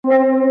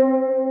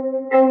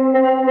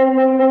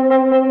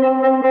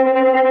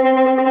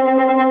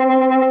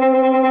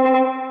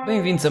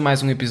Bem-vindos a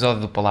mais um episódio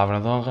do Palavra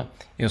de Honra.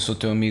 Eu sou o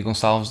teu amigo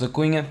Gonçalves da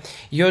Cunha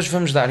e hoje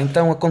vamos dar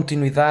então a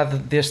continuidade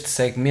deste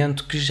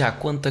segmento que já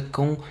conta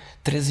com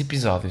 3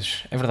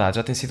 episódios. É verdade,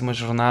 já tem sido uma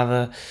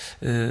jornada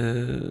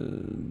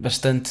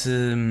bastante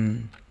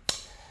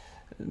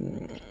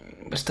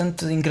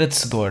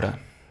engrandecedora.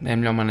 É a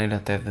melhor maneira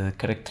até de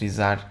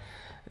caracterizar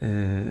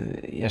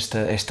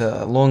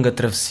esta longa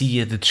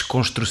travessia de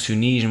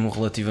desconstrucionismo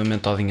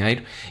relativamente ao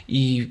dinheiro.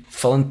 E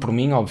falando por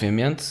mim,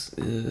 obviamente,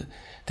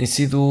 tem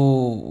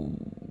sido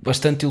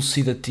bastante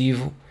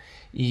elucidativo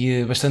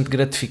e bastante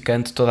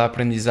gratificante toda a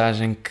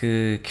aprendizagem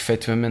que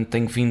efetivamente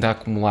tenho vindo a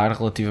acumular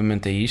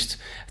relativamente a isto,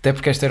 até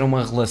porque esta era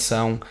uma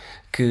relação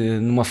que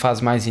numa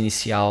fase mais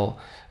inicial,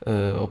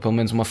 ou pelo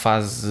menos uma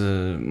fase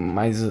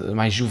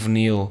mais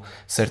juvenil,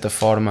 de certa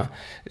forma,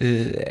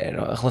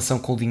 a relação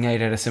com o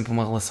dinheiro era sempre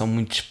uma relação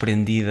muito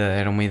desprendida,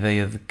 era uma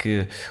ideia de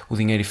que o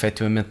dinheiro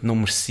efetivamente não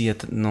merecia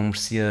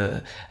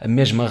a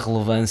mesma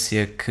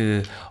relevância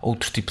que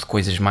outro tipo de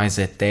coisas mais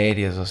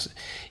etéreas,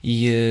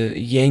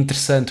 e é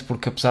interessante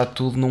porque apesar de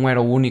tudo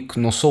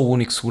não sou o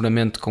único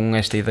seguramente com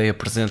esta ideia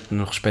presente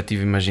no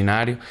respectivo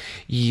imaginário,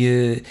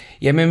 e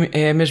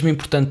é mesmo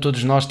importante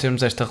todos nós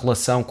termos esta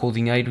relação com o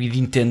dinheiro e de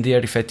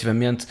entender efetivamente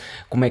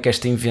como é que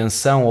esta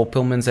invenção, ou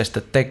pelo menos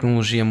esta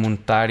tecnologia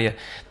monetária,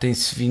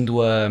 tem-se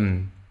vindo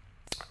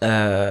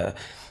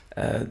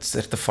de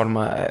certa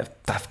forma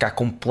está a ficar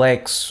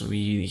complexo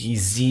e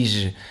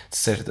exige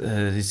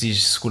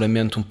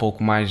seguramente um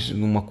pouco mais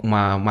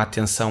uma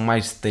atenção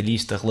mais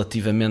detalhista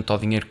relativamente ao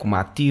dinheiro como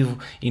ativo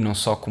e não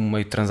só como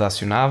meio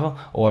transacionável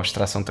ou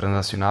abstração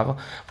transacionável.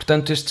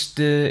 Portanto,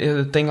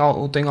 eu tenho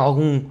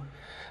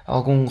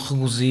algum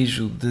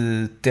regozijo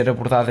de ter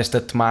abordado esta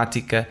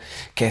temática,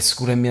 que é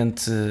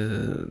seguramente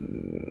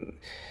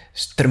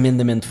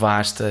tremendamente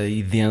vasta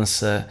e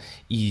densa,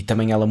 e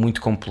também ela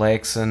muito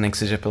complexa, nem que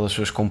seja pelas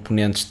suas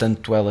componentes,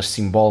 tanto elas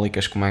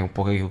simbólicas como é um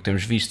pouco aquilo que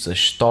temos visto, a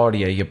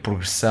história e a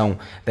progressão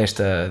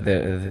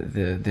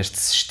deste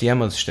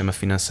sistema, do sistema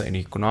financeiro e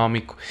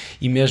económico,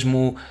 e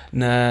mesmo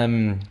na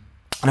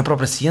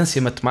própria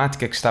ciência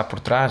matemática que está por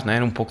trás, não é?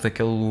 Era um pouco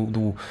daquele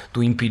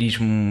do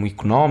empirismo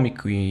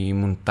económico e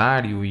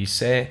monetário, e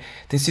isso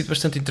tem sido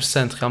bastante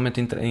interessante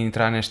realmente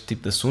entrar neste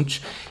tipo de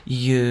assuntos,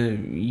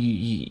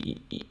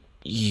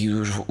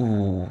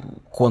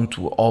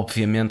 conto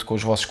obviamente com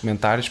os vossos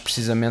comentários,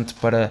 precisamente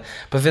para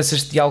ver se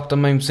este diálogo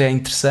também vos é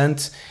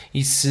interessante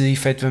e se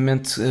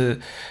efetivamente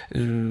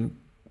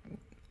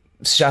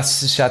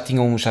se já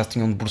tinham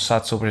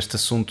debruçado sobre este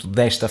assunto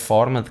desta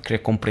forma, de querer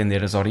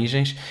compreender as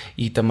origens,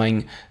 e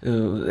também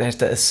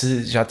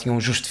se já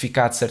tinham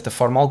justificado de certa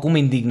forma alguma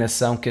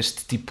indignação que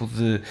este tipo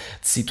de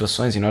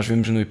situações, e nós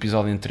vimos no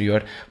episódio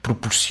anterior,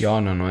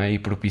 proporcionam, não é? E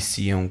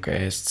propiciam que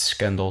estes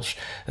escândalos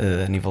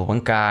a nível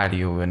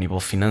bancário, a nível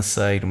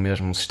financeiro,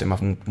 mesmo um sistema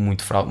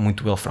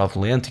muito bem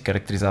fraudulento e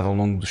caracterizado ao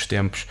longo dos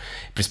tempos,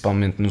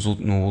 principalmente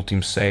no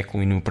último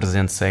século e no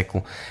presente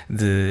século,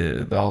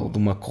 de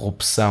uma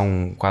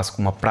corrupção quase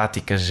como uma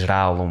prática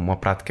geral, ou uma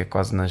prática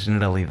quase na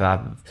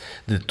generalidade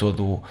de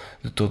todo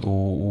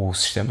o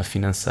sistema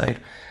financeiro.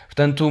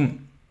 Portanto,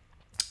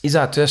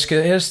 exato, acho que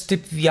este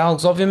tipo de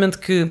diálogos, obviamente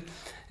que,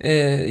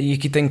 e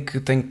aqui tenho que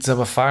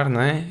desabafar,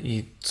 não é?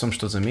 E somos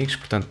todos amigos,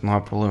 portanto não há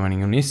problema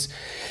nenhum nisso,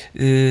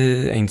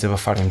 em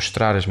desabafar e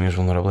mostrar as minhas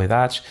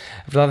vulnerabilidades.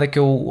 A verdade é que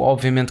eu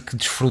obviamente que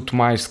desfruto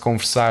mais de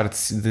conversar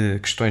de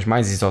questões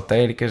mais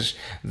esotéricas,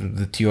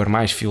 de teor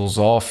mais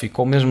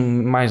filosófico, ou mesmo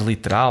mais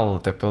literal,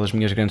 até pelas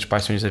minhas grandes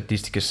paixões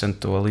artísticas,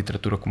 tanto a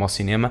literatura como ao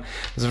cinema,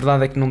 mas a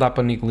verdade é que não dá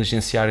para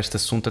negligenciar este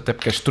assunto, até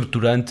porque é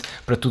estruturante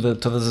para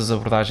todas as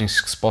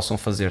abordagens que se possam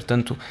fazer,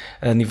 tanto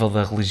a nível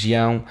da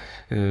religião,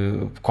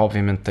 que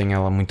obviamente tem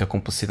ela muita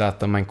complicidade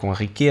também com a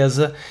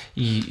riqueza,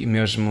 e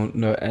mesmo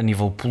a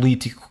nível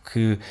político,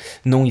 que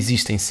não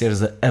existem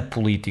seres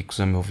apolíticos,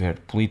 a meu ver.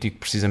 Político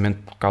precisamente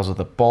por causa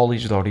da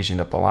polis, da origem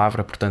da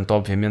palavra. Portanto,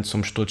 obviamente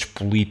somos todos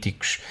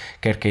políticos,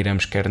 quer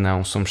queiramos, quer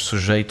não. Somos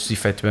sujeitos,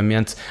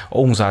 efetivamente,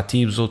 ou uns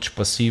ativos, outros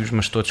passivos,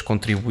 mas todos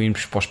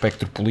contribuímos para o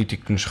espectro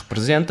político que nos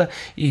representa,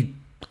 e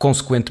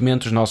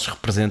consequentemente os nossos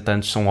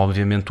representantes são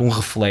obviamente um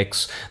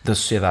reflexo da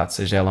sociedade,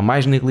 seja ela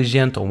mais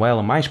negligente ou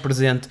ela mais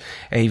presente.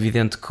 É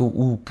evidente que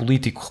o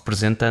político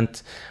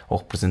representante ou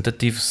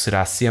representativo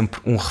será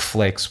sempre um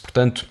reflexo,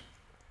 portanto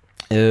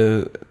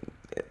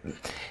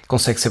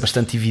consegue ser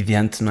bastante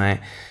evidente, não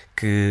é,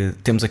 que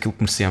temos aquilo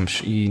que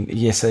merecemos,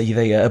 e essa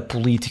ideia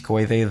apolítica, ou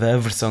a ideia da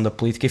aversão da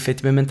política,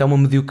 efetivamente é uma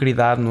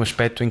mediocridade no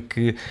aspecto em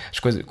que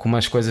como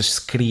as coisas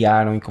se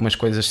criaram e como as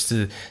coisas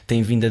se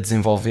têm vindo a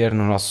desenvolver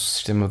no nosso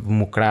sistema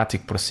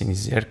democrático, por assim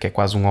dizer, que é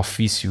quase um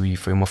ofício e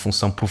foi uma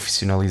função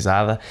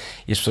profissionalizada,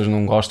 e as pessoas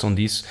não gostam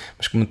disso.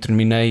 Mas como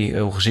terminei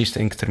o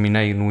registro em que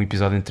terminei no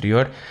episódio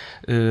anterior,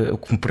 o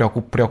que me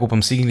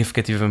preocupa-me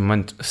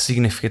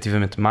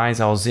significativamente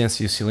mais a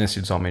ausência e o silêncio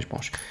dos homens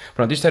bons.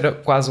 Pronto, isto era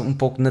quase um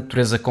pouco de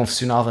natureza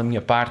confessional da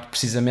minha parte,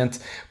 precisamente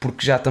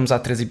porque já estamos há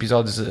 3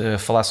 episódios a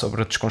falar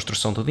sobre a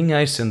desconstrução do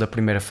dinheiro, sendo a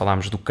primeira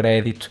falámos do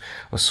crédito,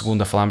 a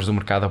segunda falámos do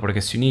mercado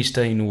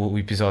obrigacionista, e no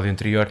episódio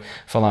anterior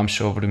falámos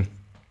sobre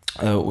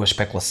a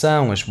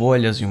especulação, as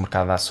bolhas e o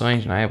mercado de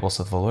ações, não é? A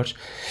bolsa de valores,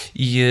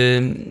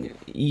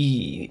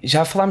 e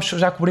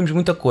já cobrimos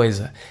muita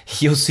coisa,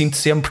 e eu sinto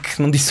sempre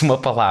que não disse uma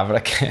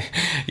palavra,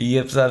 e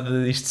apesar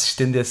de isto se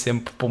estender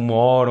sempre por uma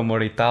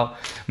hora e tal,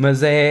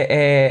 mas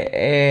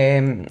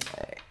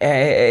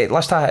lá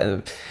está,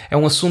 é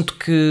um assunto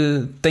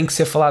que tem que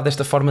ser falado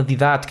desta forma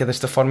didática,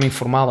 desta forma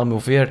informal, a meu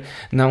ver,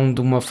 não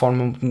de uma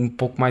forma um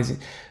pouco mais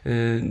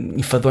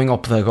enfadonha ou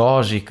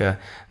pedagógica,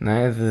 não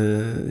é?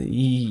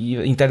 E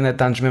a internet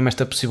dá-nos mesmo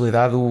esta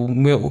possibilidade.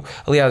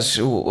 Aliás,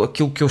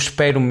 aquilo que eu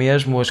espero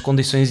mesmo, as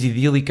condições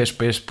idílicas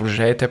para este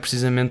projeto é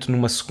precisamente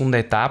numa segunda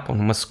etapa, ou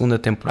numa segunda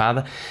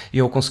temporada,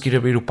 eu conseguir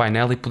abrir o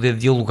painel e poder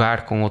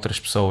dialogar com outras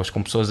pessoas,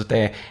 com pessoas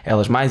até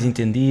elas mais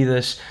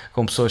entendidas,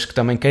 com pessoas que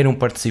também queiram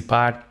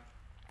participar,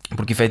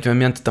 porque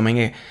efetivamente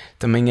também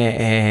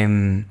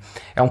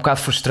é um bocado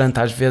frustrante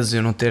às vezes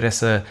eu não ter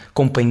essa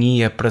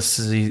companhia para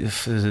se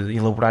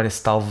elaborar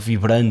esse tal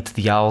vibrante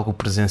diálogo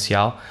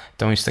presencial.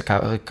 Então isto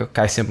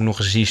cai sempre no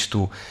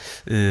registro,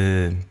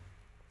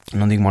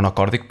 não digo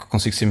monocórdico, que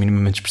consigo ser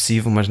minimamente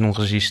expressivo, mas num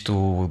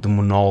registro de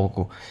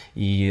monólogo,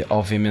 e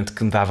obviamente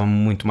que me dava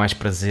muito mais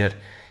prazer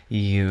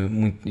e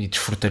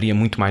desfrutaria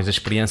muito mais da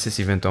experiência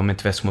se eventualmente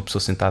tivesse uma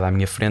pessoa sentada à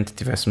minha frente e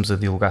estivéssemos a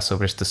dialogar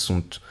sobre este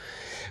assunto.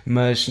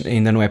 Mas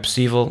ainda não é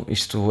possível.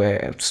 Isto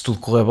é, se tudo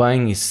correr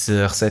bem e se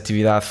a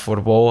receptividade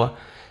for boa,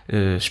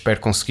 espero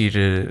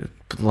conseguir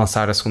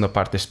lançar a segunda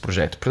parte deste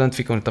projeto. Portanto,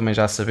 ficam também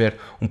já a saber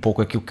um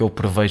pouco aquilo que eu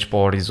prevejo para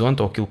o horizonte,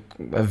 ou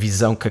a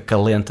visão que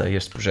acalenta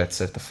este projeto de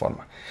certa forma.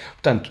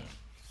 Portanto,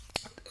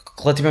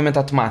 relativamente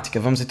à temática,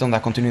 vamos então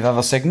dar continuidade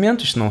ao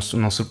segmento, isto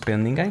não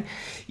surpreende ninguém,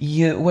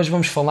 e hoje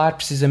vamos falar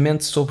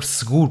precisamente sobre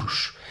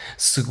seguros,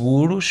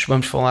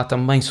 vamos falar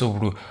também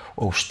sobre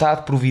o Estado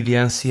de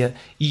Providência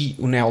e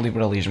o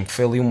neoliberalismo, que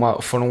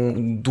foram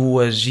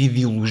duas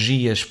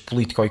ideologias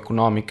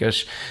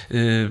político-económicas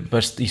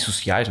e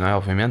sociais, não é,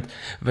 obviamente,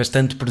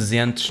 bastante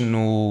presentes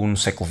no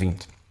século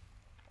XX.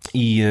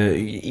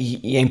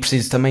 E é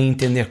preciso também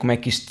entender como é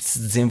que isto se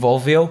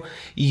desenvolveu,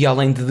 e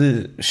além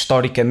de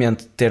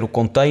historicamente ter o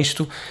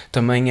contexto,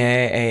 também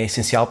é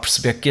essencial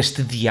perceber que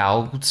este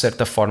diálogo, de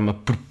certa forma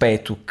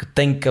perpétuo,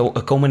 que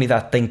a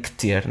humanidade tem que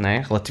ter,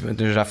 né?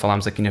 Relativamente, já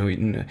falámos aqui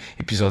em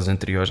episódios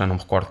anteriores, já não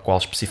me recordo qual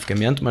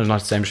especificamente, mas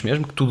nós dissemos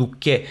mesmo que tudo o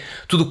que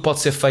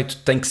pode ser feito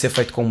tem que ser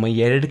feito com uma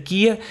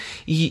hierarquia,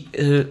 e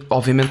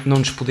obviamente não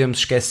nos podemos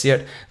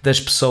esquecer das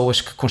pessoas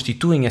que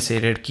constituem essa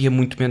hierarquia,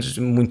 muito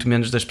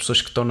menos das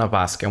pessoas que estão na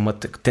base, que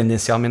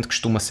tendencialmente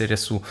costuma ser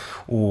esse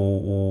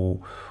o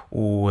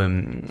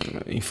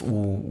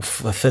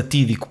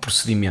fatídico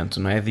procedimento,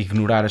 não é? De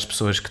ignorar as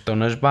pessoas que estão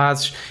nas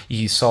bases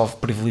e só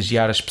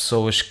privilegiar as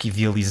pessoas que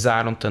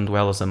idealizaram, estando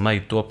elas a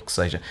meio, topo, que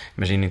seja.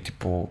 Imaginem,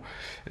 tipo,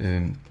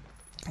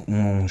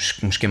 um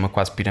esquema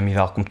quase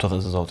piramidal como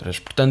todas as outras.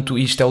 Portanto,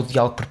 isto é o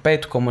diálogo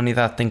perpétuo que a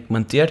humanidade tem que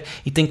manter,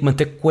 e tem que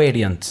manter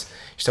coerente.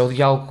 Isto é o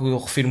diálogo, eu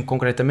refiro-me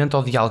concretamente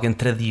ao diálogo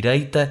entre a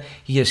direita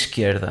e a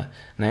esquerda,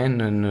 né?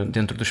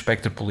 Dentro do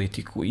espectro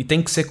político, e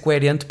tem que ser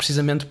coerente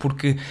precisamente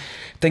porque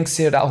tem que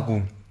ser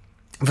algo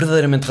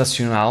verdadeiramente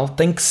racional,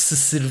 tem que se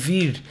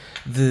servir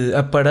de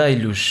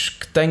aparelhos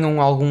que tenham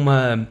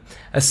alguma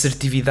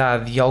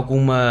assertividade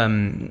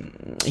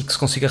e que se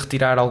consiga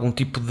retirar algum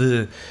tipo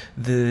de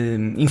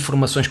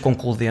informações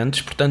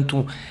concludentes.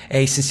 Portanto,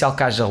 é essencial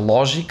que haja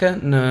lógica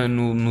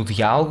no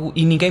diálogo,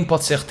 e ninguém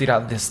pode ser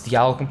retirado desse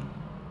diálogo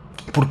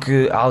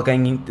porque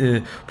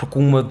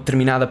uma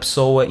determinada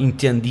pessoa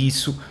entende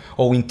isso,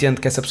 ou entende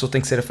que essa pessoa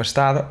tem que ser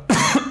afastada.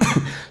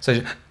 Ou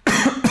seja,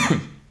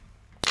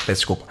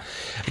 peço desculpa.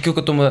 Aquilo que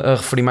eu estou-me a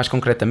referir mais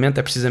concretamente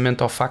é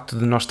precisamente ao facto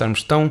de nós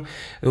estarmos tão,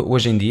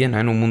 hoje em dia, não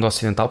é, no mundo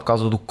ocidental, por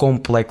causa do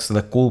complexo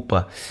da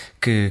culpa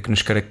que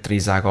nos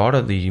caracteriza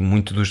agora, e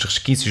muito dos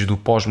resquícios do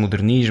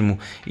pós-modernismo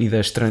e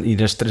das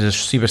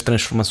sucessivas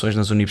transformações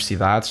nas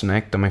universidades, não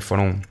é, que também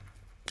foram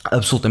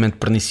absolutamente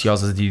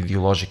perniciosas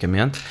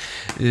ideologicamente.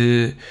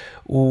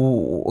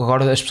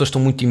 Agora as pessoas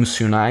estão muito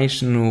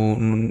emocionais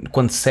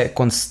quando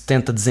se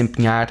tenta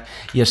desempenhar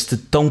este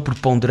tão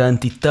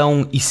preponderante e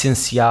tão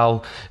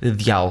essencial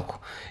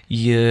diálogo.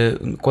 E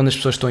quando as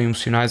pessoas estão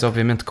emocionais,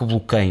 obviamente que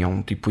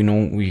bloqueiam,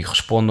 e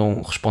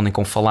respondem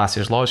com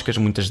falácias lógicas,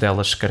 muitas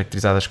delas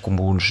caracterizadas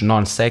como os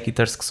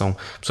non-sequiturs, que são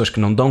pessoas que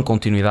não dão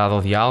continuidade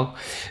ao diálogo,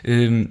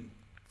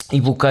 e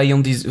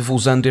bloqueiam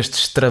usando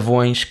estes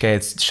travões, que é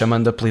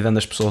apelidando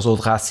as pessoas ou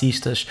de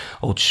racistas,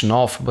 ou de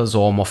xenófobas,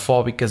 ou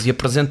homofóbicas, e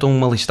apresentam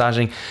uma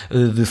listagem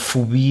de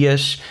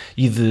fobias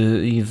e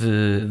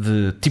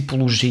de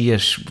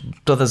tipologias,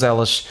 todas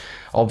elas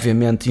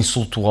obviamente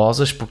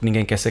insultuosas, porque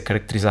ninguém quer ser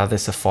caracterizado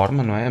dessa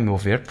forma, não é? A meu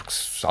ver, porque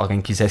se alguém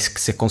quisesse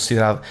ser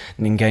considerado,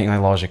 ninguém, é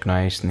lógico, não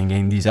é isto?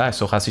 Ninguém diz, eu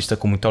sou racista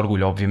com muito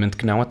orgulho, obviamente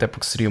que não, até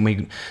porque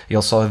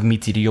ele só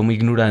admitiria uma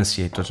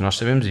ignorância, e todos nós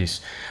sabemos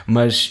isso.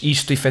 Mas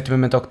isto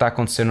efetivamente é o que está a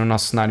acontecer no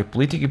nosso cenário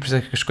político, e por isso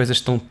é que as coisas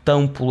estão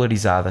tão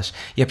polarizadas,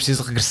 e é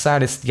preciso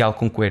regressar a esse diálogo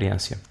com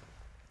coerência.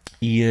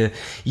 E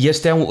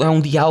este é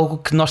um diálogo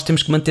que nós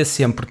temos que manter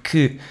sempre,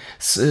 que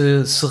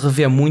se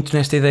revê muito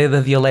nesta ideia da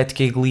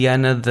dialética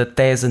hegeliana, da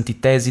tese,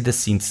 antitese e da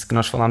síntese, que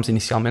nós falámos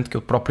inicialmente, que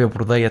eu próprio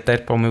abordei até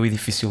para o meu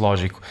edifício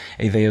lógico,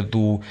 a ideia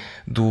do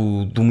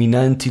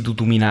dominante e do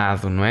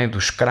dominado, não é? Do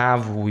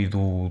escravo e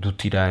do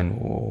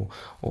tirano,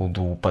 ou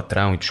do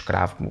patrão e do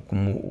escravo,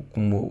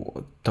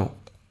 então,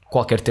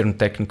 qualquer termo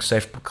técnico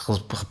serve porque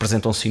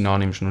representam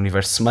sinónimos no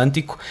universo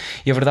semântico,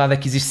 e a verdade é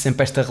que existe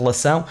sempre esta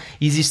relação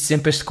e existe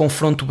sempre este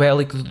confronto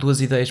bélico de duas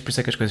ideias, por isso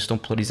é que as coisas estão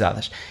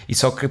polarizadas. E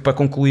só que para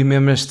concluir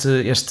mesmo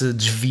este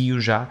desvio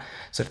já,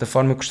 de certa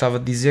forma eu gostava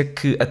de dizer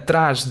que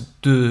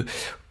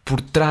por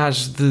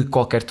trás de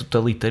qualquer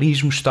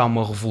totalitarismo está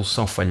uma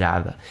revolução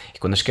falhada. E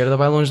quando a esquerda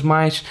vai longe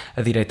demais,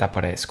 a direita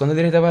aparece. Quando a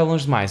direita vai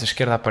longe demais, a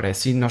esquerda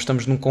aparece. E nós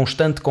estamos num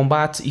constante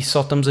combate e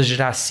só estamos a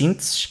gerar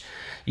sínteses.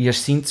 E as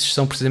sínteses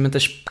são precisamente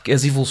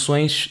as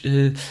evoluções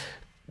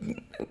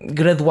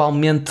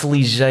gradualmente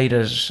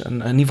ligeiras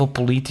a nível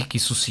político e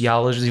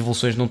social. As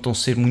evoluções não estão a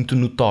ser muito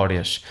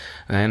notórias,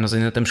 não é? Nós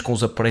ainda estamos com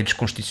os aparelhos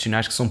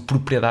constitucionais que são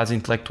propriedades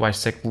intelectuais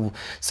do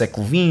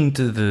século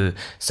XX, do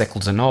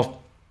século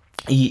XIX,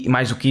 e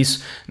mais do que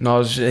isso,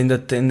 nós ainda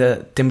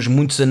temos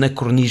muitos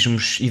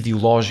anacronismos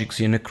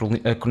ideológicos e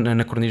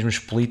anacronismos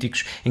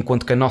políticos,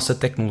 enquanto que a nossa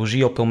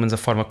tecnologia, ou pelo menos a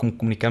forma como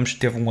comunicamos,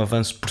 teve um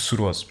avanço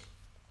pressuroso.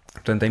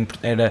 Portanto,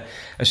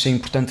 achei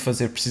importante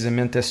fazer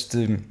precisamente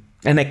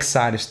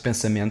anexar este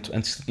pensamento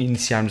antes de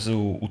iniciarmos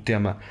o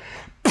tema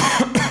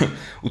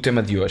o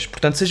tema de hoje.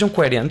 Portanto, sejam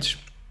coerentes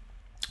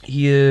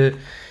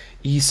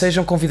e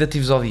sejam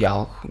convidativos ao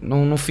diálogo.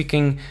 Não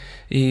fiquem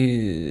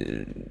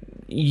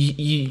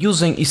e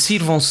usem e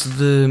sirvam-se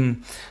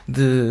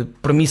de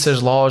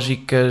premissas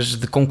lógicas,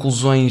 de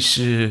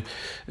conclusões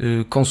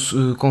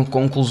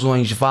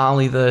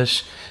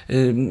válidas.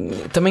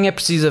 Também é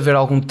preciso haver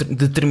algum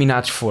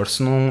determinado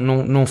esforço.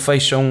 Não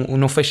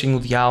fechem o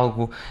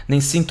diálogo,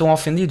 nem se sintam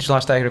ofendidos. Lá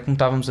está, como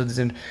estávamos a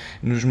dizer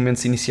nos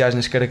momentos iniciais,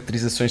 nas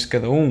caracterizações de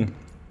cada um.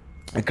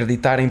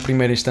 Acreditar em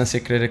primeira instância,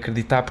 querer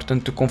acreditar.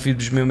 Portanto, eu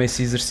convido-vos mesmo a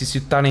esse exercício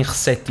de estarem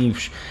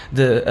receptivos,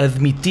 de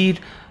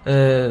admitir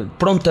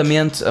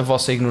prontamente a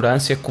vossa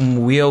ignorância,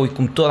 como eu e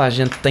como toda a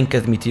gente tem que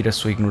admitir a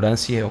sua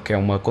ignorância, o que é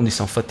uma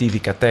condição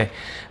fatídica até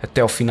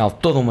ao final de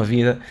toda uma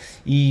vida,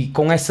 e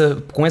com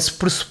esse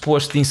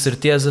pressuposto de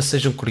incerteza,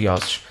 sejam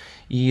curiosos,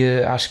 e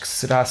acho que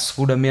será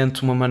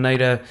seguramente uma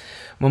maneira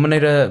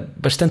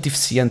bastante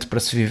eficiente para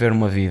se viver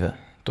uma vida.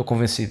 Estou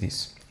convencido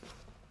disso.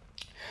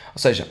 Ou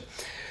seja,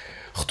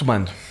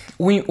 retomando,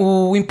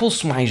 o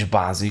impulso mais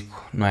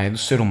básico, não é, do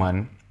ser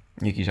humano,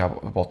 e aqui já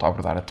volto a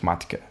abordar a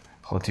temática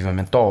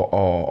relativamente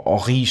ao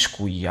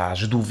risco e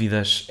às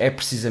dúvidas, é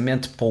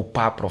precisamente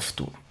poupar para o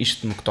futuro.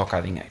 Isto no que toca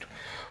a dinheiro.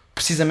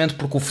 Precisamente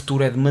porque o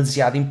futuro é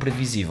demasiado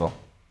imprevisível.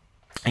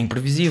 É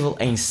imprevisível,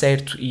 é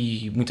incerto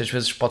e muitas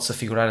vezes pode-se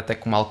afigurar até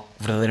como algo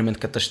verdadeiramente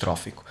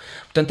catastrófico.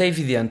 Portanto, é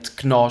evidente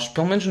que nós,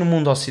 pelo menos no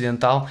mundo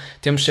ocidental,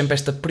 temos sempre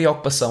esta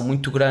preocupação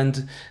muito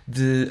grande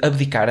de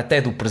abdicar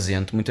até do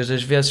presente, muitas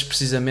das vezes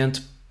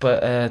precisamente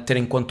para ter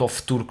em conta o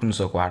futuro que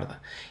nos aguarda.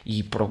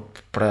 E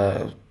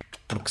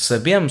porque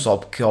sabemos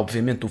que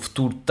obviamente o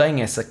futuro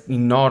tem essa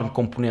enorme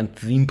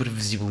componente de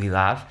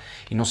imprevisibilidade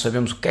e não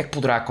sabemos o que é que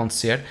poderá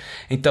acontecer,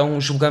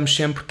 então julgamos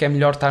sempre que é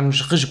melhor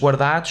estarmos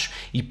resguardados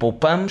e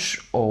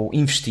poupamos ou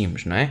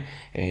investimos, não é?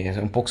 É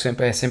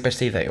sempre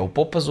esta ideia, ou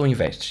poupas ou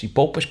investes, e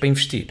poupas para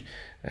investir.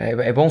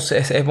 É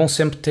bom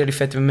sempre ter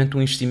efetivamente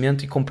um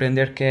investimento e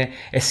compreender que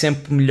é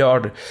sempre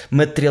melhor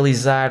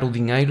materializar o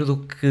dinheiro do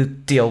que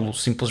tê-lo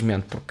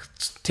simplesmente, porque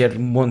ter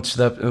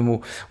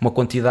uma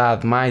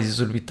quantidade mais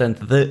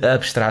exorbitante de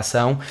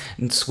abstração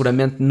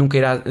seguramente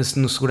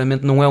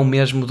não é o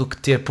mesmo do que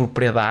ter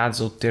propriedades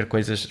ou ter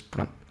coisas,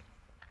 pronto.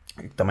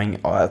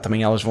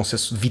 Também elas vão ser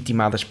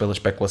vitimadas pela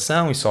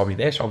especulação e sobe e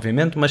desce,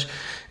 obviamente, mas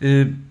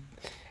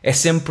é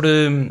sempre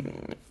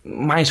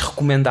mais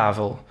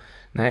recomendável,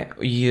 né?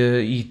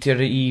 E ter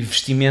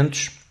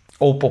investimentos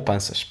ou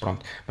poupanças,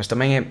 pronto. Mas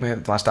também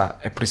lá está,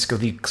 é por isso que eu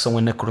digo que são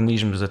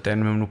anacronismos até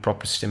mesmo no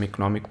próprio sistema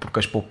económico, porque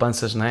as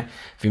poupanças, né?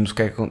 Vimos o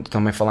que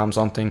também falámos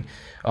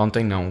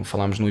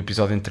falámos no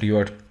episódio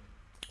anterior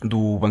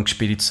do Banco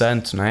Espírito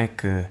Santo, né?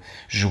 Que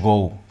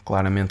jogou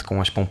claramente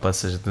com as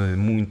poupanças de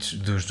muitos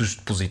dos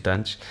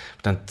depositantes.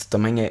 Portanto,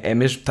 também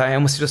é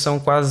uma situação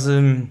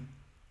quase...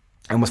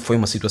 Foi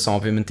uma situação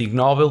obviamente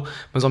ignóbil,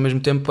 mas ao mesmo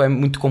tempo é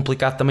muito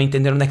complicado também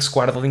entender onde é que se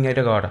guarda o dinheiro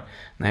agora,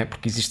 não é?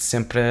 Porque existe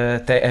sempre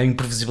até a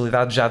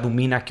imprevisibilidade já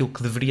domina aquilo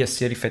que deveria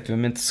ser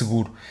efetivamente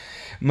seguro.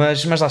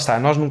 Mas lá está,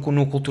 nós no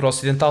cultura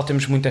ocidental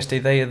temos muito esta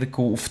ideia de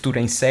que o futuro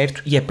é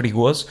incerto e é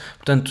perigoso,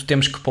 portanto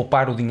temos que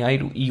poupar o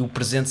dinheiro e o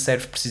presente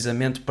serve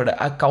precisamente para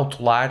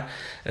acautelar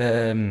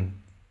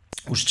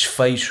os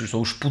desfechos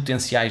ou os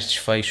potenciais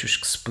desfechos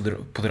que se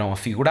poderão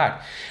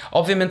afigurar.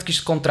 Obviamente que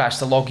isto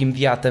contrasta logo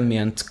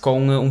imediatamente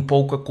com um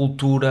pouco a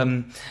cultura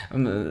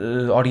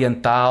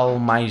oriental,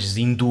 mais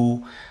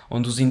hindu,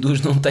 onde os hindus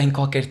não têm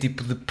qualquer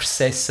tipo de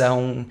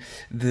percepção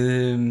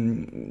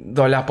de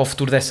olhar para o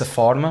futuro dessa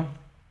forma.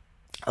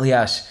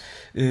 Aliás,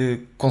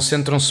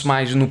 concentram-se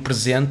mais no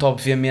presente,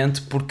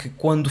 obviamente, porque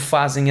quando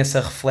fazem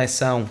essa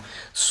reflexão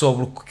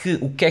sobre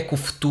o que é que o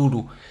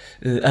futuro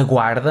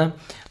aguarda,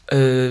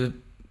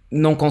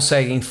 não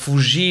conseguem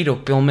fugir ou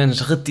pelo menos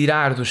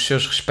retirar dos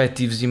seus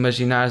respectivos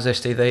imaginários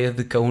esta ideia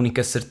de que a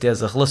única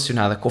certeza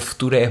relacionada com o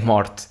futuro é a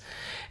morte.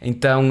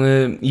 Então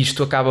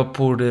isto acaba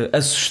por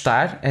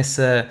assustar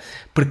essa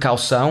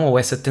precaução ou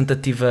essa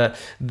tentativa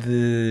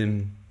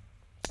de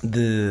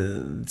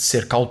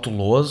ser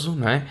cauteloso,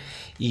 não é?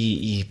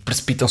 E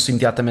precipitam-se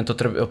imediatamente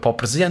para o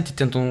presente e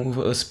tentam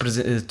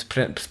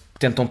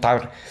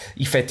estar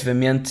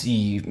efetivamente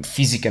e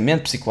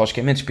fisicamente,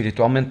 psicologicamente,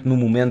 espiritualmente no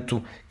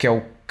momento que é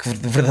o que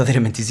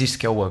verdadeiramente existe,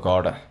 que é o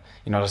agora.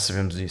 E nós já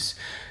sabemos isso.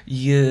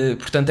 E,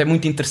 portanto, é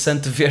muito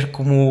interessante ver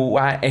como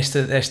há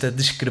esta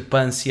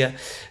discrepância,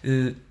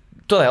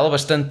 toda ela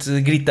bastante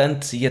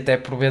gritante e até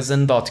por vezes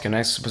anedótica, não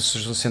é? Se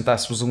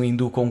sentássemos um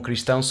hindu com um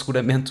cristão,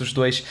 seguramente os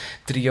dois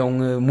teriam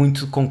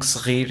muito com que se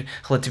rir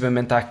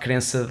relativamente à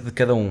crença de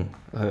cada um,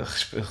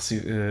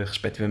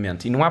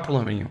 respectivamente. E não há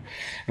problema nenhum.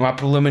 Não há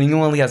problema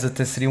nenhum, aliás,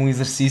 até seria um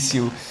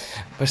exercício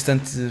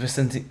bastante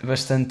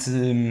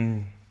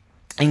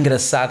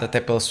engraçado até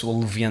pela sua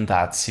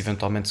leviandade, se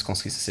eventualmente se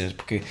conseguisse ser,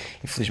 porque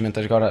infelizmente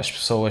agora as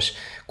pessoas,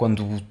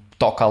 quando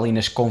toca ali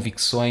nas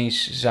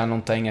convicções, já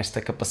não têm esta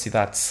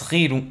capacidade de se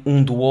rir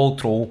um do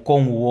outro ou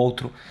com o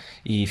outro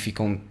e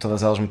ficam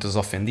todas elas muito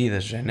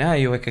ofendidas, já,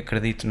 eu é que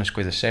acredito nas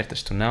coisas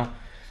certas, tu não.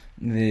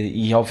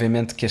 E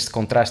obviamente que este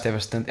contraste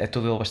é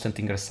todo ele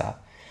bastante engraçado.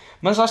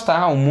 Mas lá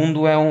está, o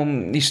mundo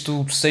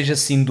isto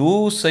seja-se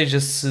hindu,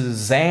 seja-se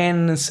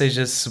zen,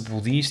 seja-se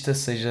budista,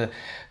 seja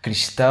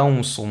cristão,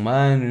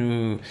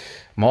 muçulmano,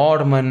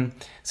 mormon,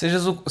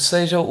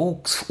 seja o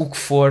que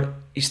for,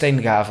 isto é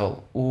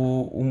inegável.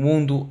 O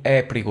mundo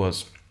é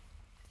perigoso.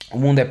 O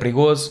mundo é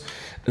perigoso,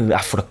 há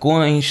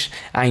furacões,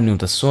 há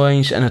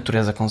inundações,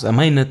 a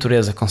mãe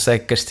natureza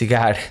consegue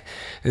castigar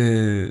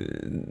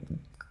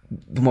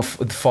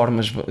de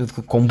formas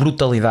com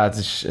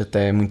brutalidades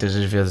até muitas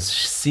das vezes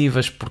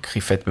excessivas, porque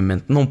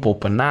efetivamente não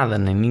poupa nada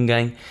nem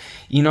ninguém,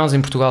 e nós em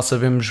Portugal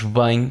sabemos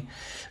bem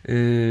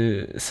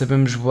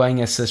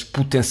essas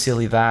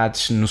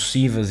potencialidades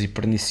nocivas e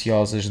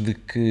perniciosas de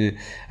que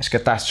as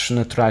catástrofes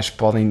naturais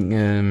podem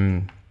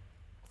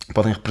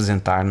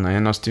representar, não é?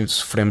 Nós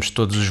sofremos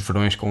todos os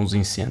verões com os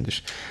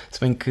incêndios, se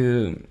bem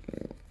que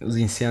os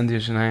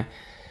incêndios, não é?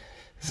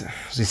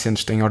 Os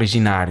incêndios têm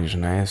originários,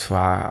 não é?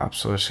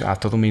 Há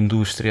toda uma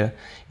indústria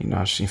e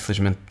nós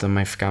infelizmente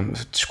também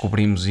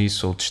descobrimos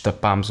isso ou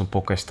destapámos um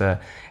pouco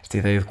esta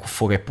ideia de que o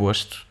fogo é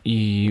posto,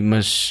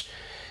 mas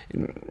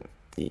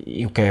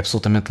o que é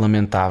absolutamente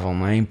lamentável,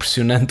 não é? É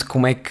impressionante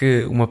como é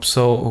que uma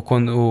pessoa,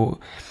 quando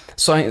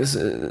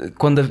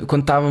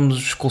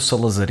estávamos com o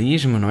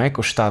salazarismo, não é? Com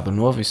o Estado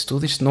Novo, isso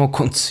tudo, isto não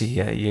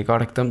acontecia, e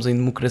agora que estamos em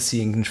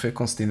democracia, em que nos foi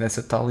concedida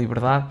essa tal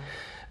liberdade,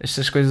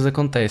 estas coisas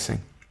acontecem.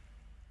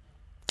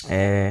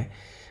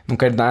 Não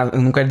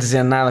quero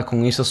dizer nada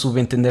com isto ou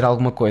subentender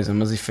alguma coisa,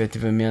 mas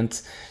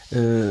efetivamente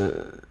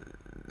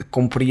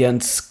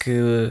compreende-se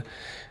que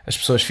as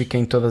pessoas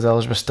fiquem todas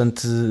elas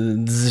bastante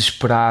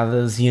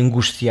desesperadas e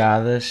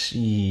angustiadas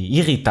e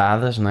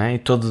irritadas, não é? E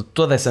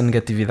toda essa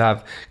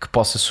negatividade que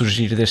possa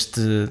surgir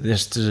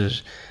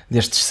destes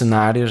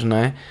cenários, não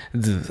é?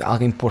 De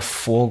alguém pôr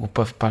fogo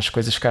para as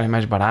coisas ficarem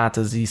mais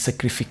baratas e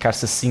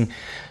sacrificar-se assim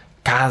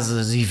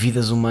casas e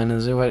vidas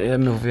humanas. A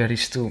meu ver,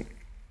 isto...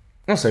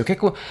 Não sei,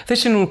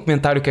 deixem no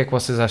comentário o que é que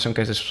vocês acham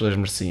que estas pessoas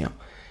mereciam.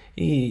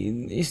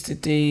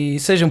 E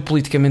sejam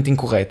politicamente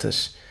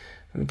incorretas.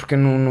 Porque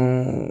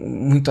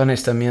muito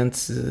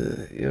honestamente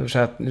eu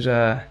já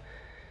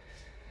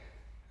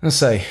não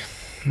sei,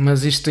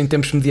 mas isto em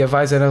tempos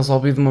medievais era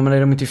resolvido de uma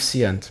maneira muito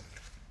eficiente.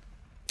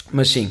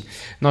 Mas sim,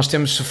 nós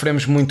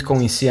sofremos muito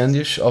com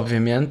incêndios,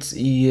 obviamente,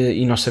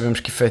 e nós sabemos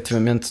que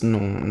efetivamente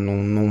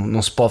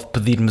não se pode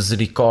pedir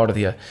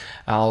misericórdia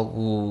a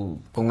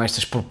algo com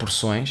estas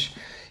proporções.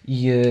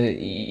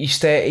 E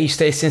isto é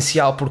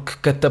essencial porque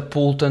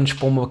catapulta-nos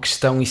para uma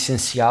questão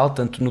essencial,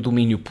 tanto no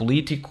domínio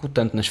político,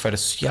 tanto na esfera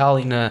social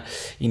e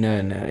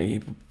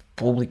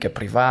pública,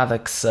 privada,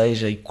 que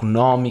seja,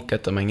 económica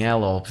também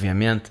ela,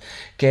 obviamente,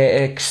 que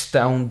é a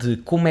questão de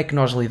como é que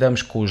nós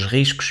lidamos com os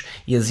riscos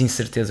e as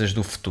incertezas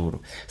do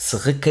futuro. Se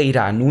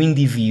recairá no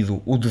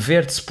indivíduo o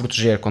dever de se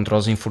proteger contra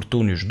os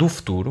infortúnios do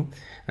futuro,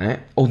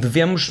 ou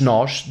devemos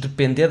nós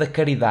depender da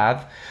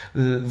caridade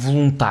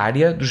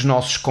voluntária dos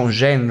nossos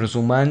congéneres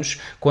humanos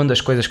quando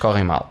as coisas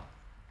correm mal.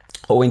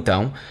 Ou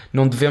então,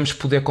 não devemos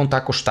poder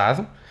contar com o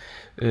Estado,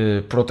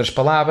 por outras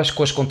palavras,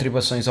 com as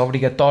contribuições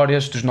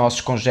obrigatórias dos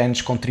nossos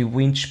congéneres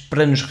contribuintes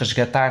para nos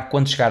resgatar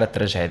quando chegar a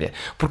tragédia.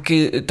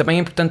 Porque também é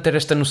importante ter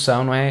esta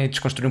noção, não é? E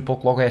desconstruir um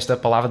pouco logo esta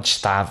palavra de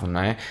Estado,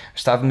 não é? O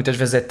Estado muitas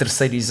vezes é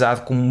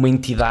terceirizado como uma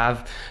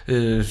entidade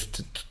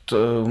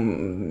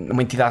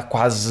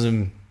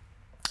quase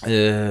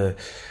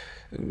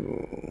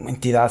uma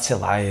entidade, sei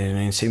lá, eu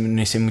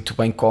nem sei muito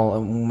bem qual,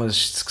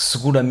 mas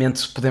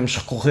seguramente podemos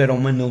recorrer a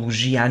uma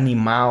analogia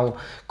animal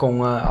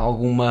com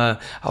algum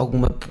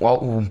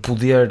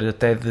poder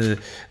até de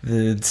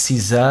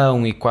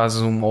decisão e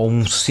quase ou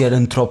um ser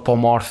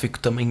antropomórfico,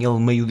 também ele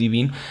meio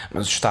divino,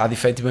 mas o Estado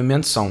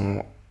efetivamente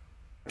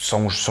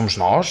somos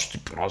nós,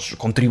 tipo, nós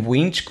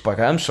contribuintes que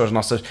pagamos, são as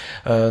nossas,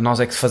 nós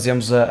é que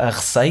fazemos a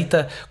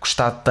receita que o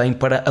Estado tem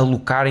para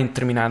alocar em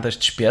determinadas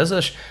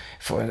despesas.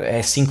 É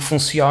assim que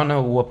funciona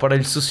o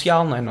aparelho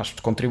social, não é? Nós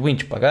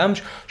contribuintes pagamos,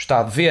 o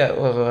Estado vê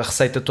a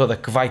receita toda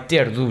que vai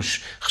ter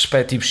dos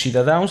respectivos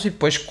cidadãos e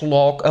depois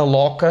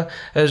aloca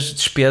as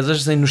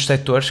despesas nos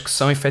setores que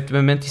são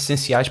efetivamente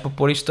essenciais para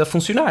pôr isto a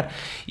funcionar.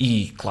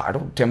 E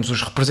claro, temos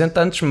os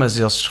representantes, mas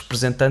esses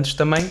representantes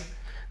também,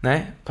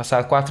 né?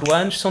 Passado 4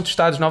 anos são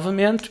testados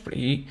novamente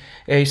e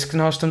é isso que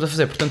nós estamos a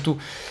fazer. Portanto,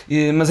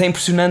 mas é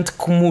impressionante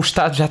como o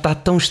Estado já está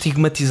tão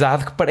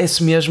estigmatizado que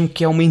parece mesmo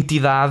que é uma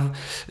entidade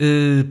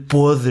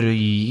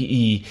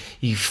podre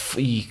e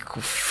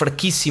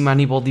fraquíssima a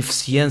nível de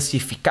eficiência,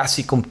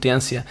 eficácia e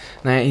competência,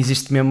 né?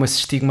 Existe mesmo esse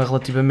estigma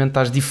relativamente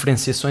às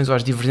diferenciações ou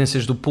às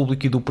divergências do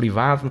público e do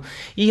privado,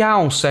 e há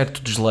um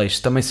certo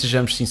desleixo, também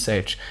sejamos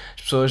sinceros.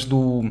 As pessoas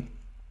que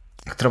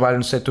trabalham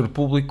no setor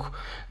público,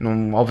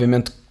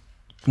 obviamente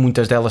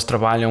muitas delas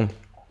trabalham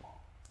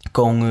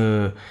com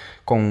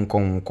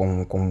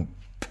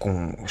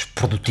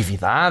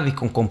produtividade e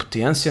com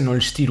competência, não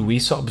lhes tiro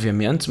isso,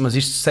 obviamente, mas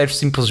isto serve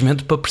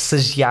simplesmente para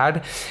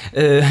pressagiar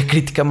a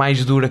crítica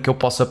mais dura que eu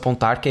posso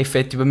apontar, que é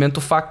efetivamente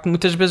o facto de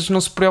muitas vezes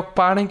não se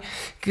preocuparem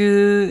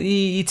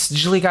e de se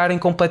desligarem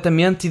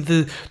completamente e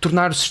de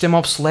tornar o sistema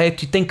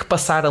obsoleto, e tem que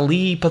passar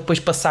ali para depois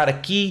passar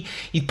aqui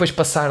e depois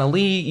passar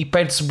ali, e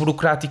perde-se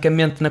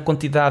burocraticamente na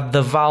quantidade de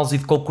avales e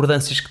de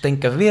concordâncias que tem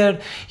que haver,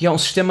 e é um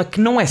sistema que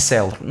não é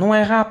célere, não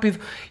é rápido,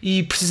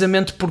 e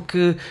precisamente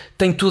porque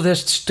tem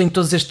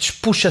todos estes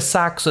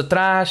puxa-sacos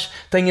atrás,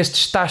 tem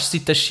estes tachos e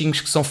tachinhos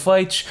que são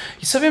feitos,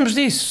 e sabemos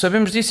disso,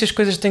 e as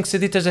coisas têm que ser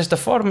ditas desta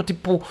forma.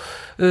 Tipo,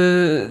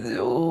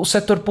 o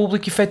setor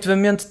público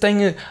efetivamente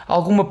tem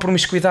alguma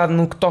promiscuidade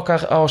no que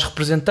toca aos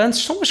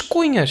representantes, são as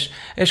cunhas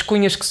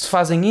que se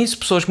fazem isso,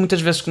 pessoas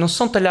muitas vezes que não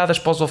são talhadas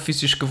para os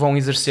ofícios que vão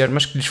exercer,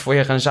 mas que lhes foi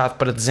arranjado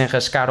para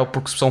desenrascar, ou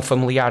porque são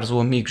familiares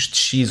ou amigos de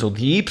X ou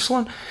de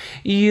Y,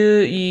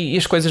 e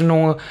as coisas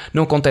não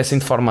acontecem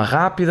de forma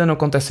rápida, não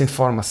acontecem de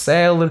forma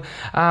célere,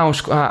 há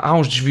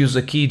uns desvios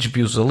aqui,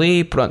 desvios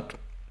ali, pronto.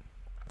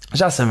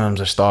 Já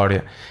sabemos a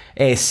história.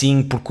 É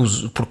assim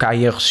porque há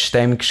erros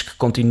sistémicos que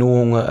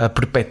continuam a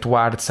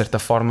perpetuar, de certa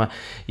forma,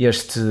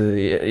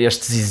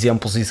 estes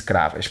exemplos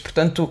execráveis.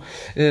 Portanto,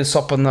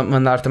 só para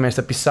mandar também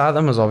esta pisada,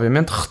 mas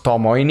obviamente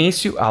retomo ao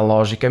início,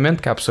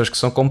 logicamente que há pessoas que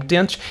são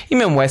competentes e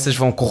mesmo essas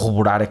vão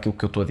corroborar aquilo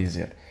que eu estou a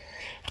dizer.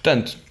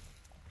 Portanto,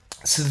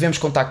 se devemos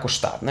contar com o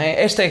Estado, não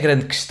é? Esta é a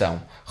grande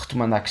questão,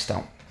 retomando a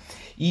questão.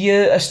 E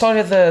a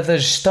história da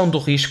gestão do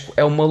risco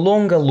é uma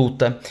longa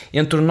luta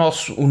entre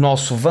o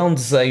nosso vão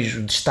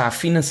desejo de estar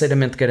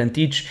financeiramente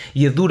garantidos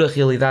e a dura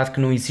realidade que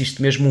não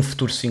existe mesmo um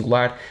futuro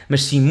singular,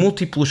 mas sim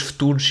múltiplos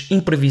futuros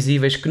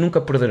imprevisíveis que nunca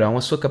perderão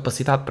a sua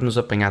capacidade para nos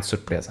apanhar de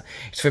surpresa.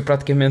 Isto foi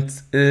praticamente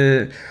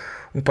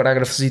um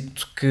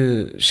parágrafozito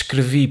que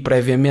escrevi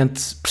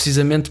previamente,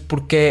 precisamente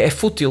porque é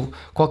fútil.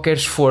 Qualquer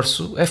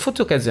esforço é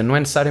fútil, quer dizer, não é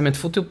necessariamente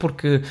fútil,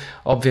 porque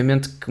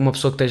obviamente que uma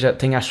pessoa que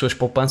tenha as suas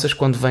poupanças,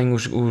 quando vêm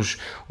os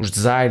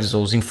desaires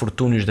ou os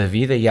infortúnios da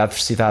vida, e a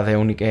adversidade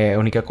é a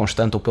única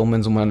constante, ou pelo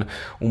menos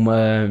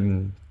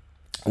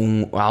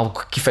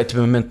algo que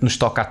efetivamente nos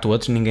toca a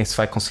todos, ninguém se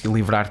vai conseguir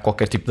livrar de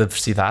qualquer tipo de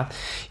adversidade,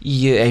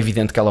 e é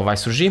evidente que ela vai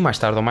surgir mais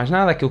tarde ou mais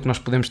nada. Aquilo que nós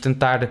podemos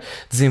tentar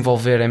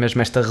desenvolver é mesmo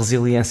esta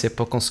resiliência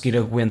para conseguir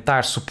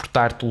aguentar,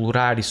 suportar,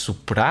 tolerar e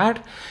superar.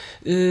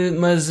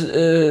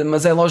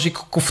 Mas é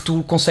lógico que o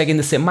futuro consegue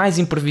ainda ser mais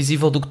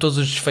imprevisível do que todos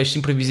os desfechos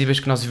imprevisíveis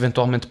que nós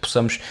eventualmente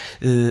possamos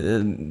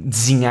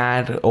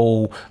desenhar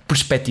ou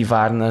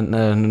perspectivar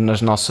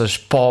nas nossas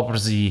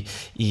pobres e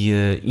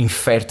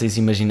inférteis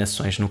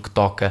imaginações no que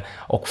toca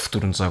ao que o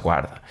futuro nos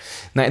aguarda.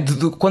 Não é?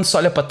 Quando se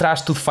olha para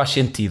trás, tudo faz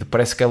sentido,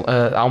 parece que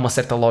há uma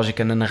certa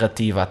lógica na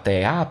narrativa,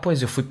 até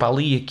pois eu fui para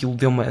ali, aquilo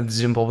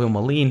desenvolveu-me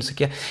ali, não sei o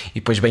quê,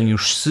 e depois vêm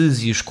os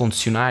ses e os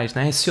condicionais,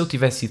 não é? Se eu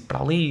tivesse ido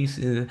para ali,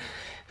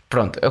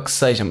 pronto, é o que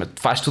seja, mas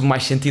faz tudo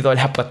mais sentido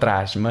olhar para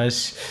trás,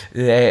 mas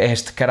é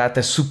este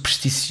caráter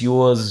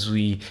supersticioso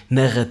e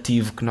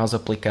narrativo que nós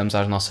aplicamos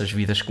às nossas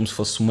vidas, como se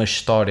fosse uma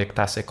história que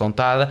está a ser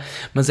contada.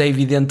 Mas é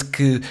evidente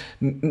que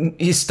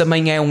isso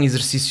também é um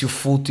exercício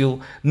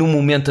fútil no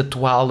momento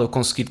atual, eu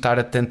conseguir estar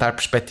a tentar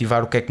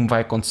perspectivar o que é que me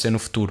vai acontecer no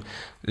futuro,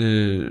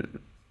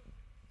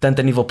 tanto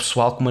a nível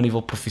pessoal como a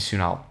nível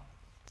profissional.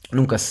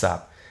 Nunca se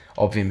sabe,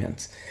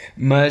 obviamente,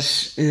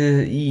 mas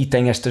e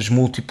tem estes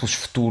múltiplos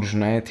futuros,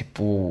 não é?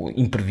 Tipo,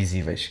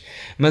 imprevisíveis.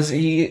 Mas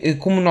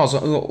como nós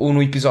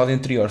no episódio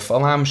anterior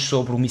falámos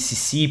sobre o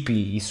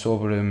Mississippi e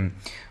sobre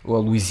a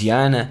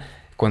Louisiana,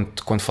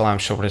 quando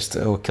falámos sobre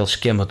aquele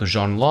esquema do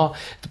John Law,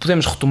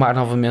 podemos retomar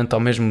novamente ao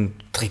mesmo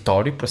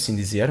território, por assim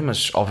dizer,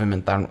 mas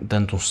obviamente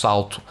dando um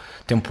salto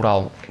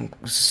temporal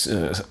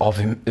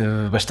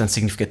bastante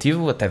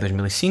significativo, até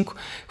 2005,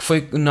 que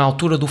foi na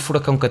altura do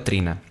furacão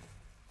Katrina.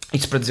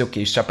 Isto para dizer o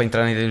quê? Isto já para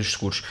entrar na ideia dos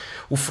seguros.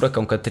 O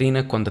furacão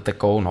Katrina, quando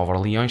atacou Nova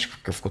Orleans,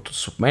 porque ele ficou tudo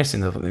submerso,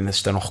 ainda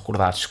estarão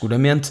recordados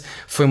seguramente,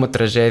 foi uma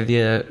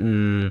tragédia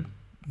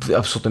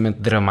absolutamente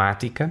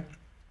dramática.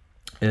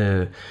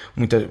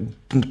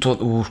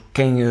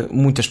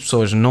 Muitas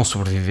pessoas não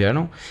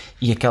sobreviveram,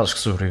 e aquelas que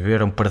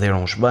sobreviveram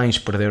perderam os bens,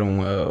 perderam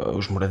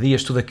as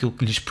moradias, tudo aquilo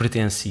que lhes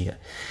pertencia.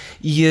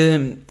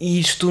 E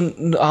isto,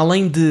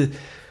 além de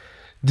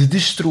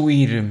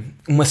destruir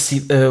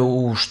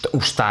o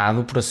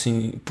Estado, por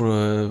assim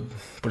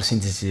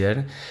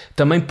dizer,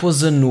 também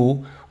pôs a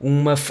nu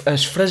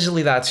as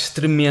fragilidades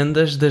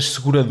tremendas das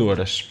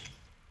seguradoras.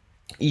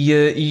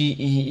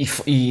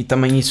 E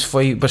também isso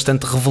foi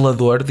bastante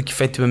revelador de que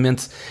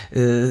efetivamente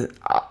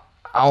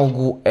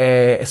algo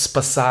se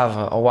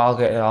passava, ou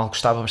algo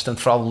estava bastante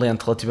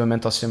fraudulento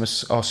relativamente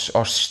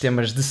aos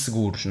sistemas de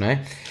seguros, não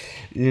é?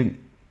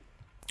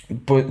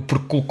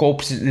 Porque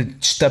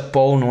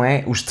destapou, não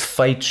é, os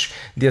defeitos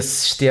desse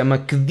sistema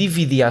que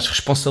dividia as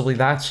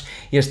responsabilidades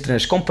entre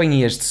as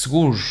companhias de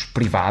seguros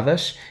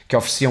privadas, que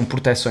ofereciam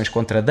proteções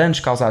contra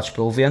danos causados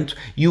pelo vento,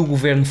 e o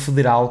governo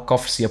federal, que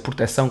oferecia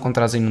proteção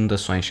contra as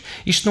inundações.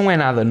 Isto não é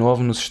nada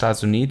novo nos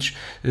Estados Unidos,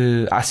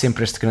 há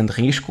sempre este grande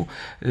risco.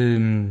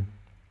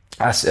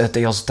 Até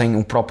eles têm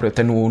o próprio,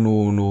 até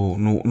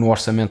no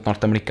orçamento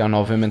norte-americano,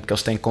 obviamente que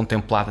eles têm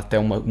contemplado até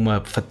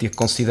uma fatia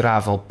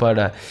considerável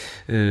para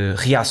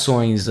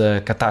reações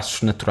a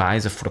catástrofes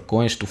naturais, a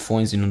furacões,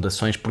 tufões,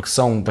 inundações, porque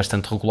são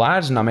bastante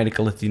regulares, na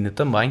América Latina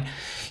também,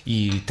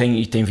 e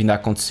tem vindo a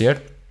acontecer.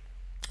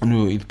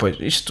 E depois,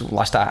 isto,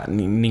 lá está,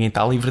 ninguém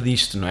está livre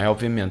disto, não é?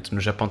 Obviamente,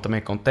 no Japão também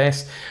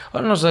acontece.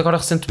 Nós agora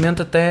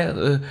recentemente até...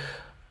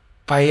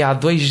 há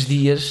 2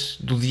 dias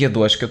do dia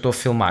 2 que eu estou a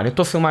filmar. Eu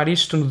estou a filmar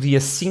isto no dia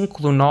 5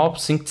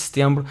 de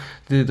setembro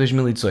de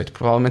 2018.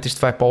 Provavelmente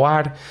isto vai para o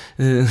ar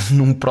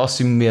num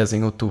próximo mês,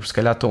 em outubro. Se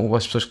calhar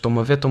as pessoas que estão-me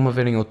a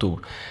ver em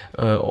outubro.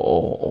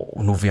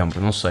 Ou novembro,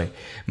 não sei.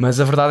 Mas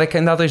a verdade é que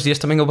ainda há 2 dias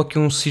também houve aqui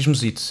um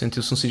sismozito.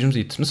 Sentiu-se um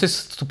sismozito. Não sei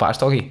se tu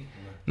topaste, alguém.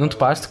 Não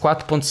topaste?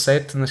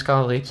 4.7 na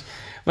escala de Richter.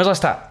 Mas lá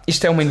está.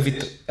 Isto é uma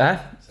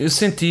inevitabilidade. Eu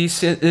senti,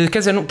 quer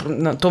dizer,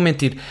 não estou a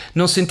mentir,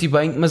 não senti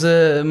bem, mas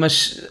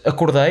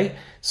acordei,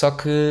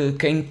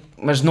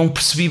 mas não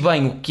percebi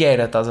bem o que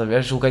era, estás a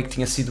ver? Julguei que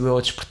tinha sido eu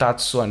a despertar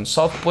de sono.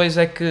 Só depois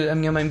é que a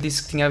minha mãe me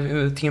disse que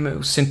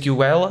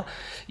sentiu ela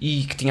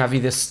e que tinha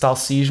havido esse tal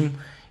sismo,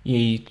 e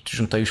aí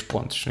juntei os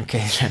pontos.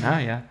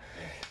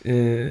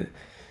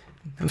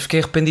 Fiquei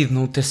arrependido de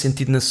não ter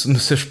sentido no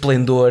seu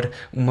esplendor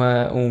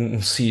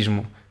um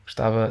sismo.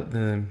 Gostava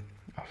de...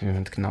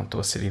 Obviamente que não, estou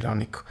a ser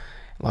irónico.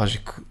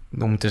 Lógico,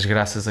 dou muitas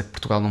graças a que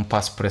Portugal não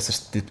passe por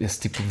esse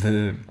tipo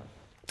de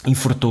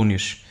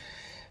infortúnios.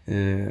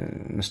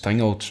 Mas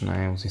tem outros, não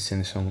é? Os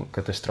incêndios são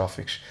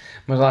catastróficos.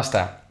 Mas lá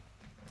está.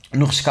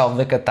 No rescaldo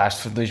da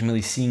catástrofe de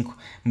 2005,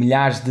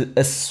 milhares de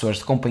assessores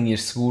de companhias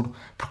de seguro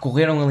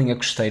percorreram a linha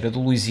costeira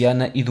do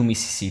Louisiana e do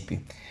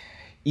Mississippi.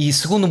 E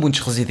segundo muitos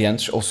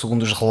residentes, ou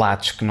segundo os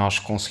relatos que nós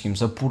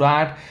conseguimos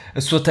apurar,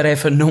 a sua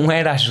tarefa não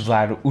era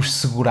ajudar os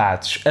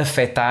segurados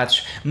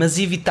afetados, mas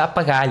evitar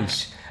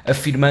pagar-lhes,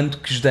 afirmando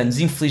que os danos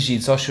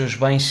infligidos aos seus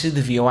bens se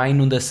deviam à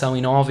inundação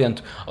e não ao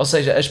vento. Ou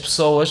seja, as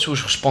pessoas,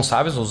 os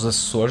responsáveis, os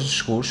assessores dos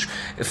seguros,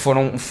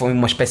 foi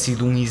uma espécie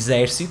de um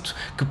exército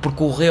que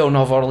percorreu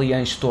Nova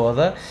Orleans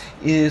toda,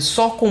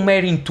 só com o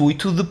mero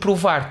intuito de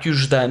provar que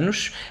os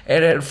danos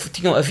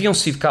haviam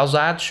sido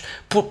causados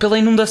pela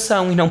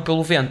inundação e não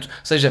pelo vento.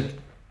 Ou seja,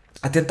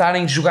 a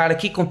tentarem jogar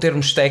aqui com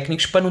termos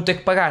técnicos para não ter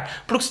que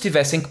pagar, porque se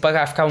tivessem que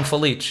pagar ficavam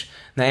falidos.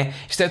 Não é?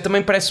 Isto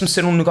também parece-me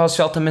ser um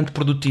negócio altamente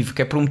produtivo,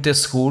 que é prometer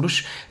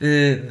seguros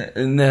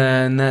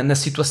na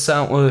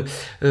situação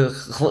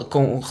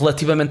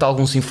relativamente a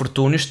alguns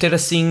infortúnios, ter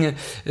assim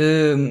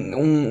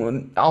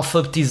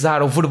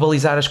alfabetizar ou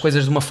verbalizar as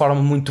coisas de uma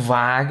forma muito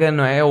vaga,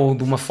 não é? Ou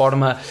de uma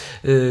forma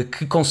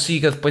que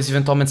consiga depois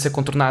eventualmente ser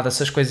contornada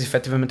se as coisas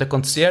efetivamente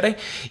acontecerem,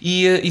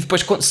 e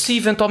depois, se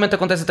eventualmente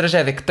acontece a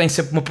tragédia, que tem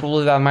sempre uma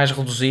probabilidade mais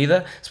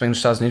reduzida, se bem nos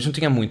Estados Unidos não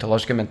tinha muita,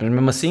 logicamente, mas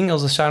mesmo assim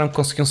eles acharam que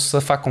conseguiam se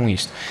safar com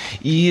isto.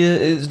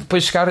 E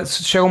depois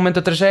chega o momento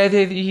da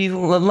tragédia e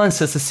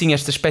lança-se assim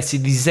esta espécie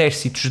de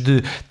exércitos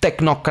de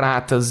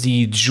tecnocratas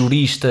e de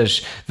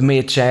juristas de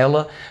meia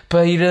tigela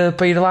para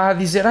ir lá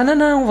dizer: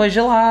 não,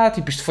 veja lá,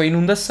 tipo, isto foi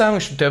inundação,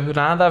 isto não teve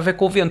nada a ver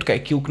com o vento, que é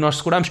aquilo que nós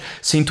seguramos.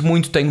 Sinto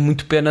muito, tenho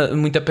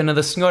muita pena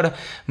da senhora,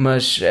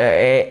 mas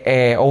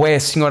ou é a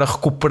senhora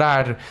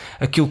recuperar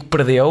aquilo que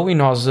perdeu e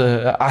nós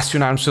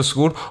acionarmos o seu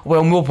seguro, ou é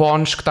o meu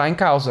bónus que está em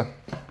causa.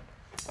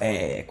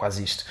 É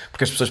quase isto,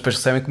 porque as pessoas depois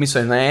recebem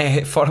comissões, não é?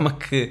 É a forma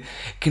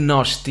que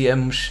nós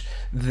temos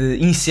de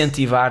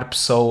incentivar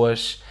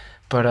pessoas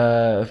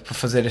para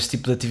fazer este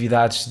tipo de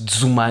atividades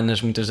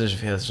desumanas muitas das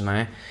vezes, não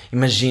é?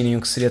 Imaginem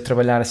o que seria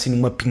trabalhar assim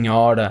numa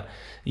penhora,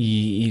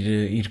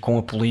 ir com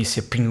a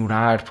polícia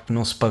penhorar porque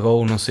não se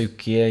pagou não sei o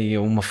que é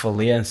uma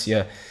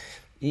falência,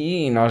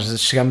 e nós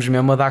chegamos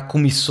mesmo a dar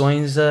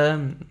comissões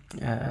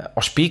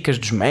aos picas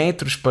dos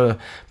metros para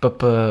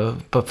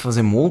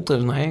fazer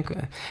multas, não é?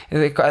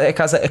 A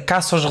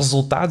caça aos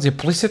resultados, e a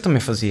polícia também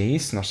fazia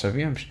isso, nós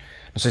sabíamos.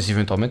 Não sei se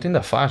eventualmente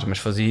ainda faz, mas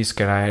fazia isso,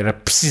 que era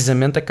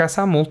precisamente a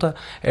caça à multa,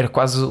 era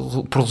quase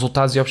por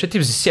resultados e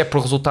objetivos. E se é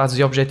por resultados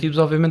e objetivos,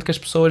 obviamente que as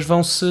pessoas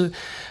vão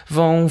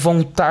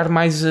estar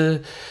mais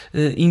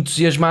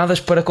entusiasmadas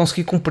para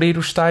conseguir cumprir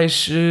os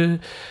tais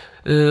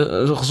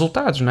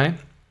resultados, não é?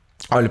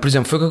 Olha, por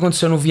exemplo, foi o que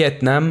aconteceu no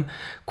Vietnã,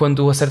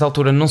 quando a certa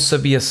altura não se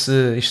sabia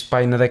se, isto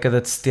pai na década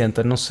de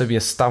 70, não se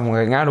sabia se estavam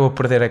a ganhar ou a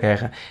perder a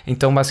guerra.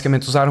 Então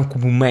basicamente usaram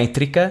como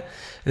métrica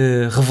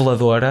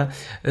reveladora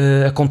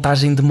a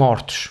contagem de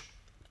mortos.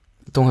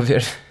 Estão a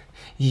ver?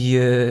 E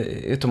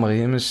eu estou-me a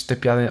rir, mas isto tem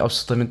piada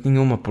absolutamente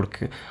nenhuma,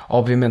 porque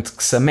obviamente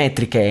que se a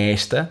métrica é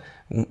esta,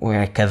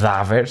 é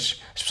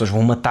cadáveres, as pessoas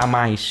vão matar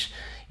mais.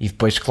 E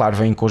depois, claro,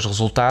 vêm com os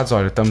resultados,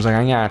 olha, estamos a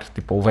ganhar.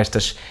 Tipo, houve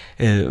estas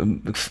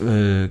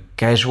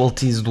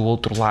casualties do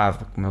outro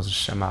lado, como eles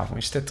chamavam.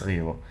 Isto é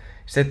terrível.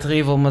 Isto é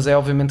terrível, mas é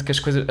obviamente que as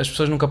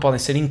pessoas nunca podem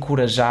ser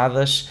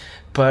encorajadas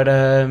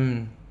para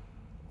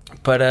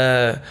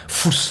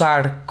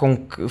forçar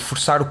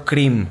o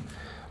crime.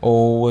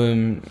 Ou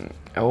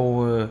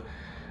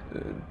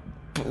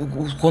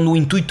quando o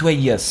intuito é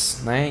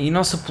esse, não é? E a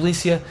nossa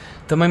polícia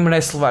também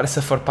merece levar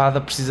essa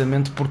farpada,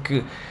 precisamente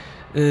porque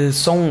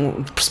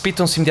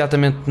precipitam-se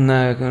imediatamente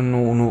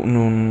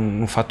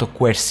no fator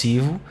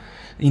coercivo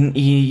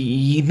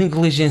e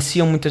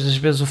negligenciam muitas das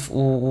vezes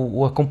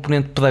a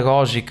componente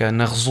pedagógica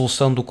na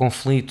resolução do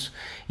conflito,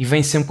 e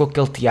vem sempre com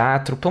aquele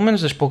teatro, pelo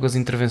menos das poucas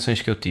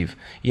intervenções que eu tive,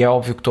 e é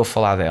óbvio que estou a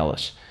falar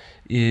delas.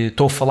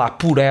 Estou a falar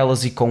por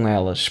elas e com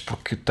elas,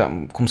 porque,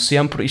 como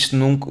sempre,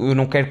 eu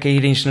não quero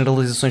cair em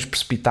generalizações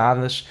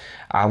precipitadas.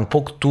 Há um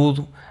pouco de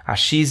tudo, há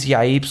X e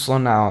há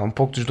Y, há um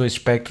pouco dos dois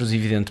espectros,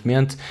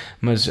 evidentemente,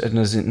 mas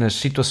nas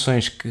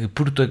situações que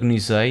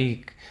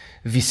protagonizei,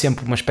 vi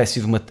sempre uma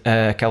espécie de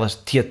aquela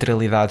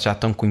teatralidade já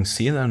tão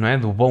conhecida, não é?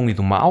 Do bom e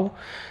do mau,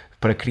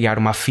 para criar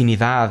uma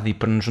afinidade e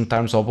para nos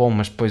juntarmos ao bom,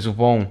 mas depois o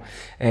bom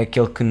é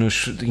aquele que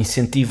nos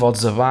incentiva ao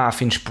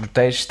desabafo e nos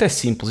protege. Isto é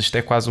simples, isto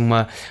é quase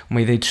uma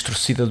ideia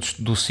distorcida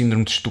do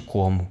síndrome de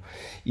Estocolmo.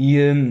 E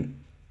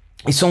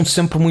são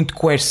sempre muito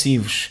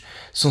coercivos,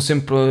 são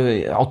sempre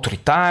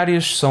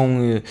autoritários,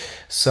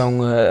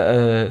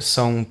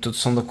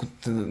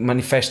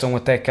 manifestam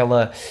até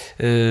aquela...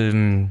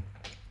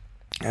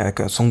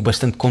 são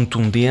bastante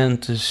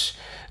contundentes,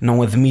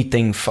 não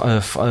admitem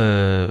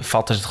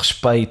faltas de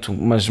respeito,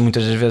 mas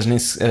muitas das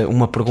vezes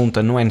uma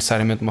pergunta não é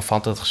necessariamente uma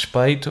falta de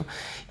respeito,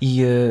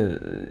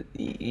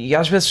 e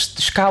às vezes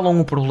escalam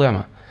o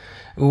problema.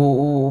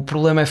 O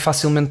problema é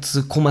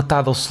facilmente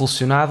colmatado ou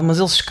solucionado, mas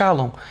eles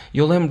escalam.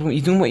 Eu lembro,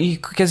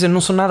 quer dizer,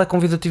 não são nada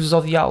convidativos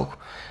ao diálogo,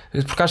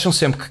 porque acham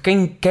sempre que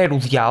quem quer o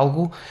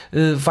diálogo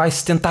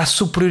vai-se tentar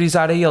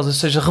superiorizar a eles, ou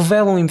seja,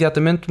 revelam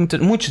imediatamente,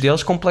 muitos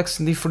deles,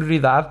 complexo de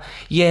inferioridade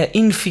e a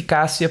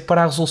ineficácia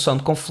para a resolução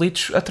de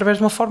conflitos através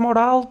de uma forma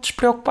oral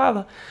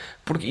despreocupada.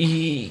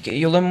 E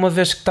eu lembro uma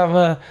vez que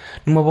estava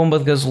numa bomba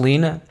de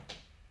gasolina,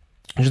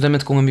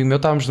 juntamente com um amigo meu,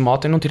 estávamos de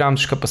moto e não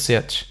tirámos os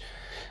capacetes.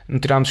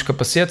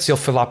 Ele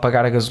foi lá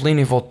pagar a gasolina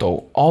e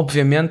voltou.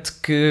 Obviamente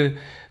que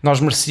nós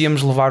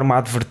merecíamos levar uma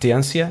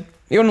advertência.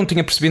 Eu não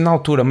tinha percebido na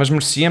altura, mas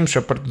merecíamos,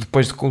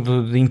 depois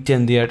de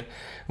entender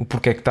o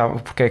porquê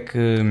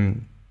que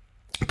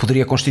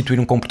poderia constituir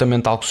um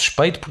comportamento algo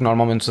suspeito, porque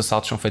normalmente os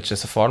assaltos são feitos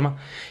dessa forma.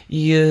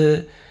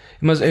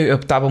 Mas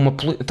estava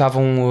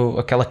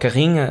aquela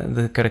carrinha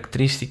de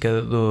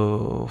característica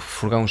do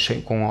furgão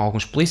com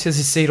alguns polícias,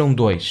 e saíram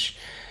dois.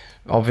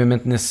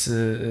 Obviamente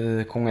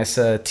com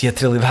essa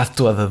teatralidade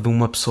toda de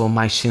uma pessoa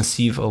mais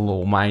sensível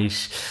ou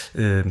mais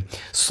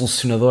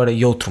solucionadora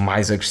e outro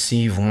mais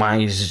agressivo,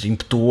 mais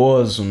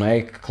impetuoso, não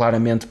é? Que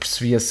claramente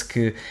percebia-se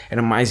que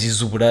era mais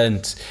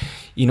exuberante,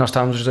 e nós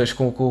estávamos os dois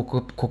com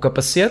o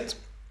capacete.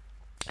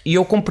 E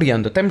eu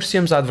compreendo, até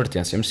merecíamos a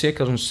advertência, merecia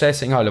que eles nos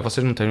dissessem: olha,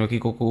 vocês não estejam aqui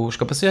com os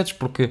capacetes,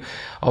 porque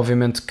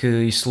obviamente que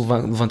isto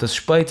levanta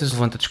suspeitas,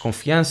 levanta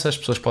desconfiança, as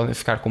pessoas podem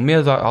ficar com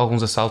medo, há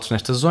alguns assaltos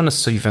nesta zona,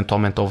 se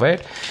eventualmente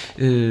houver,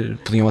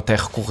 podiam até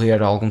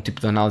recorrer a algum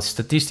tipo de análise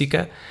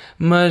estatística,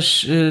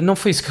 mas não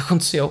foi isso que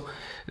aconteceu.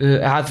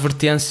 A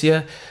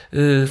advertência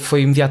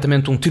foi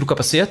imediatamente um tiro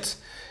capacete,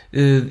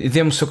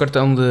 dê-me o seu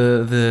cartão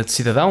de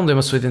cidadão, dê-me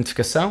a sua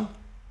identificação.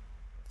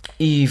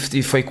 E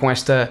foi com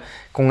este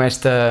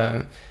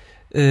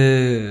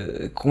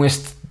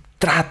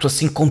trato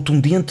assim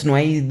contundente, não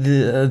é?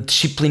 De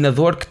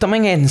disciplinador, que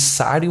também é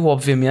necessário,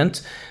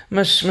 obviamente,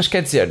 mas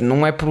quer dizer,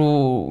 não é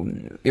por...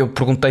 Eu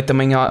perguntei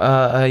também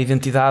a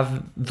identidade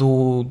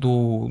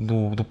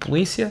do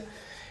polícia,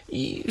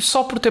 e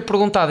só por ter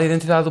perguntado a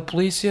identidade do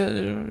polícia,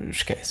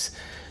 esquece,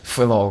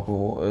 foi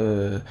logo...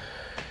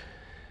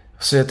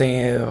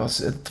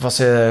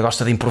 Você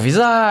gosta de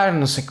improvisar,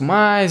 não sei o que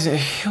mais.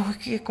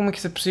 Como é que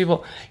isso é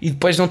possível? E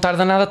depois, não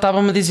tarda nada,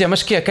 estava-me a dizer: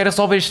 mas quer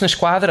resolver isto na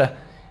esquadra?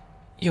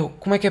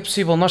 como é que é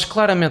possível? Nós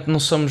claramente não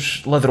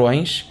somos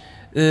ladrões,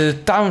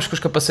 estávamos com os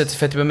capacetes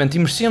efetivamente e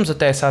merecíamos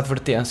até essa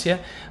advertência,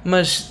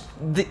 mas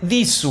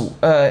disso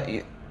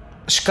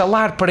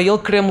escalar para ele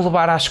querer me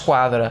levar à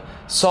esquadra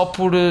só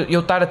por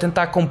eu estar a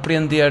tentar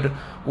compreender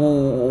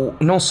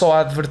não só a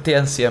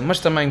advertência, mas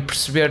também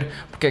perceber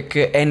porque é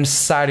que é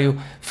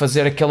necessário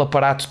fazer aquele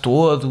aparato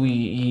todo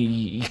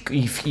e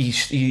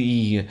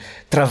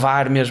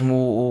travar mesmo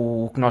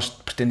o que nós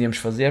pretendíamos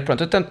fazer.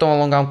 Pronto, eu tento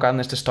alongar um bocado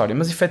nesta história,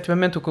 mas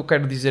efetivamente o que eu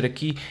quero dizer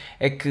aqui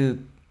é que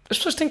as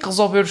pessoas têm que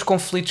resolver os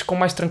conflitos com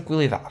mais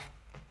tranquilidade.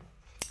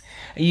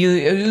 E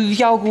o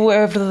diálogo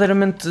é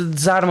verdadeiramente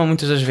desarma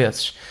muitas das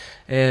vezes.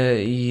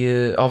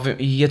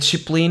 E a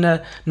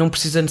disciplina não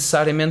precisa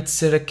necessariamente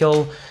ser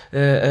aquele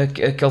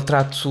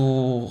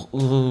trato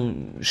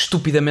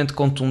estupidamente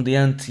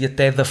contundente e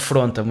até de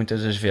afronta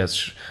muitas das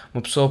vezes.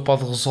 Uma pessoa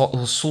pode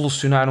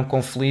solucionar um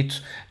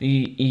conflito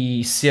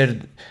e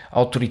ser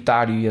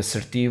autoritário e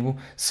assertivo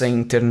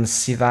sem ter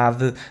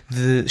necessidade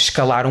de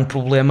escalar um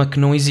problema que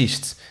não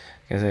existe.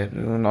 Quer dizer,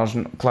 nós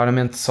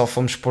claramente só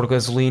fomos pôr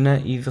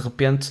gasolina e de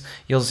repente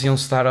eles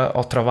iam-se dar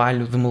ao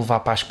trabalho de me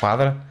levar para a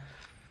esquadra.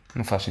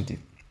 Não faz sentido.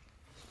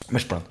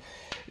 Mas pronto,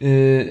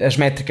 as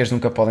métricas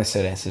nunca podem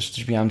ser essas.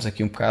 Desviámos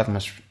aqui um bocado,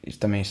 mas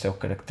também isto é o que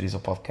caracteriza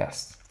o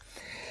podcast.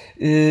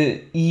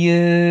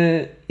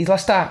 E lá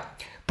está.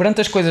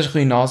 Perante as coisas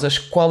ruinosas,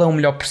 qual é o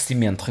melhor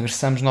procedimento?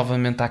 Regressamos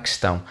novamente à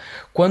questão.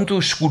 Quando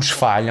os seguros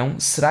falham,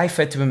 será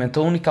efetivamente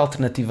a única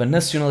alternativa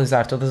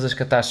nacionalizar todas as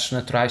catástrofes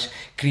naturais,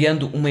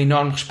 criando uma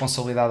enorme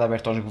responsabilidade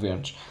aberta aos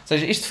governos? Ou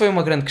seja, isto foi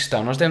uma grande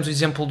questão. Nós demos o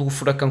exemplo do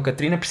furacão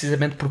Katrina,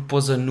 precisamente porque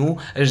pôs a nu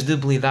as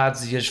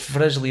debilidades e as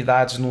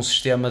fragilidades num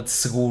sistema de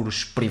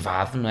seguros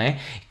privado, não é?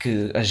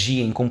 Que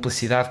agia em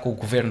cumplicidade com o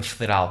governo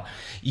federal.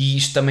 E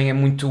isto também é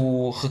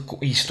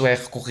isto é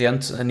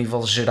recorrente a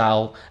nível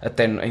geral,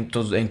 até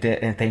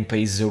em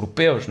países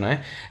europeus, não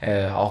é?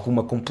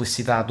 Alguma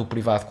cumplicidade do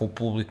privado com o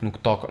público no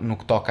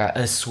que toca a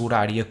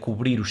assegurar e a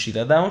cobrir os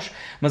cidadãos,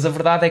 mas a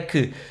verdade é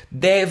que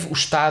deve o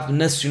Estado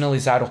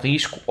nacionalizar o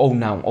risco ou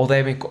não, ou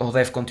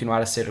deve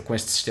continuar a ser com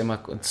este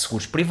sistema de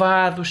seguros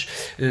privados,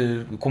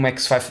 como é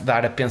que se vai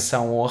dar a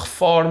pensão ou a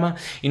reforma,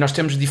 e nós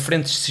temos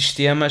diferentes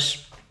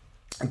sistemas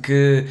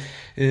que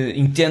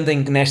entendem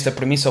nesta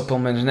premissa, ou pelo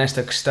menos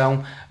nesta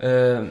questão,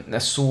 a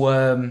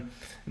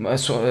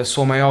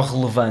sua maior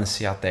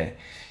relevância até.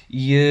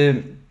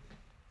 E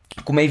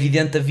como é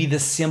evidente, a vida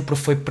sempre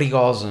foi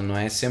perigosa, não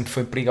é? Sempre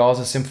foi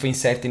perigosa, sempre foi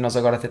incerta, e nós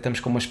agora até estamos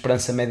com uma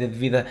esperança média de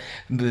vida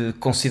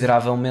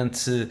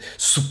consideravelmente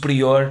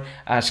superior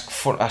às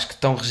que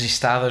estão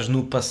registadas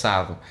no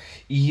passado.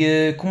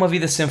 E como a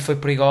vida sempre foi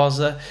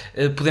perigosa,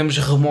 podemos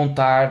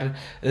remontar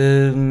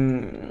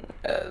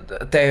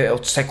até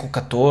ao século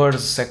XIV,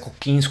 século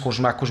XV, com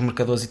os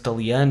mercadores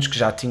italianos, que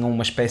já tinham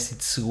uma espécie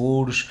de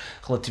seguros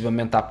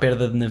relativamente à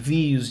perda de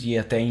navios e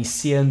até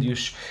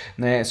incêndios,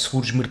 né?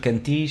 Seguros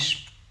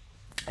mercantis.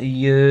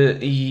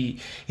 E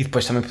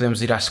depois também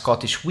podemos ir às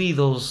Scottish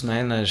Widows,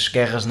 né? Nas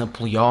guerras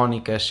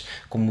napoleónicas,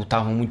 como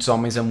estavam muitos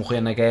homens a morrer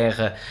na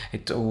guerra,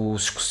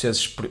 os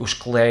escoceses,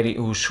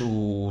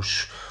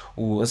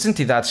 as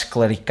entidades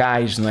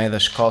clericais, não é, da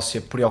Escócia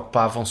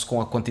preocupavam-se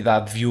com a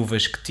quantidade de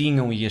viúvas que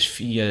tinham e as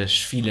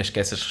filhas que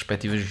essas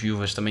respectivas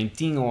viúvas também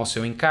tinham ao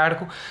seu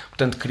encargo.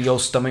 Portanto,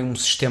 criou-se também um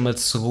sistema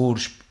de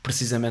seguros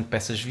precisamente para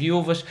essas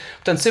viúvas.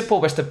 Portanto, sempre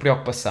houve esta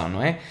preocupação,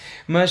 não é?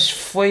 Mas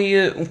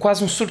foi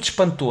quase um surto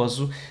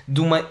espantoso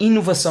de uma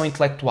inovação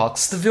intelectual que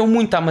se deveu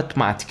muito à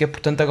matemática.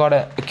 Portanto,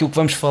 agora aquilo que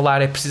vamos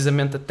falar é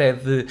precisamente até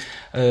de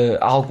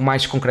algo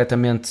mais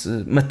concretamente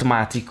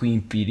matemático e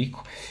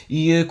empírico.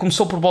 E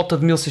começou por volta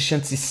de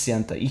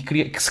 1660 e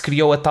que se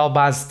criou a tal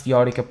base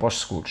teórica para os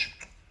seguros.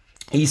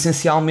 E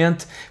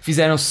essencialmente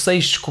fizeram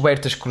 6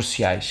 descobertas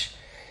cruciais.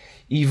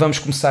 E vamos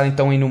começar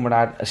então a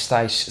enumerar as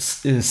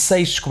tais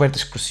 6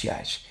 descobertas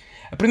cruciais.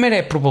 A primeira é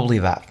a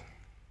probabilidade.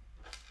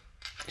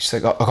 Isto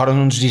agora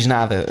não nos diz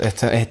nada,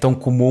 é tão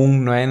comum,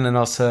 não é,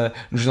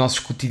 nos nossos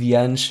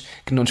cotidianos,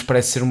 que não nos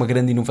parece ser uma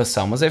grande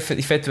inovação, mas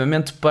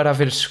efetivamente para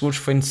haver seguros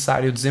foi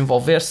necessário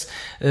desenvolver-se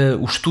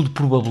o estudo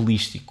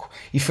probabilístico,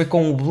 e foi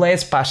com o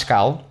Blaise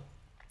Pascal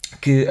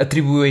que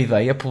atribuiu a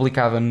ideia,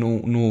 publicada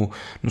no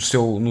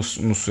seu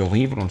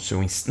livro,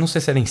 não sei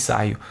se era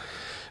ensaio,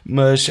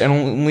 mas era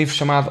um livro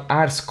chamado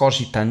Ars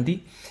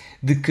Cogitandi,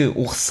 de que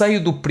o receio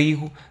do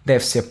perigo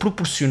deve ser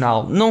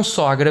proporcional não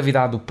só à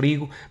gravidade do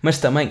perigo, mas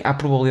também à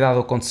probabilidade do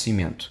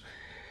acontecimento.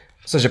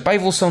 Ou seja, para a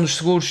evolução dos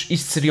seguros,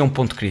 isto seria um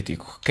ponto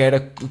crítico, que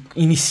era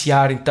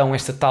iniciar então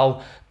esta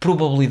tal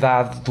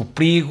probabilidade do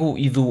perigo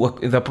e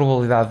da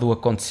probabilidade do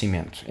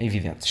acontecimento. É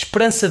evidente.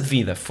 Esperança de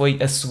vida foi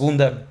a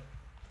segunda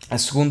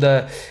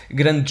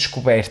grande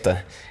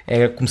descoberta,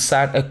 é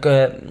começar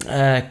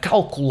a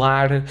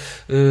calcular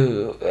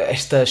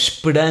esta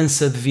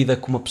esperança de vida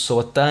que uma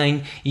pessoa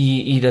tem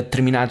e ir a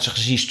determinados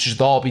registros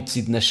de óbitos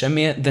e de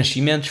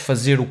nascimentos,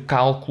 fazer o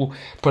cálculo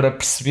para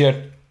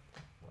perceber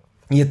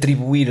e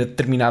atribuir a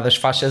determinadas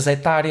faixas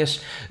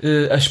etárias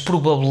as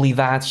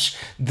probabilidades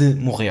de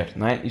morrer,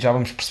 não é? E já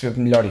vamos perceber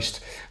melhor isto.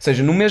 Ou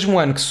seja, no mesmo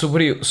ano que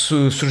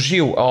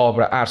surgiu a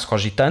obra Ars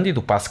Cogitandi,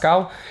 do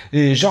Pascal,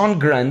 John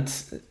Grant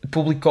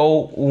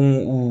publicou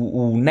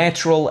o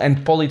Natural and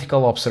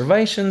Political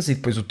Observations, e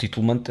depois o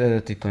título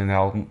ainda é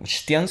algo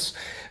extenso,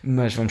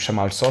 mas vamos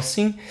chamar-lhe só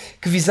assim,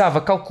 que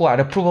visava calcular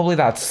a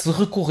probabilidade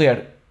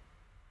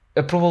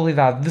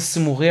de se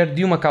morrer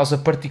de uma causa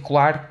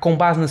particular com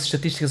base nas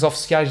estatísticas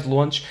oficiais de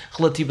Londres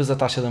relativas à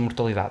taxa da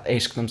mortalidade. É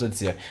isto que estamos a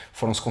dizer.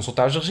 Foram-se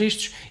consultar os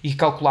registros e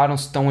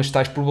calcularam-se então as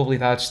tais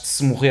probabilidades de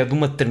se morrer de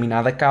uma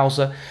determinada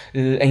causa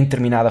em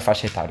determinada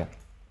faixa etária.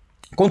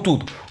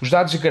 Contudo, os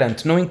dados de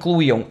Grant não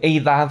incluíam a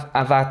idade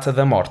à data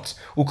da morte,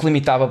 o que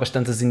limitava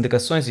bastante as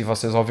indagações, e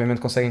vocês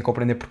obviamente conseguem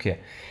compreender porquê.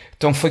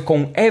 Então foi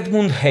com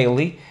Edmund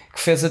Halley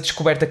que fez a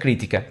descoberta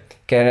crítica,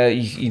 que era,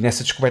 e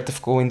nessa descoberta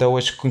ficou ainda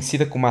hoje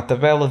conhecida como a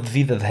tabela de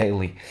vida de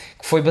Halley,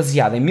 que foi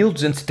baseada em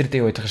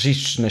 1238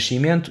 registros de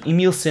nascimento e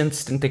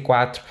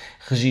 1174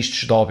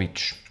 registros de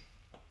óbitos,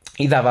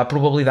 e dava a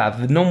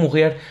probabilidade de não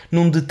morrer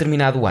num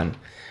determinado ano.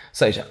 Ou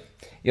seja,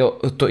 eu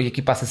estou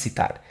aqui, passo a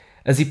citar: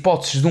 as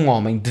hipóteses de um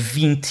homem de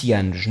 20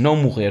 anos não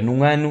morrer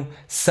num ano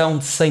são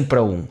de 100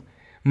 para 1,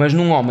 mas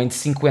num homem de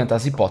 50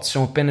 as hipóteses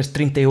são apenas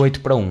 38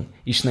 para 1,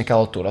 isto naquela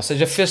altura. Ou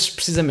seja, fez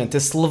precisamente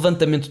esse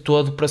levantamento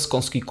todo para se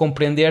conseguir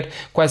compreender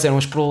quais eram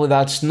as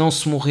probabilidades de não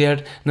se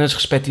morrer nas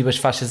respectivas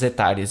faixas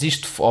etárias.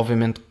 Isto,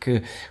 obviamente,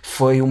 que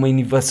foi uma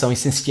inovação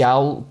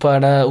essencial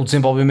para o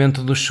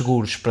desenvolvimento dos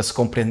seguros, para se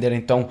compreender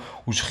então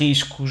os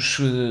riscos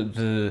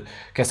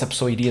que essa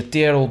pessoa iria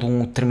ter ou de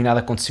um determinado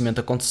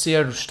acontecimento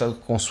acontecer,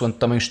 consoante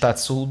também o estado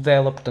de saúde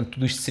dela. Portanto,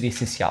 tudo isto seria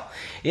essencial.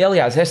 E,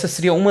 aliás, esta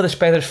seria uma das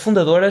pedras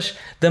fundadoras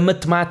da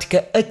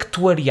matemática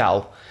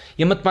actuarial.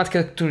 E a matemática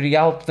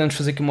actuarial, podemos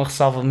fazer aqui uma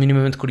ressalva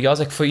minimamente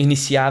curiosa, que foi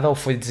iniciada ou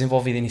foi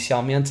desenvolvida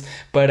inicialmente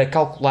para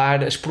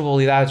calcular as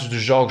probabilidades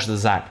dos jogos de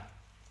azar.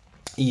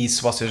 E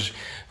se vocês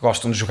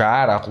gostam de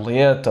jogar à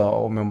roleta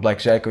ou mesmo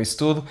blackjack ou isso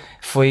tudo,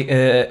 foi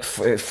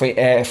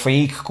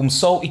aí que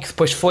começou e que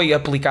depois foi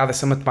aplicada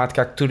essa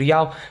matemática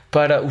actuarial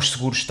para os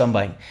seguros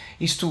também.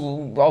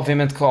 Isto,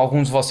 obviamente que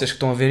alguns de vocês que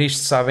estão a ver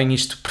isto sabem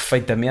isto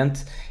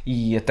perfeitamente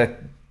e até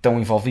estão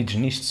envolvidos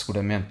nisto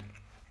seguramente.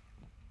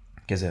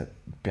 Quer dizer,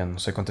 depende, não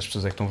sei quantas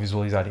pessoas é que estão a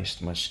visualizar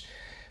isto, mas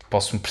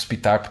posso-me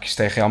precipitar porque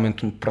isto é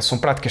realmente, são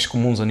práticas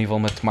comuns a nível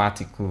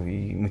matemático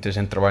e muita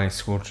gente trabalha em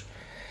seguros.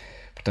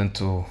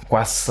 Portanto,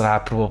 quase será a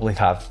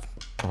probabilidade,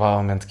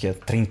 provavelmente que é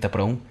 30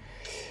 para 1,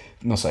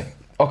 não sei.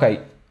 Ok,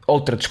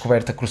 outra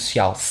descoberta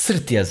crucial,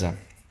 certeza. Ou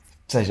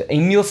seja, em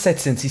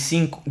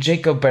 1705,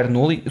 Jacob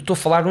Bernoulli, eu estou a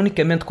falar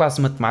unicamente quase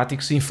de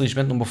matemáticos e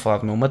infelizmente não vou falar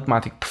do meu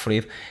matemático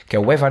preferido, que é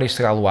o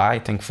Évariste Galois, e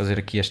tenho que fazer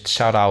aqui este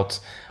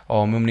shout-out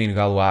ao meu menino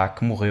Galois,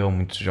 que morreu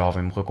muito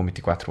jovem, morreu com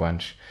 24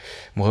 anos.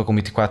 Morreu com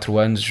 24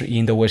 anos e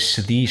ainda hoje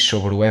se diz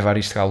sobre o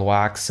Évariste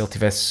Galois que se ele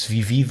tivesse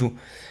vivido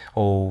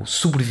ou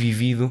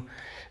sobrevivido,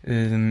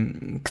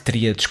 que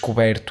teria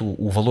descoberto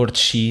o valor de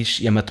X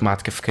e a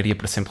matemática ficaria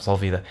para sempre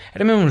resolvida.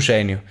 Era mesmo um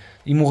gênio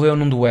e morreu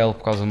num duelo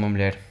por causa de uma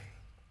mulher.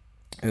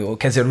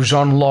 Quer dizer, o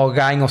John Law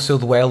ganha o seu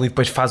duelo e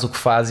depois faz o que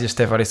faz, e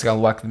este Évariste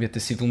Galois, que devia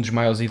ter sido um dos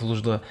maiores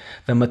ídolos da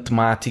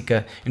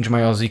matemática, um dos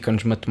maiores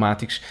ícones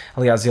matemáticos.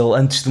 Aliás, ele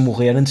antes de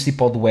morrer, antes de ir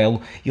para o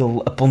duelo,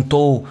 ele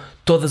apontou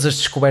todas as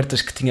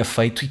descobertas que tinha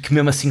feito e que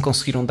mesmo assim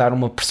conseguiram dar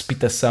uma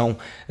precipitação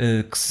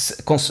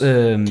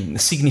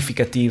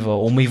significativa,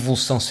 ou uma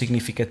evolução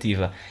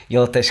significativa. E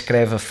ele até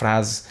escreve a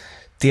frase: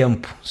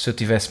 tempo, se eu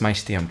tivesse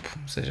mais tempo.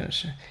 Ou seja,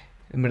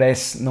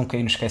 merece não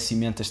cair no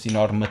esquecimento este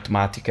enorme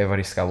matemático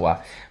Évariste Galois.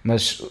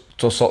 Mas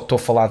estou a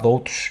falar de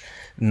outros,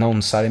 não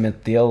necessariamente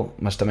dele,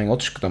 mas também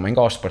outros que também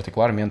gosto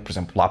particularmente, por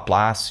exemplo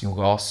Laplace e o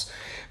Gauss.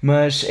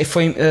 Mas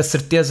foi a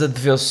certeza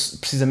deveu-se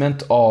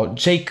precisamente ao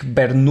Jake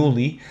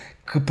Bernoulli,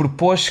 que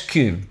propôs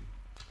que,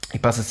 e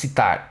passo a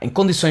citar, em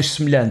condições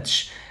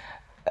semelhantes,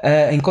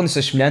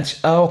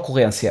 a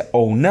ocorrência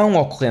ou não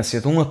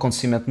ocorrência de um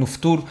acontecimento no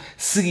futuro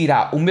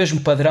seguirá o mesmo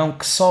padrão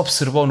que se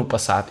observou no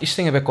passado. Isto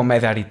tem a ver com a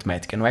média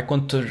aritmética, não é?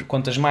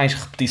 Quantas mais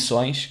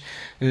repetições,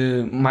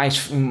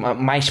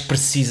 mais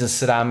precisa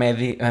será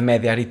a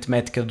média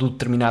aritmética do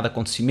determinado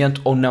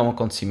acontecimento ou não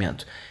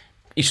acontecimento.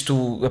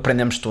 Isto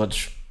aprendemos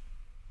todos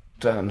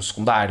no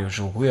secundário,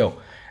 julgo eu.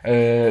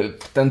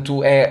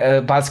 Portanto,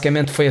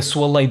 basicamente foi a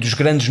sua lei dos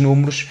grandes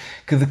números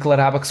que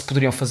declarava que se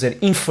poderiam fazer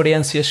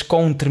inferências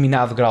com um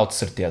determinado grau de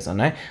certeza,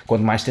 não é?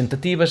 Quanto mais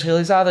tentativas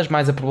realizadas,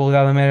 mais a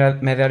probabilidade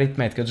da média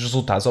aritmética dos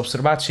resultados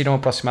observados se irão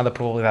aproximar da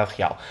probabilidade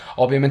real.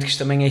 Obviamente que isto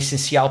também é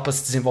essencial para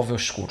se desenvolver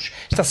os seguros.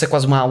 Isto está a ser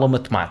quase uma aula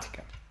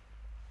matemática,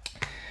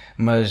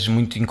 mas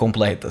muito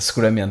incompleta,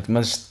 seguramente.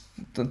 Mas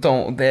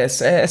então,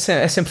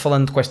 é sempre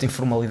falando com esta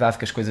informalidade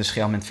que as coisas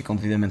realmente ficam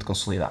devidamente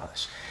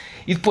consolidadas.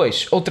 E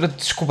depois, outra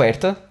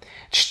descoberta,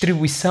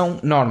 distribuição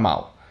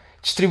normal.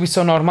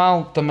 Distribuição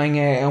normal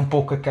também é um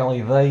pouco aquela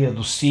ideia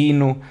do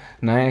sino,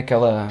 não é?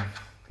 Aquela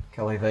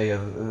ideia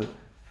de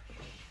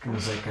que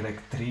usa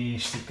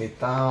característica e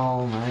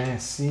tal, não é?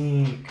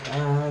 Assim,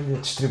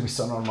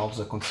 distribuição normal dos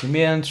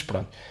acontecimentos,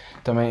 pronto.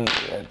 também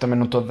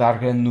não estou a dar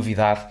grande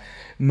novidade,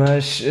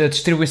 mas a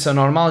distribuição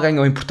normal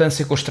ganhou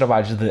importância com os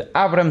trabalhos de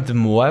Abraham de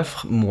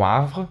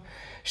Moivre.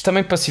 Isto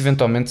também para se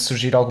eventualmente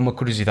surgir alguma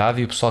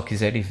curiosidade e o pessoal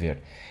quiser ir ver.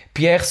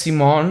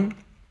 Pierre-Simon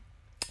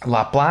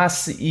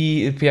Laplace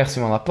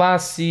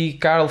e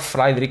Carl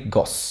Friedrich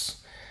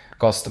Gauss.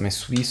 Gauss também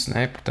suíço,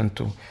 né?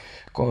 Portanto,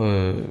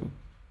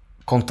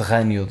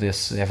 conterrâneo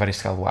desse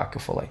Évariste Galois que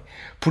eu falei.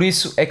 Por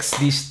isso é que se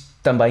diz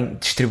também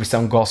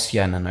distribuição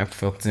gaussiana, não é? Porque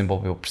foi ele que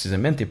desenvolveu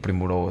precisamente e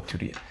aprimorou a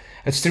teoria.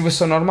 A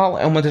distribuição normal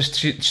é uma das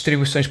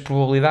distribuições de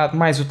probabilidade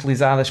mais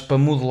utilizadas para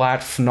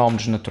modelar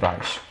fenómenos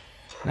naturais,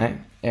 não é?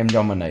 É a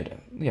melhor maneira.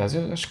 Aliás,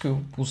 eu acho que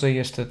eu usei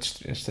esta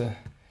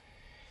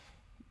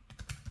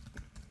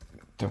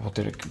então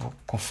vou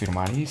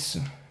confirmar isso.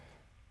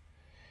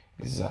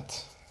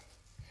 Exatamente.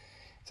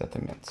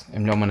 A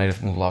melhor maneira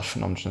de modelar os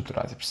fenómenos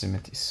naturais é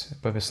precisamente isso. É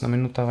para ver se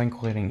não estava a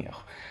incorrer em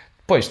erro.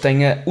 Depois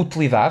tem a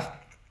utilidade.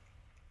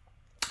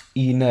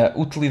 E na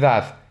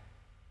utilidade...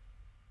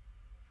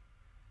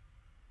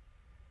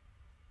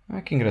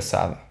 que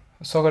engraçado.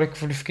 Só agora que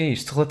verifiquei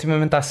isto.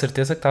 Relativamente à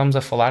certeza que estávamos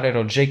a falar, era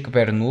o Jake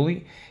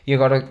Bernoulli. E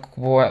agora,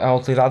 à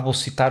utilidade, vou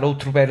citar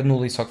outro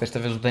Bernoulli. Só que desta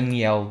vez o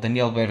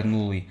Daniel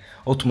Bernoulli.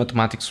 Outro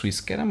matemático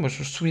suíço. Caramba, os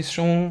suíços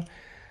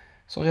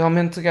são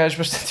realmente gajos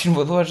bastante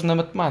inovadores na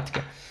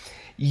matemática.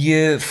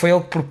 E foi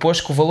ele que propôs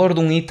que o valor de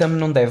um item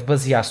não deve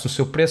basear-se no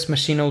seu preço,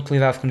 mas sim na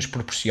utilidade que nos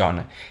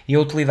proporciona. E a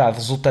utilidade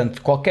resultante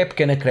de qualquer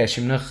pequeno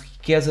acréscimo na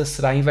riqueza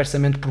será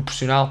inversamente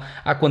proporcional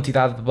à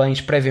quantidade de bens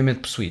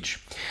previamente possuídos.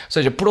 Ou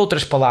seja, por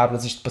outras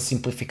palavras, isto para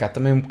simplificar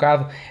também um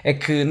bocado, é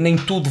que nem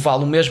tudo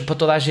vale o mesmo para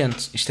toda a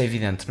gente. Isto é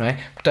evidente, não é?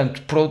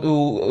 Portanto,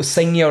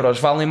 100 euros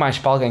valem mais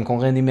para alguém com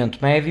rendimento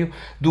médio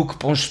do que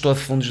para um gestor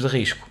de fundos de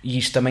risco. E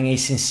isto também é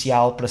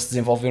essencial para se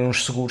desenvolver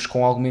uns seguros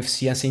com alguma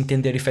eficiência e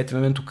entender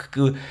efetivamente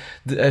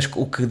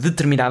o que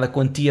determinada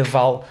quantia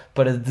vale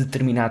para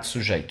determinado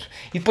sujeito.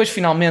 E depois,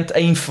 finalmente, a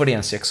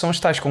inferência, que são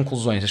as tais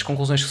conclusões, as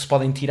conclusões que se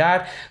podem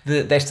tirar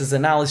destas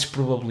análises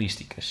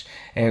probabilísticas.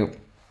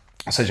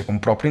 Ou seja, como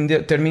o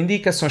próprio termo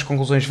indica, são as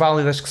conclusões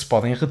válidas que se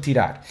podem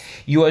retirar.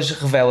 E hoje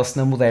revela-se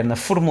na moderna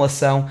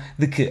formulação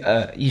de que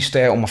isto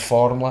é uma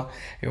fórmula,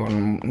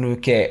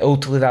 que é a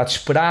utilidade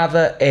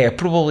esperada, é a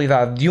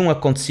probabilidade de um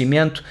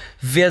acontecimento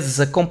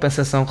vezes a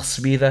compensação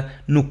recebida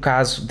no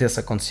caso desse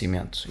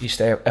acontecimento.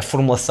 Isto é a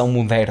formulação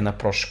moderna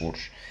para os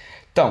seguros.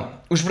 Então,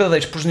 os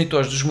verdadeiros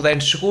progenitores dos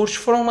modernos seguros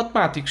foram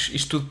matemáticos.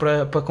 Isto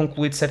tudo para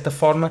concluir, de certa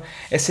forma,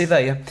 essa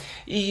ideia.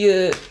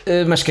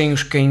 Mas quem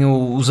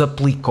os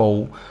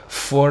aplicou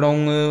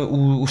foram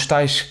os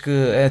tais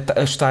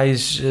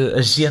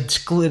agentes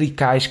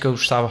clericais que eu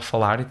estava a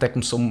falar, e até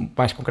começou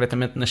mais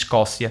concretamente na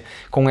Escócia,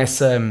 com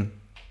essa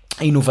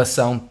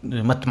inovação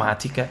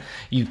matemática,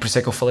 e por isso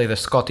é que eu falei da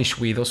Scottish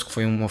Widows, que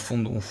foi um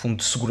fundo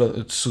de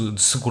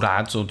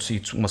segurados, ou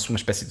uma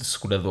espécie de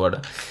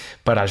seguradora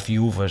para as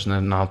viúvas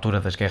na altura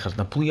das guerras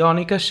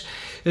napoleónicas,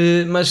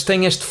 mas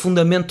tem este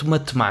fundamento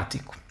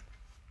matemático,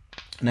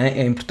 né?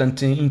 É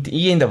importante,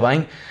 e ainda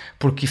bem,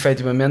 porque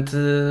efetivamente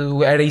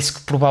era isso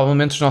que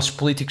provavelmente os nossos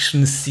políticos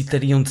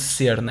necessitariam de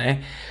ser,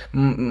 né?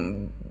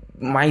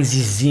 Mais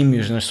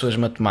exímios nas suas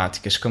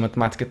matemáticas, que a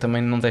matemática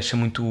também não deixa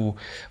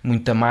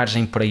muita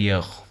margem para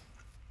erro.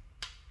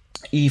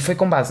 E foi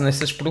com base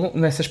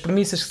nessas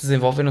premissas que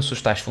desenvolveram-se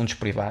os tais fundos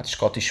privados,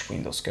 Scottish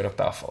Widows, que era o que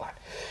estava a falar.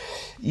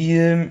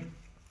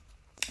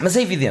 Mas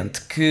é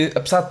evidente que,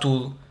 apesar de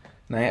tudo,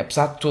 né,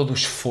 apesar de todo o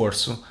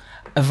esforço,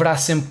 haverá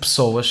sempre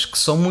pessoas que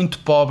são muito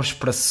pobres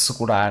para se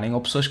segurarem, ou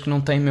pessoas que não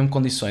têm mesmo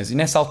condições. E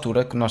nessa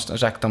altura,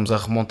 já que estamos a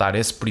remontar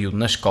esse período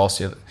na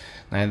Escócia,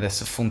 né,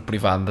 desse fundo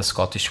privado da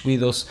Scottish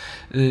Widows,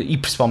 e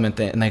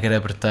principalmente na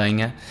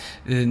Grã-Bretanha,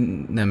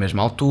 na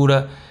mesma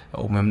altura,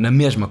 ou mesmo na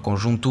mesma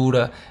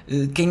conjuntura,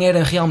 quem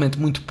era realmente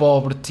muito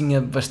pobre tinha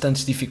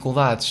bastantes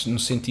dificuldades, no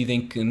sentido em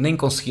que nem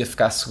conseguia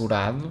ficar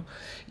segurado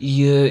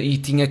e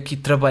tinha que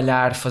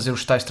trabalhar, fazer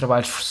os tais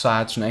trabalhos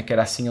forçados, né, que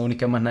era assim a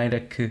única maneira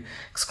que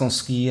se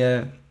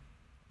conseguia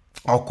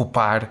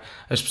ocupar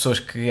as pessoas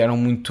que eram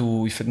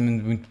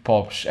efetivamente muito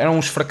pobres. Eram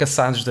os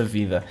fracassados da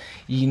vida,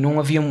 e não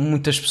havia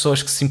muitas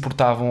pessoas que se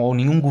importavam, ou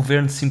nenhum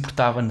governo se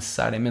importava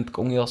necessariamente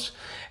com eles.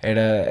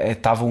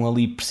 Estavam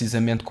ali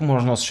precisamente como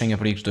os nossos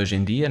sem-abrigos de hoje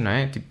em dia, não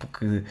é?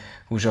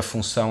 Cuja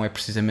função é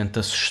precisamente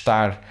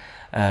assustar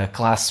a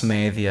classe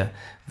média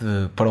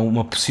para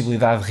uma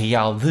possibilidade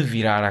real de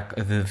vir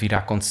a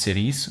acontecer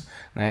isso,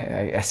 não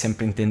é? É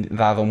sempre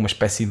dada uma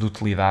espécie de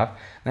utilidade,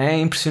 não é? É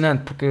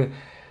impressionante, porque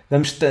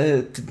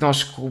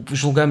nós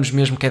julgamos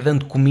mesmo que é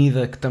dando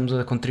comida que estamos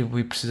a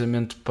contribuir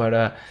precisamente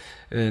para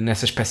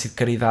nessa espécie de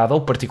caridade,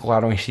 ou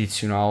particular ou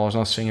institucional, aos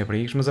nossos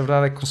sem-abrigos, mas a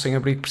verdade é que um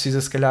sem-abrigo precisa,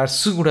 se calhar,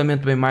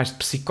 seguramente bem mais de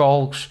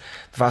psicólogos,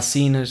 de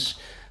vacinas,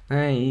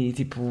 né? E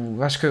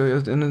acho que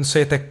eu não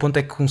sei até que ponto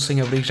é que um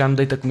sem-abrigo já me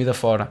deita comida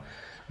fora,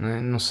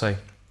 né? Não sei,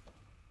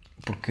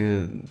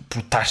 porque por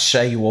estar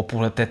cheio ou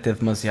por até ter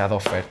demasiada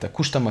oferta,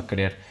 custa-me a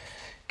crer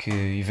que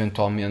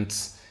eventualmente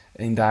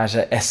ainda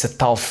haja essa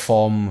tal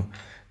fome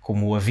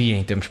como havia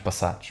em tempos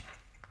passados.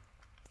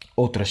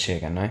 Outra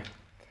chega, não é?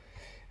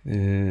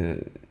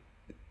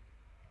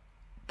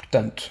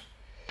 Portanto,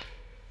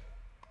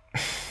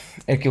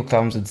 é aquilo que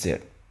estávamos a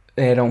dizer.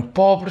 Eram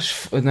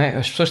pobres, né?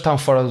 As pessoas estavam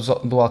fora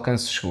do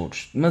alcance dos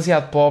seguros,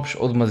 demasiado pobres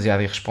ou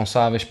demasiado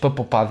irresponsáveis para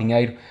poupar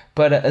dinheiro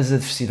para as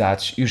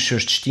adversidades, e os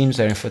seus destinos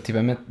eram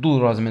efetivamente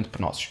dolorosamente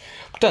penosos.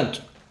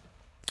 Portanto,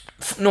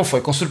 não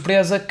foi com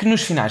surpresa que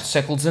nos finais do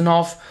século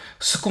XIX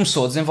se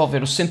começou a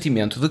desenvolver o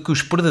sentimento de que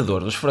os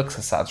perdedores, os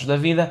fracassados da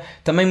vida,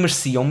 também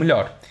mereciam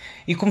melhor.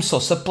 E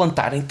começou-se a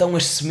plantar então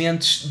as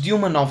sementes de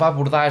uma nova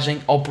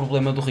abordagem ao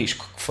problema do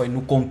risco, que foi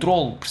no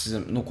controle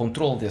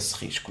desse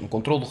risco, no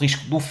controle do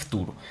risco do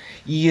futuro.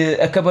 E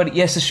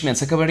essas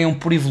sementes acabariam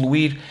por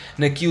evoluir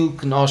naquilo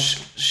que nós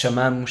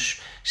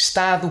chamamos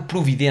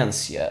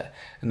Estado-providência,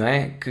 não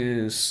é?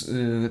 Que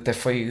até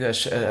foi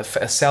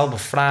a célebre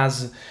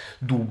frase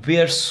do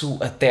berço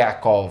até à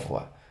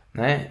cova,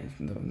 não é?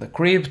 The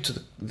crib to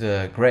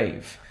the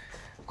grave,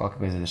 qualquer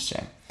coisa deste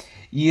género.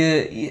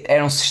 E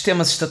eram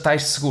sistemas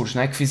estatais de seguros,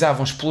 não é? Que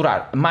visavam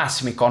explorar a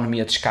máxima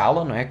economia de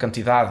escala, não é? A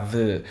quantidade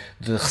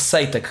de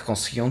receita que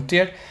conseguiam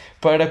ter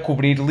para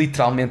cobrir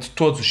literalmente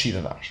todos os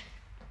cidadãos.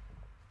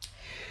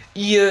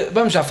 E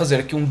vamos já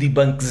fazer aqui um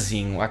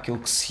debunkzinho àquilo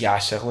que se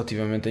acha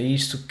relativamente a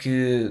isto,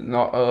 que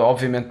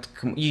obviamente,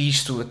 e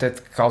isto até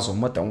causa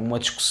uma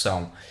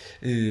discussão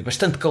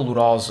bastante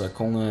calorosa,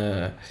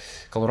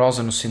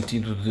 calorosa no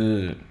sentido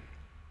de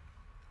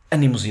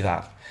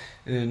animosidade.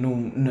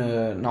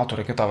 Na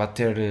altura que eu estava a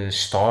ter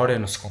História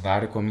no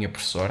secundário com a minha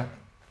professora,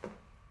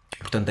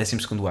 portanto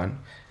 12º ano,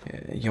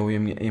 eu e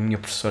a minha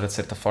professora de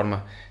certa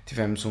forma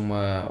tivemos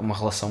uma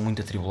relação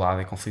muito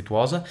atribulada e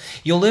conflituosa,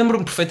 e eu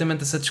lembro-me perfeitamente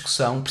dessa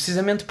discussão,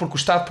 precisamente porque o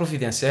Estado de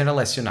Providência era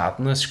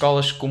lecionado nas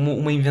escolas como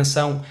uma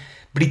invenção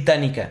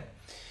britânica,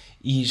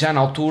 e já na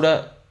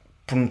altura,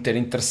 por me ter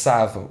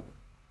interessado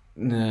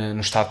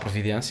no Estado de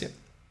Providência,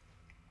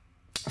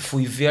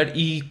 fui ver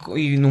e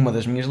numa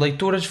das minhas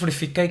leituras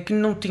verifiquei que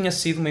não tinha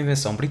sido uma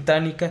invenção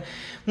britânica,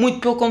 muito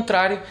pelo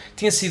contrário,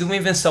 tinha sido uma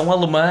invenção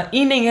alemã,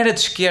 e nem era de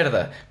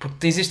esquerda,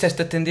 porque existe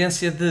esta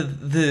tendência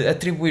de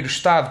atribuir o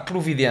Estado de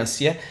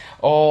Providência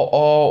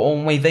a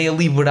uma ideia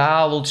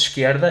liberal ou de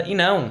esquerda, e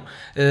não,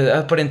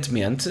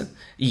 aparentemente,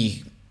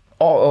 e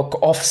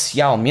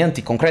oficialmente,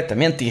 e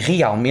concretamente, e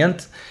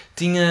realmente,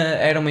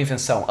 era uma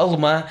invenção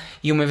alemã,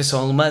 e uma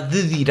invenção alemã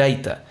de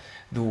direita,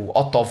 do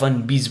Otto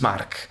von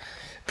Bismarck.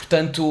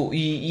 Portanto,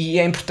 e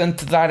é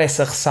importante dar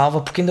essa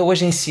ressalva, porque ainda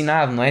hoje é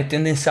ensinado, não é?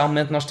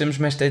 Tendencialmente nós temos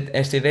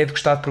esta ideia de que o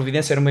Estado de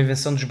Providência era uma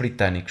invenção dos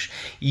britânicos,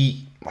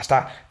 e lá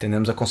está,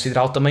 tendemos a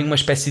considerá-lo também uma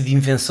espécie de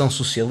invenção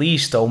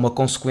socialista, ou uma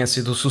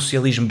consequência do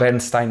socialismo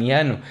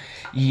bernsteiniano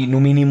e no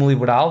mínimo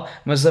liberal,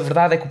 mas a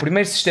verdade é que o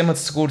primeiro sistema de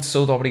seguro de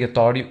saúde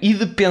obrigatório e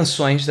de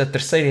pensões da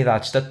terceira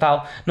idade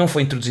estatal não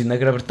foi introduzido na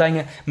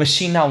Grã-Bretanha, mas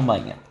sim na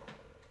Alemanha.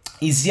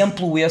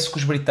 Exemplo esse que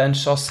os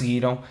britânicos só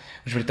seguiram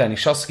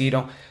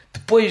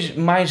depois,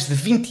 mais de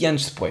 20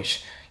 anos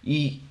depois.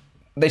 E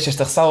deixo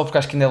esta ressalva porque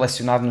acho que ainda é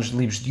lecionado nos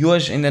livros de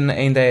hoje,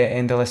 ainda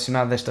é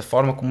lecionado desta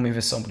forma, como uma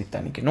invenção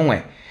britânica. Não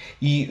é.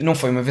 E não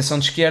foi uma invenção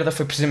de esquerda,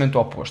 foi precisamente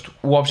o oposto.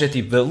 O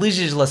objetivo da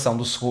legislação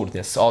do seguro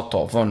desse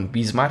Otto von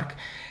Bismarck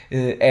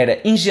era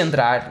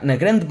engendrar na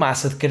grande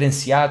massa de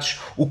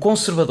carenciados o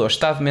conservador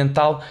estado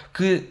mental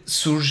que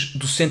surge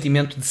do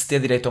sentimento de se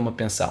ter direito a uma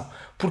pensão.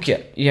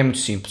 Porquê? E é muito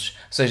simples.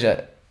 Ou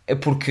seja, é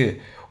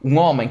porque um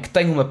homem que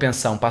tem uma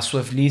pensão para a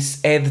sua velhice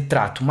é de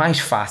trato mais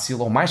fácil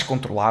ou mais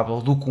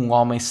controlável do que um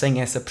homem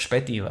sem essa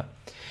perspectiva.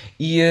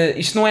 E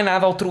isto não é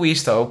nada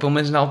altruísta, ou pelo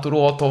menos na altura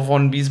o Otto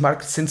von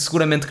Bismarck sente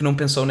seguramente que não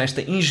pensou nesta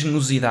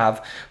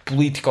ingenuidade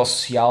política ou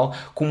social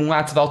como um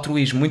ato de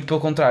altruísmo, muito pelo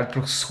contrário,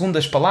 porque segundo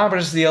as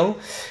palavras dele,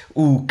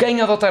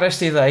 quem adotar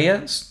esta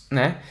ideia,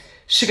 né,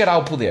 chegará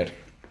ao poder.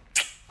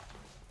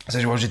 Ou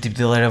seja, o objetivo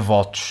dele era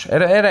votos.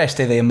 Era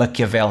esta ideia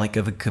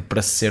maquiavélica de que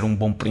para ser um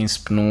bom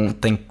príncipe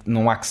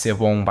não há que ser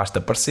bom, basta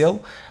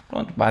parecê-lo.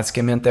 Pronto,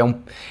 basicamente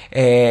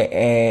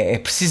é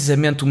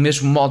precisamente o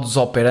mesmo modus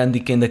operandi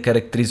que ainda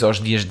caracteriza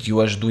os dias de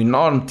hoje do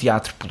enorme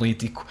teatro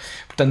político.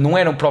 Portanto, não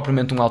era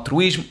propriamente um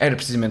altruísmo, era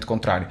precisamente o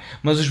contrário.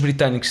 Mas os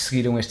britânicos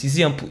seguiram este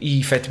exemplo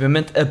e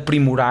efetivamente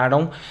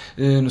aprimoraram,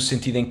 no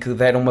sentido em que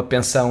deram uma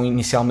pensão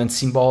inicialmente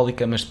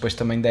simbólica, mas depois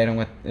também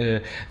deram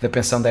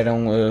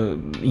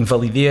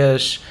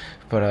invalidez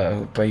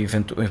para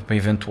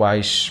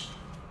eventuais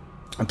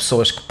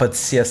pessoas que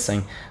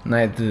padecessem, não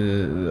é,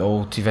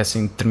 ou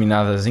tivessem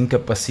determinadas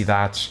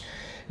incapacidades.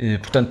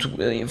 Portanto,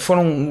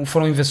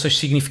 foram invenções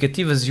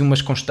significativas e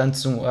umas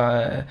constantes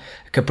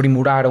que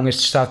aprimoraram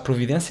este Estado de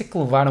Providência, que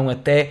levaram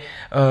até,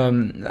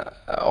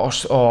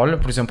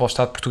 por exemplo, ao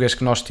Estado português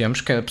que nós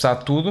temos, que apesar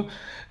de tudo,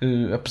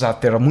 apesar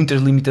de ter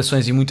muitas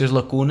limitações e muitas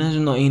lacunas,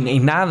 em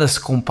nada se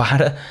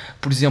compara,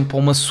 por exemplo,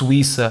 a uma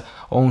Suíça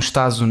ou uns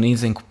Estados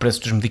Unidos, em que o preço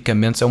dos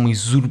medicamentos é uma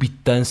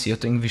exorbitância. Eu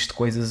tenho visto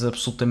coisas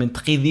absolutamente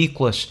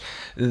ridículas,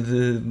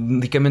 de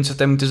medicamentos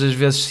até muitas das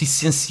vezes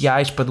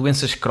essenciais para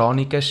doenças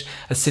crónicas,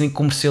 a serem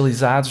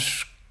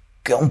comercializados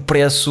a um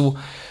preço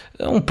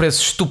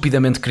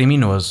estupidamente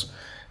criminoso.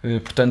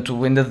 Portanto,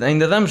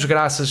 ainda damos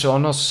graças ao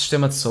nosso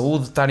sistema de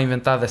saúde estar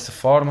inventado dessa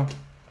forma.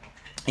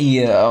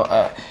 E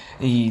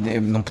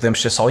não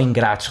podemos ser só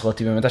ingratos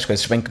relativamente às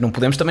coisas, se bem que não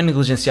podemos também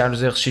negligenciar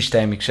os erros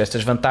sistémicos.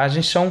 Estas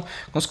vantagens são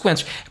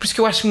consequentes. É por isso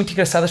que eu acho muito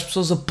engraçado, as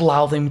pessoas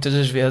aplaudem muitas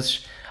das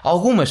vezes,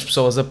 algumas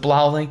pessoas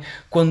aplaudem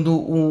quando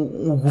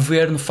o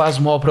governo faz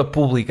uma obra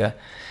pública.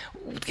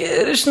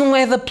 Isto não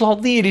é de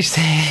aplaudir, isto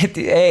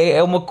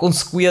é uma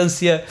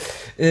consequência,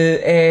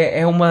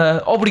 é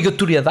uma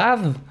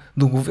obrigatoriedade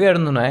do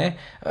governo, não é?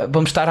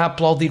 Vamos estar a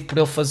aplaudir por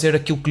ele fazer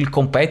aquilo que lhe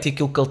compete e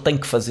aquilo que ele tem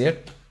que fazer.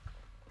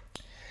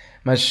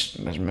 Mas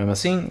mesmo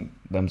assim,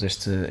 damos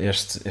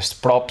este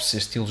props,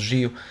 este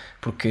elogio,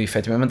 porque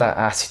efetivamente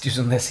há sítios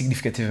onde é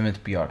significativamente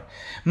pior.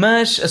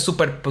 Mas a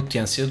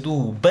superpotência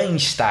do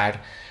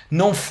bem-estar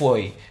não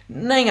foi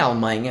nem a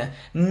Alemanha,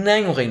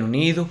 nem o Reino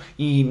Unido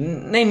e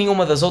nem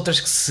nenhuma das outras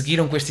que se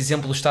seguiram com este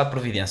exemplo do Estado de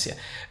Providência.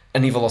 A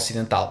nível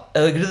ocidental,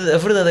 a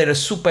verdadeira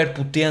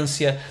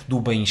superpotência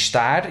do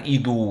bem-estar e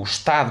do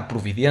Estado de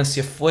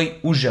Providência foi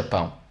o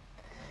Japão.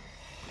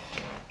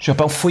 O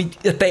Japão foi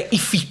até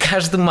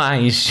eficaz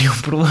demais, e o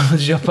problema do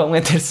Japão é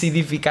ter sido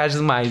eficaz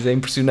demais. É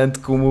impressionante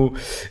como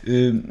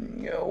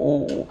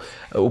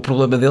o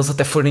problema deles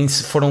até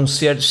foram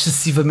ser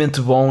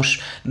excessivamente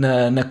bons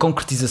na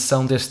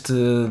concretização deste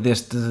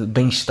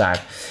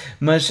bem-estar.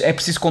 Mas é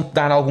preciso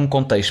dar algum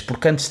contexto,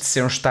 porque antes de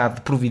ser um Estado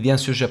de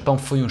providência, o Japão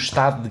foi um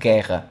Estado de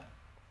guerra.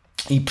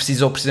 E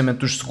precisou precisamente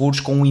dos seguros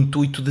com o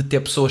intuito de ter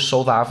pessoas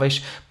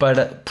saudáveis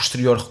para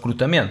posterior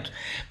recrutamento.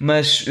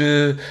 Mas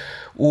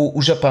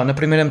o Japão, na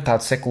primeira metade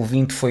do século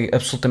XX, foi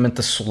absolutamente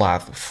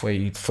assolado,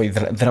 foi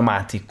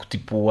dramático.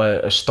 Tipo,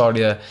 a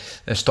história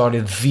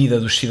de vida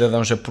dos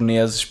cidadãos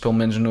japoneses, pelo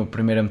menos na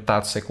primeira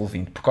metade do século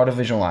XX. Porque, ora,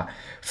 vejam lá,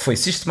 foi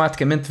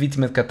sistematicamente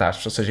vítima de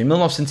catástrofes. Ou seja, em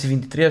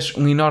 1923,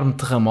 um enorme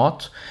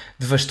terremoto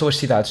devastou as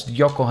cidades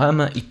de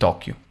Yokohama e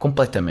Tóquio,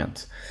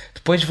 completamente.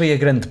 Depois veio a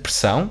Grande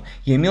Depressão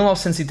e em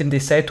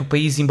 1937 o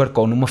país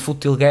embarcou numa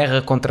fútil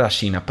guerra contra a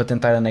China para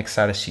tentar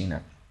anexar a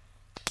China.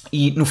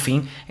 E no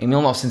fim, em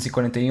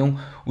 1941,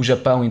 o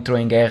Japão entrou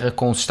em guerra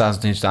com os Estados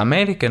Unidos da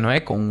América, não é?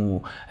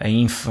 Com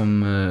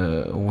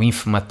o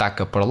ínfame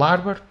ataque a Pearl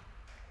Harbor,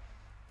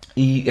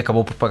 e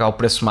acabou por pagar o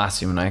preço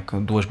máximo, não é?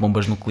 Com 2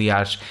 bombas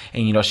nucleares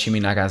em Hiroshima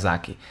e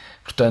Nagasaki.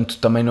 Portanto,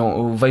 também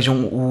não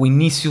vejam o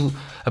início,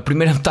 a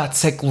primeira metade do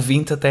século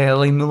XX até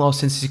ali em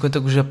 1950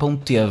 que o Japão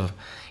teve.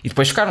 E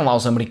depois ficaram lá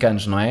os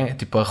americanos, não é?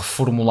 Tipo, a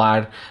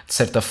reformular, de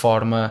certa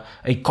forma,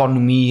 a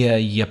economia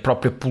e a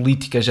própria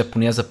política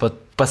japonesa para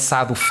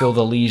passar do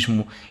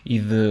feudalismo e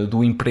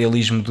do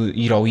imperialismo de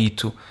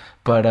Hirohito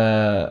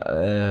para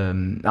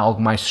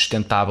algo mais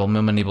sustentável,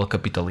 mesmo a nível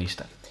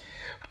capitalista.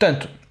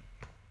 Portanto,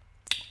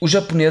 os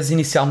japoneses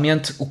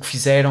inicialmente o que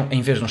fizeram,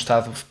 em vez de um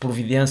Estado de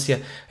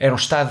providência, era um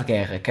Estado de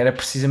guerra, que era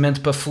precisamente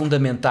para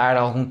fundamentar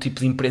algum tipo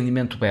de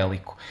empreendimento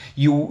bélico.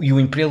 E o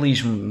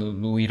imperialismo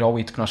do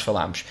Hirohito que nós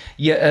falámos.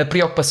 E a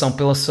preocupação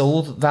pela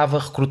saúde dava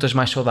recrutas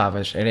mais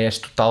saudáveis. Era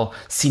este total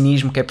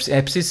cinismo, que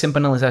é preciso sempre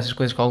analisar essas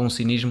coisas com algum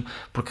cinismo,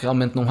 porque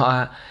realmente não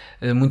há...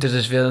 Muitas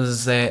das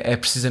vezes é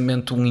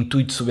precisamente um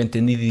intuito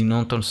subentendido e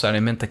não tão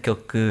necessariamente aquele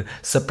que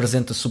se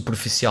apresenta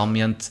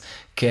superficialmente,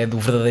 que é do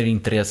verdadeiro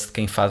interesse de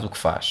quem faz o que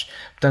faz.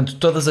 Portanto,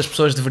 todas as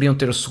pessoas deveriam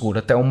ter o seguro.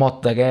 Até o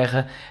mote da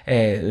guerra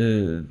é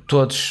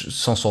todos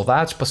são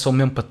soldados, passou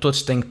mesmo para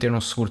todos têm que ter um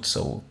seguro de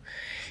saúde.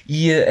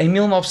 E em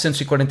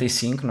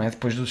 1945, não é,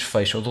 depois do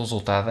desfecho ou do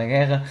resultado da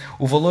guerra,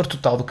 o valor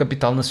total do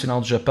capital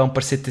nacional do Japão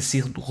parecia ter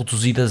sido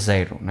reduzido a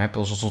zero, não é,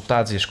 pelos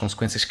resultados e as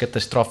consequências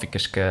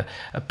catastróficas que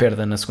a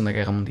perda na Segunda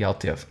Guerra Mundial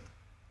teve.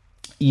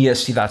 E as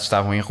cidades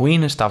estavam em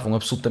ruínas, estavam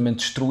absolutamente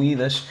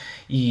destruídas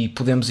e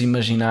podemos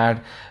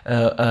imaginar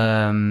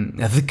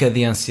a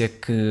decadência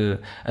que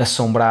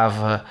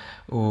assombrava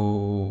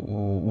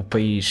o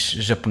país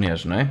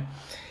japonês, não é?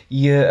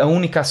 E a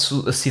única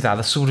cidade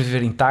a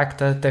sobreviver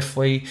intacta até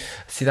foi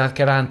a cidade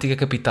que era a antiga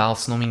capital,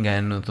 se não me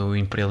engano, do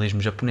imperialismo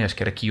japonês,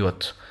 que era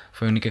Kyoto.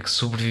 Foi a única que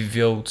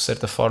sobreviveu, de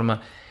certa forma,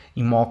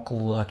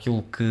 imóculo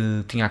àquilo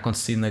que tinha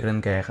acontecido na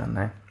Grande Guerra,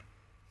 não é?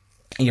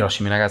 E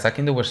Hiroshima e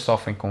Nagasaki ainda hoje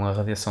sofrem com a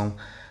radiação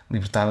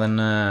libertada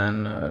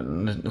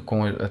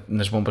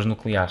nas bombas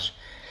nucleares.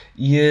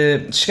 E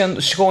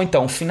chegou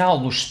então o final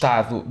do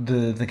estado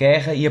de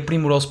guerra e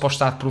aprimorou-se para o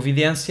estado de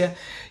providência,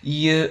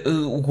 e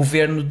o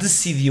governo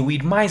decidiu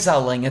ir mais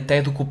além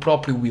até do que o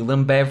próprio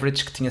William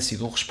Beveridge, que tinha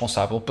sido o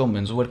responsável, pelo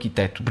menos o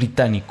arquiteto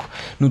britânico,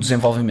 no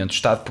desenvolvimento do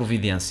estado de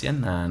providência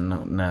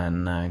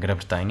na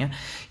Grã-Bretanha,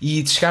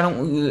 e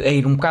chegaram a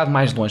ir um bocado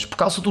mais longe por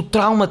causa do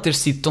trauma ter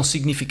sido tão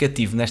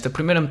significativo nesta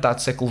primeira metade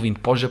do século XX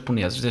para os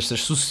japoneses,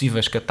 destas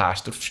sucessivas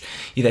catástrofes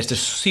e destas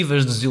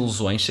sucessivas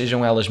desilusões,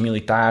 sejam elas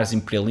militares,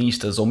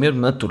 imperialistas ou mesmo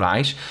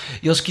naturais.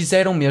 Eles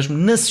quiseram mesmo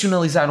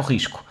nacionalizar o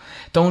risco.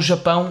 Então o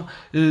Japão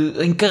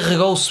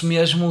encarregou-se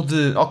mesmo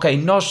de, ok,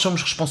 nós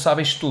somos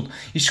responsáveis de tudo.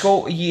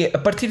 E a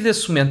partir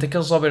desse momento em que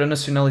eles resolveram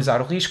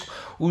nacionalizar o risco,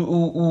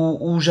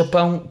 o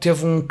Japão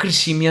teve um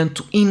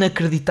crescimento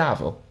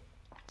inacreditável.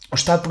 O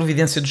estado de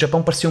providência do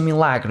Japão parecia um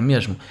milagre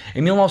mesmo.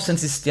 Em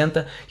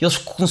 1970, eles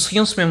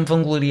conseguiam-se mesmo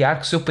vangloriar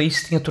que o seu país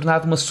se tinha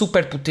tornado uma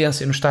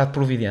superpotência no estado de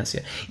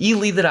providência e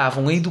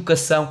lideravam a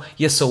educação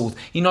e a saúde.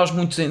 E nós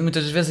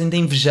muitas vezes ainda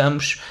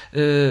invejamos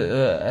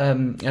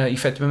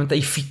efetivamente a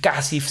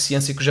eficácia e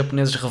eficiência que os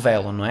japoneses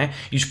revelam, não é?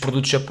 E os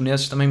produtos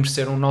japoneses também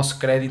mereceram o nosso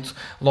crédito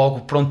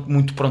logo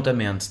muito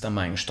prontamente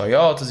também. Os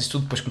Toyotas e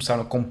tudo depois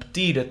começaram a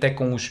competir até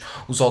com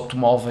os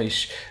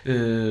automóveis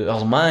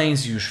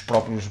alemães e os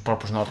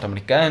próprios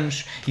norte-americanos,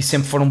 e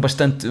sempre foram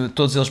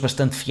todos eles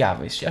bastante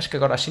fiáveis. E acho que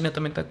agora a China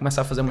também começa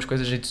a fazer umas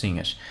coisas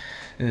jeitozinhas.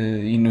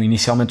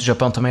 Inicialmente o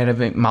Japão também era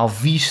bem mal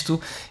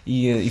visto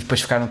e depois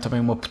ficaram também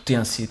uma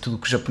potência, e tudo o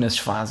que os japoneses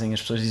fazem,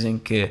 as pessoas dizem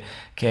que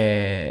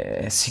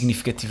é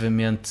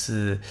significativamente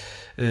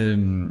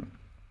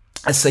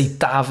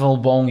aceitável,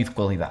 bom e de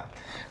qualidade.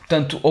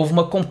 Portanto, houve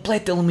uma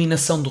completa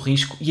eliminação do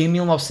risco e em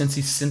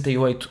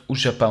 1968 o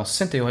Japão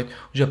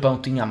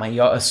tinha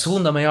a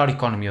segunda maior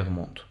economia do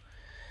mundo.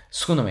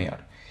 Segunda maior.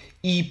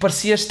 E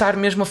parecia estar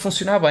mesmo a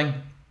funcionar bem.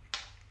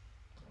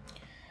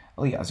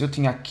 Aliás, eu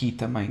tinha aqui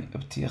também,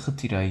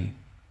 retirei.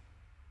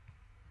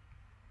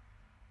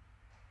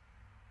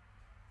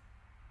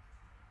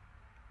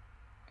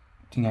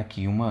 Tinha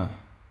aqui uma.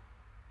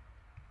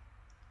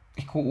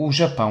 O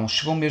Japão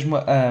chegou mesmo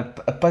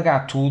a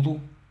pagar tudo.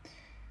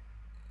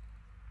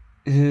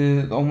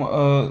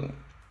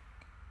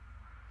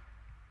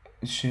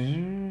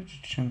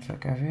 Deixa-me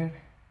cá ver.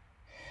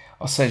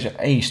 Ou seja,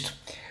 é isto.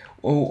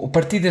 A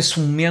partir desse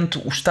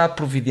momento, o estado de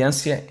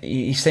providência,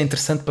 e isto é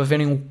interessante para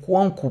verem o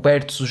quão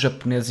cobertos os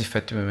japoneses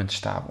efetivamente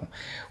estavam.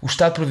 O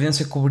estado de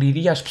providência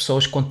cobriria as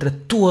pessoas contra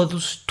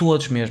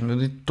todos mesmo, eu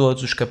digo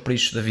todos os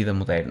caprichos da vida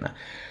moderna.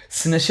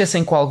 Se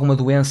nascessem com alguma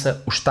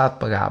doença, o Estado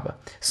pagava.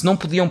 Se não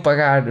podiam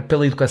pagar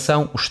pela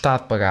educação, o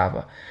Estado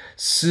pagava.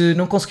 Se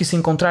não conseguissem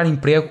encontrar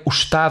emprego, o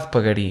Estado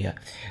pagaria.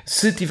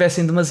 Se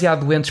tivessem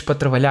demasiado doentes para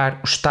trabalhar,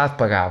 o Estado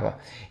pagava.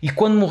 E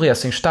quando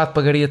morressem, o Estado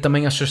pagaria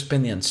também aos seus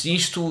dependentes.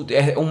 Isto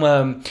é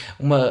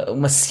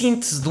uma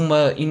síntese de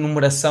uma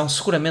enumeração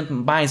seguramente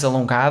mais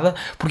alongada,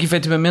 porque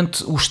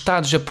efetivamente o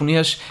Estado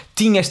japonês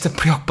tinha esta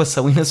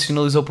preocupação e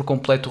nacionalizou por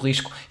completo o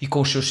risco e com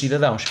os seus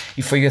cidadãos.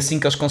 E foi assim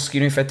que eles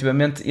conseguiram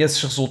efetivamente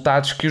esses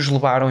resultados que os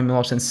levaram em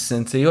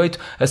 1968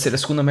 a ser a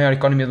segunda maior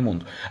economia do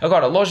mundo.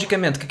 Agora,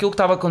 logicamente, que aquilo que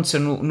estava a acontecer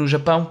no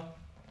Japão,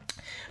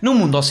 no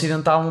mundo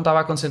ocidental não estava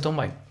a acontecer tão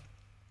bem.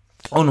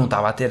 Ou não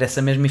estava a ter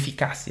essa mesma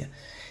eficácia.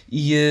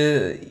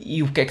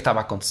 E o que é que estava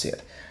a acontecer?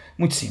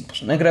 Muito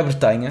simples. Na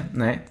Grã-Bretanha,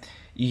 né?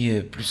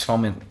 E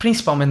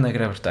principalmente na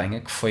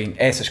Grã-Bretanha, que foi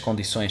essas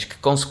condições que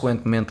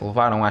consequentemente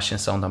levaram à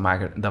ascensão da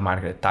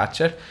Margaret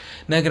Thatcher,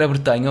 na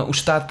Grã-Bretanha o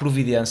Estado de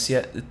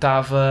Providência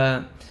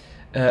estava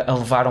a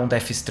levar a um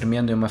déficit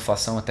tremendo e uma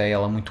inflação até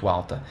ela muito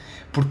alta,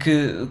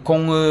 porque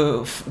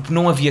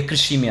não havia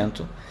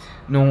crescimento,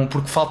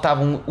 porque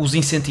faltavam os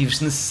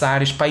incentivos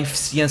necessários para a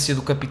eficiência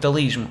do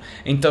capitalismo.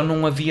 Então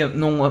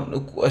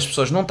as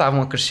pessoas não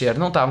estavam a crescer,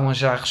 não estavam a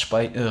gerar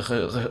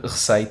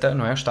receita,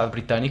 não é? O Estado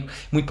britânico,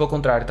 muito pelo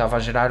contrário, estava a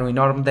gerar um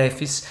enorme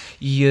déficit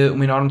e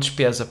uma enorme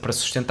despesa para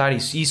sustentar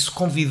isso. E isso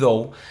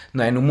convidou,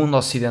 não é, no mundo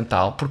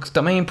ocidental, porque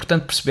também é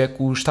importante perceber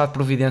que o Estado de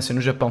Providência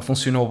no Japão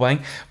funcionou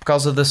bem por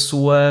causa das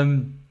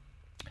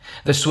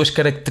suas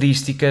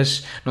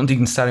características, não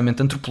digo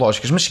necessariamente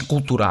antropológicas, mas sim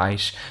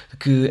culturais,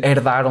 que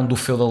herdaram do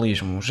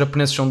feudalismo. Os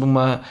japoneses são de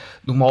uma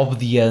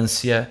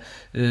obediência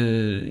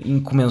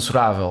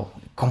incomensurável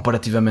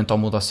comparativamente ao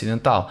mundo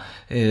ocidental.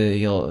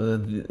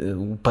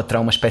 O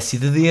patrão é uma espécie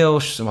de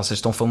Deus, vocês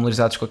estão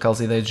familiarizados com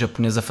aquelas ideias de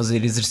japoneses a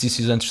fazer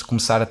exercícios antes de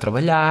começar a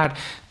trabalhar,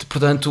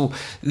 portanto,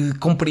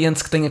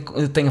 compreende-se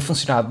que tenha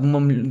funcionado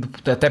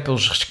até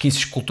pelos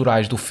resquícios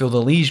culturais do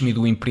feudalismo e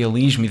do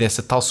imperialismo e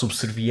dessa tal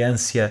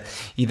subserviência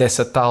e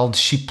dessa tal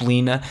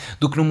disciplina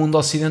do que no mundo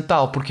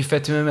ocidental, porque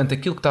efetivamente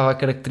aquilo que estava a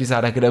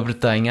caracterizar a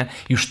Grã-Bretanha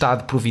e o Estado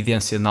de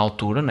Providência na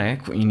altura, né,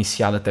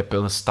 iniciado até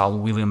pelo tal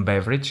William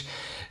Beveridge,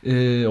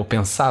 ou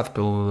pensado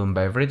pelo William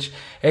Beveridge,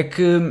 é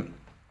que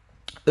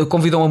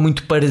convidam a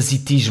muito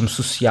parasitismo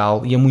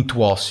social e a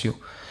muito ócio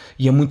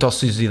e a muita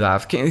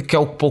ociosidade, que é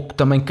o que pouco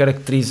também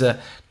caracteriza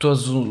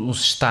todos os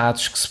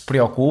Estados que se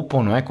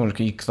preocupam, não é?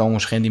 E que dão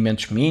os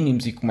rendimentos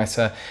mínimos e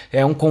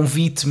é um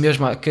convite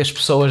mesmo a que as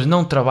pessoas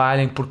não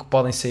trabalhem porque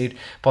podem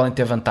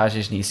ter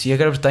vantagens nisso. E a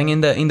Grã-Bretanha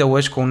ainda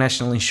hoje com o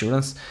National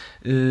Insurance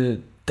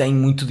tem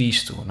muito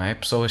disto, não é?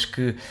 Pessoas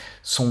que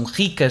são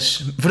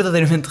ricas,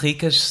 verdadeiramente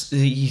ricas,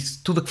 e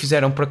tudo o que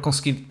fizeram para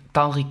conseguir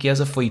tal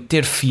riqueza foi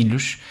ter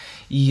filhos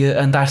e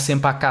andar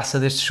sempre à caça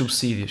destes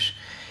subsídios.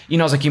 E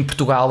nós aqui em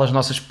Portugal, as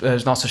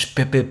nossas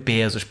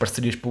PPPs, as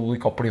parcerias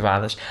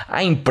público-privadas,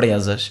 há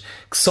empresas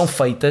que são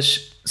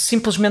feitas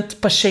simplesmente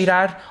para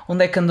cheirar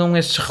onde é que andam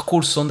estes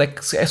recursos,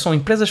 são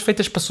empresas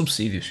feitas para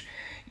subsídios.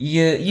 E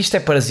isto é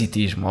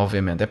parasitismo,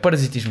 obviamente, é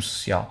parasitismo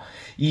social.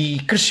 E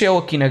cresceu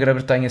aqui na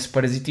Grã-Bretanha esse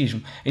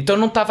parasitismo. Então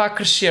não estava a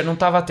crescer, não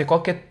estava a ter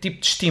qualquer tipo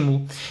de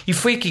estímulo. E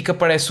foi aqui que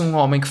aparece um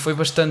homem que foi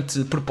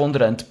bastante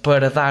preponderante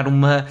para dar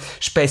uma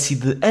espécie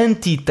de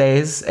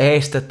antítese a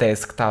esta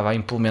tese que estava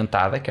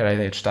implementada, que era a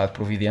ideia do Estado de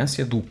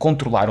Providência, do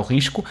controlar o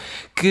risco,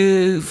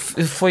 que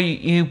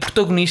foi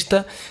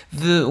protagonista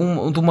de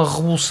uma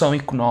revolução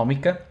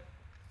económica.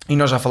 E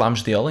nós já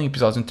falámos dele em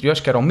episódios anteriores,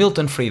 que era o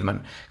Milton Friedman,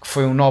 que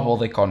foi um Nobel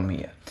da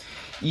Economia.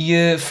 E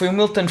foi o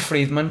Milton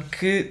Friedman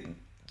que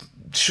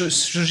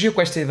surgiu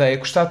com esta ideia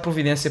que o Estado de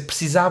Providência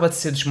precisava de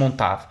ser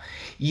desmontado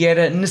e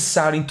era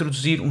necessário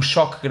introduzir um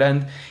choque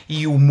grande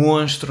e o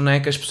monstro, né,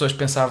 que as pessoas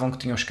pensavam que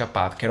tinham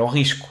escapado, que era o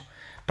risco.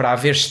 Para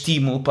haver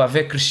estímulo, para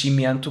haver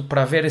crescimento,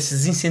 para haver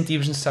esses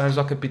incentivos necessários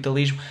ao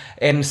capitalismo,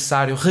 é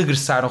necessário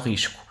regressar ao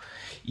risco.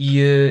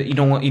 E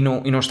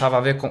não estava a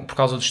haver por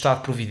causa do Estado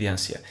de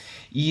Providência.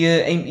 E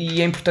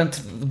é importante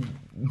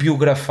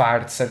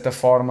biografar, de certa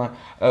forma,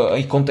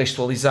 e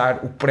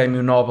contextualizar o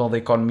Prémio Nobel da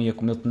Economia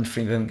que Milton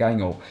Friedman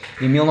ganhou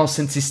em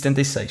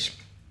 1976.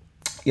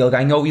 Ele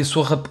ganhou e a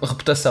sua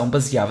reputação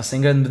baseava-se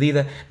em grande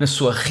medida na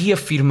sua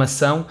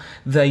reafirmação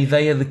da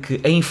ideia de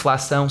que a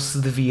inflação se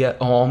devia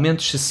a um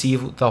aumento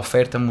excessivo da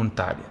oferta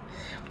monetária.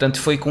 Portanto,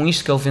 foi com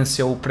isto que ele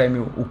venceu o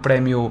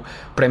prémio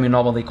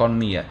Nobel da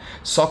Economia.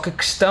 Só que a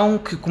questão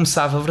que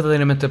começava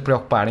verdadeiramente a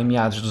preocupar em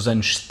meados dos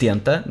anos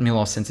 70,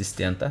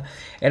 1970,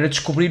 era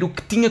descobrir o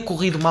que tinha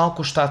corrido mal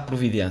com o Estado de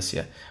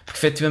Providência. Porque,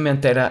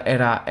 efetivamente,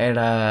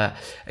 era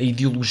a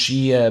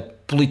ideologia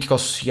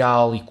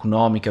político-social e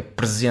económica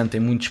presente em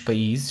muitos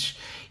países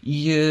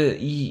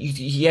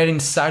e era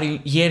necessário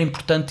e era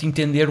importante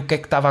entender o que é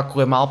que estava a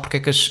correr mal, porque é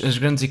que as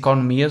grandes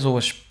economias ou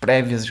as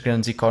prévias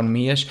grandes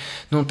economias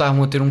não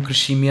estavam a ter um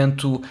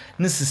crescimento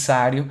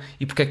necessário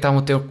e porque é que estavam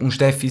a ter uns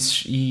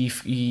déficits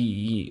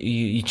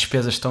e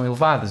despesas tão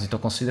elevadas e tão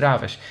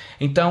consideráveis.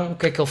 Então o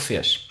que é que ele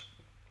fez?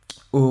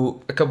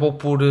 Acabou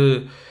por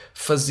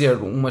fazer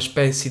uma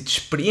espécie de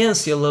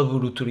experiência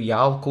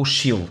laboratorial com o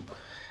Chile,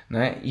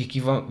 não é? E aqui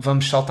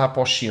vamos saltar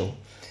para o Chile.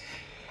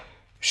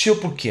 Chile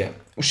porquê?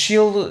 O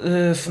Chile,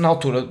 na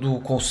altura,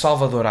 com o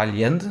Salvador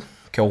Allende,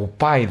 que é o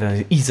pai da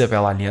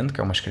Isabel Allende, que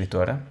é uma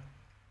escritora,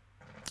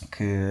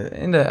 que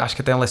ainda acho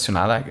que até é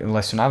lecionada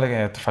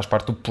faz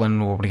parte do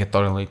plano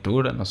obrigatório de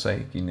leitura, não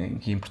sei,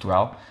 aqui em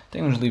Portugal,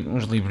 tem uns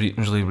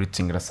livritos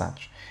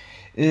engraçados.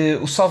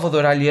 O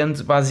Salvador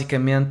Allende,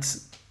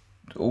 basicamente,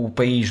 o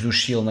país do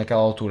Chile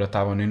naquela altura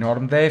estava no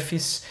enorme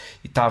déficit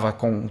e estava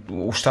com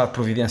o Estado de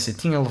Providência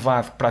tinha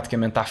levado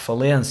praticamente à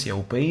falência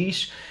o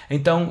país,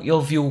 então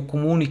ele viu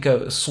como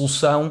única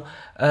solução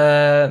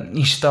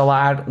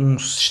instalar um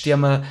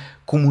sistema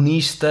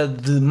comunista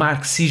de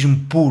marxismo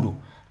puro,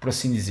 por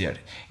assim dizer.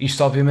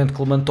 Isto obviamente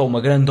que levantou uma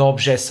grande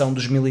objeção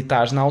dos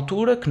militares na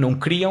altura, que não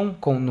queriam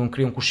que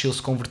o Chile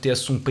se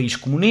convertesse num país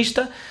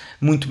comunista,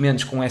 muito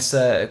menos com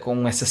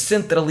essa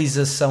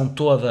centralização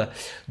toda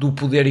do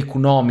poder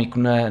económico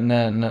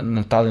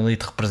na tal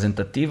elite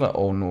representativa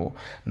ou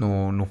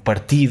no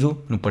partido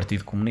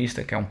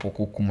comunista, que é um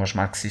pouco como os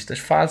marxistas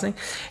fazem.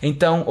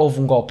 Então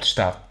houve um golpe de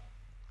Estado.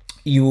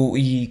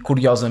 E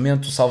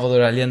curiosamente o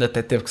Salvador Allende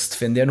até teve que se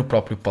defender no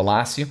próprio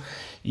palácio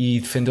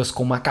e defendeu-se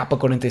com uma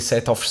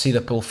AK-47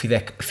 oferecida pelo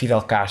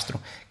Fidel Castro,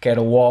 que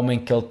era o homem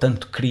que ele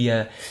tanto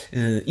queria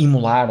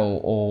imolar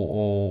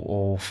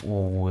ou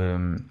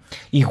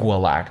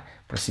igualar,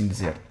 por assim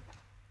dizer.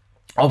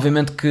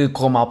 Obviamente que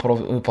correu mal para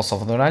o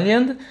Salvador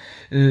Allende,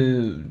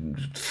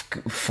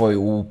 foi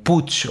o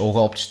putsch, ou o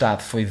golpe de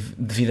Estado, foi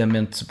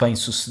devidamente bem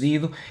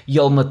sucedido e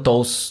ele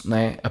matou-se,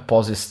 né,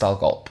 após esse tal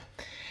golpe.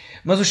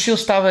 Mas o Chile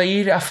estava a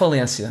ir à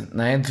falência,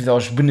 né, devido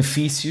aos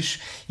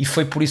benefícios, e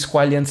foi por isso que o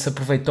Allende se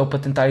aproveitou para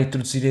tentar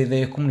introduzir a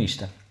ideia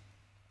comunista.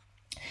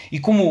 E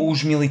como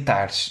os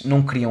militares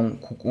não queriam,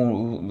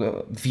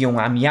 viam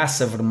a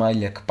ameaça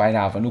vermelha que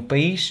pairava no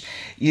país,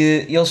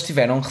 eles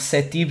estiveram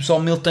receptivos ao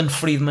Milton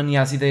Friedman e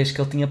às ideias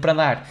que ele tinha para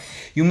dar.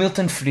 E o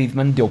Milton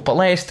Friedman deu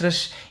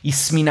palestras e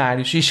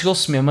seminários e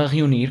chegou-se mesmo a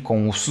reunir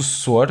com o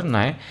sucessor, não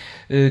é?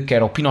 Que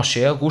era o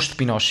Pinochet, Augusto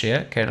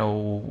Pinochet, que era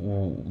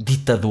o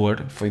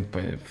ditador, foi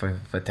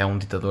até um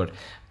ditador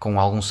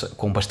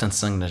com bastante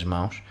sangue nas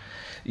mãos,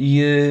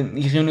 e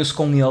reuniu-se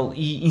com ele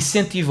e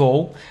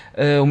incentivou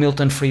o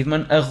Milton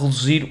Friedman a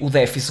reduzir o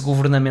déficit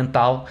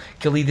governamental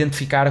que ele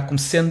identificara como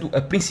sendo a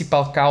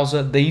principal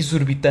causa da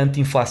exorbitante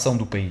inflação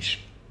do país.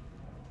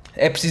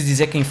 É preciso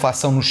dizer que a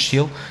inflação no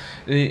Chile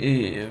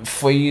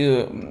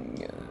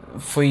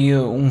foi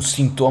um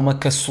sintoma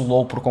que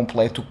assolou por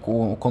completo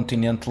o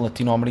continente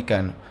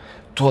latino-americano.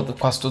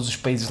 Quase todos os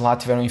países lá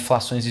tiveram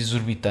inflações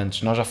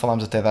exorbitantes. Nós já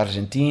falámos até da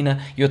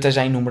Argentina e eu até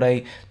já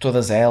enumerei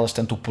todas elas,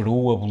 tanto o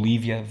Peru, a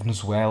Bolívia, a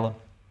Venezuela.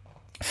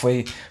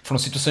 Foram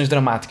situações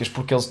dramáticas,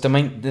 porque eles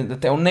também,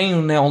 até nem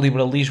o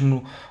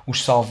neoliberalismo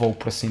os salvou,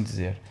 por assim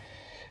dizer.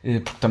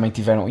 Porque também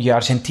tiveram, e a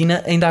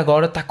Argentina ainda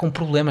agora está com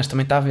problemas,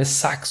 também está a haver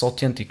saques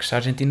autênticos. A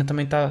Argentina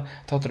também está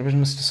outra vez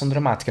numa situação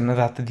dramática na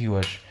data de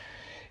hoje.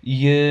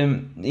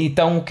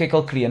 Então o que é que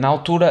ele queria? Na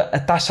altura a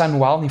taxa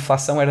anual de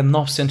inflação era de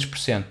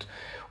 900%.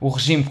 o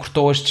regime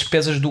cortou as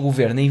despesas do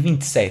governo em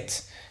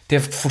 27.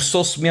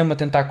 Forçou-se mesmo a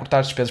tentar cortar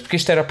as despesas, porque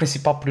isto era a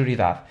principal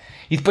prioridade.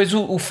 E depois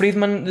o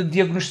Friedman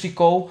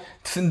diagnosticou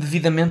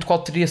devidamente qual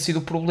teria sido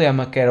o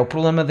problema, que era o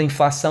problema da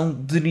inflação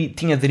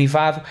tinha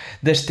derivado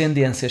das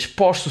tendências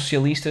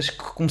pós-socialistas que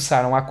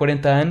começaram há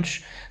 40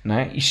 anos, não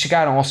é? E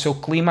chegaram ao seu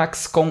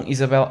clímax com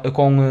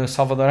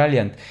Salvador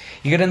Allende.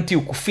 E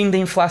garantiu que o fim da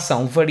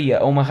inflação levaria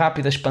a uma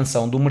rápida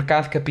expansão do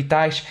mercado de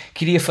capitais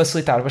que iria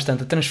facilitar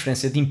bastante a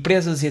transferência de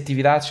empresas e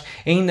atividades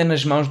ainda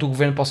nas mãos do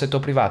governo para o setor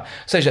privado.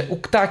 Ou seja, o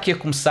que está aqui a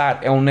começar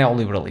é um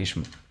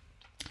neoliberalismo.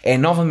 É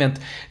novamente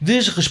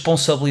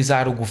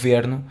desresponsabilizar o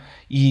governo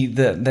e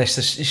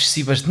destas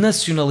excessivas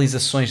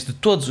nacionalizações de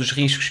todos os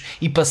riscos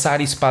e passar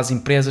isso para as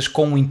empresas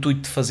com o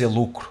intuito de fazer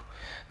lucro,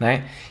 não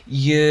é?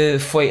 E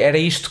era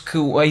isto que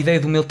a ideia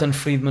do Milton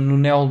Friedman no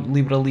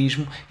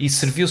neoliberalismo, e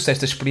serviu-se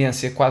desta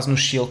experiência quase no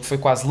Chile, que foi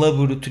quase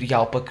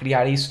laboratorial para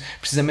criar isso,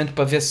 precisamente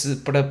para ver se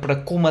para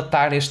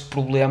colmatar este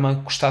problema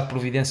que o Estado de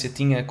Providência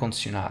tinha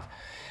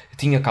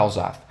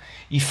causado.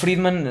 E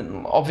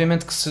Friedman,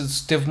 obviamente que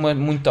teve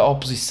muita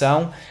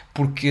oposição,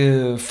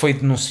 porque foi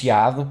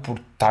denunciado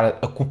por estar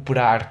a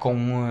cooperar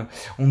com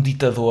um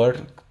ditador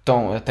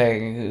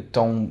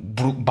tão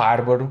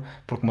bárbaro,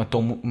 porque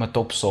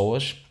matou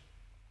pessoas.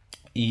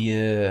 E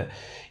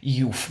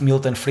o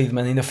Milton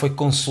Friedman ainda foi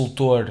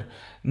consultor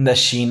na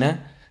China,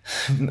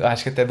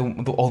 acho que até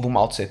ou do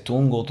Mao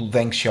Tse-tung ou do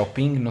Deng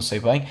Xiaoping, não sei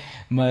bem,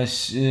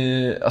 mas,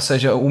 ou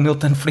seja, o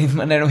Milton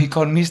Friedman era um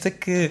economista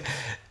que...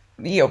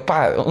 E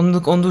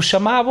onde o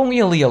chamavam,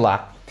 ele ia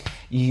lá.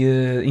 E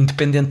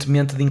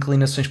independentemente de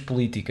inclinações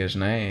políticas,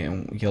 não é?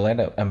 Ele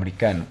era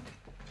americano.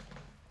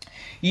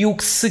 E o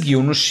que se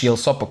seguiu no Chile,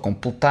 só para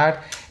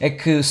completar, é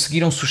que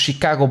seguiram-se os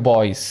Chicago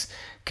Boys,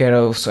 que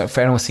eram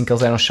assim que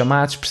eles eram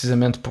chamados,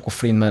 precisamente porque o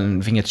Friedman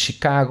vinha de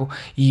Chicago,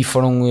 e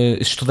foram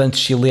estudantes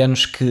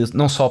chilenos que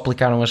não só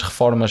aplicaram as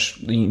reformas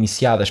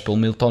iniciadas pelo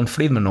Milton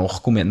Friedman, ou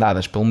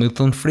recomendadas pelo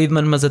Milton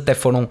Friedman, mas até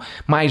foram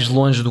mais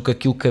longe do que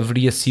aquilo que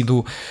haveria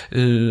sido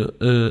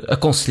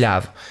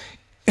aconselhado.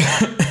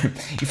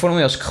 E foram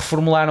eles que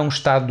reformularam o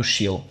Estado do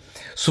Chile.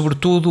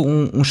 Sobretudo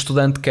um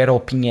estudante que era o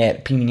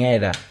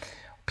Pinheira,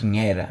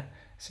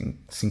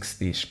 assim que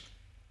se diz.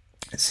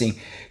 Sim,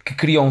 que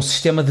criou um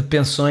sistema de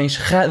pensões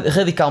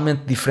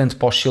radicalmente diferente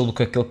para o Chile do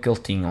que daquele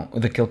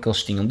que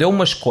eles tinham. Deu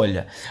uma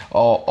escolha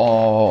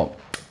aos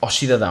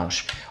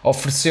cidadãos.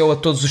 Ofereceu a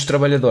todos os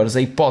trabalhadores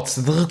a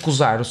hipótese de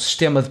recusar o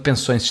sistema de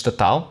pensões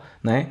estatal,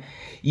 né?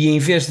 E em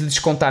vez de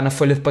descontar na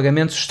folha de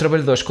pagamentos, os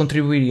trabalhadores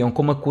contribuiriam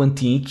com uma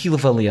quantia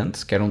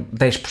equivalente, que eram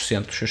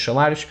 10% dos seus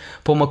salários,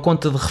 para uma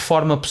conta de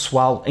reforma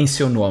pessoal em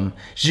seu nome,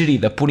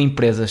 gerida por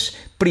empresas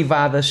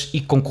privadas e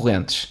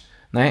concorrentes.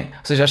 Não é?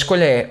 Ou seja, a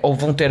escolha é: ou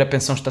vão ter a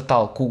pensão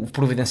estatal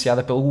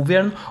providenciada pelo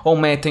governo, ou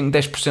metem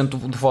 10%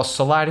 do vosso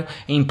salário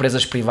em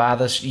empresas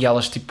privadas e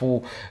elas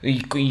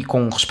e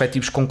com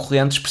respectivos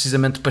concorrentes,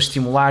 precisamente para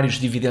estimular os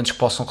dividendos que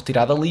possam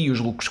retirar dali e os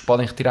lucros que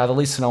podem retirar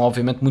dali serão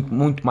obviamente muito,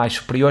 muito mais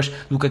superiores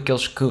do que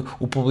aqueles que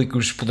o público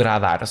lhes poderá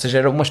dar. Ou seja,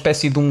 era uma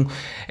espécie de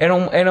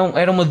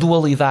era uma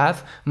dualidade,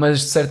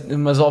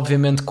 mas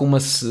obviamente com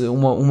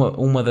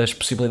uma das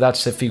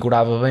possibilidades se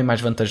afigurava bem mais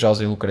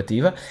vantajosa e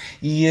lucrativa.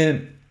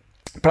 E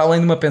para além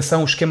de uma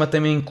pensão, o esquema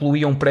também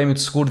incluía um prémio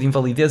de seguro de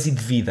invalidez e de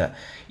vida.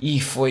 E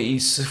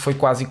isso foi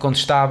quase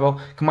incontestável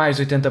que mais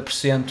de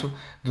 80%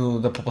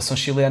 da população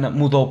chilena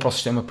mudou para o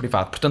sistema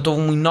privado. Portanto,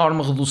 houve uma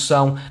enorme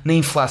redução na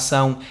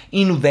inflação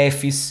e no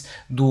déficit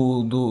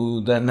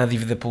na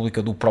dívida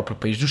pública do próprio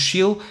país do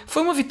Chile.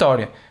 Foi uma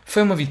vitória,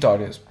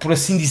 por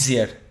assim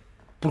dizer.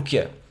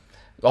 Porquê?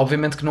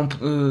 Obviamente que não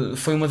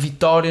foi uma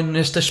vitória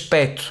neste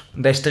aspecto,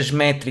 destas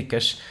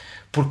métricas,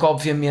 porque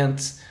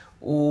obviamente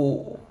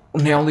o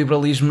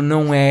neoliberalismo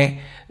não é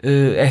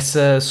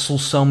essa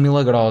solução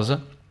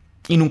milagrosa,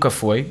 e nunca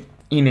foi,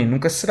 e nem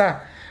nunca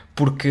será,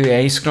 porque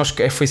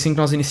foi assim que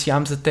nós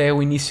iniciámos até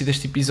o início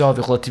deste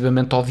episódio,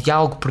 relativamente ao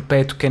diálogo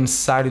perpétuo que é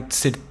necessário de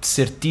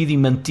ser tido e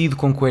mantido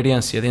com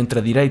coerência entre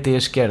a direita e a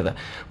esquerda,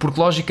 porque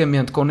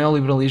logicamente com o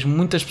neoliberalismo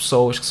muitas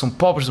pessoas que são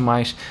pobres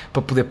demais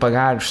para poder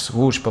pagar os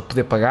seguros, para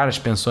poder pagar as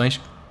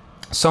pensões,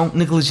 são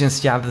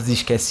negligenciadas e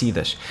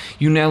esquecidas.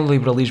 E o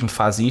neoliberalismo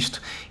faz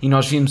isto, e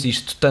nós vimos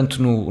isto tanto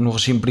no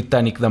regime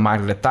britânico da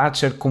Margaret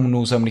Thatcher, como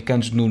nos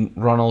americanos no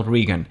Ronald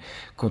Reagan,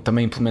 que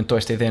também implementou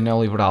esta ideia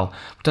neoliberal.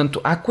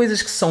 Portanto, há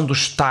coisas que são do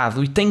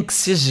Estado e têm que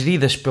ser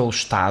geridas pelo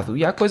Estado,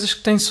 e há coisas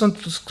que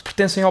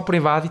pertencem ao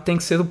privado e têm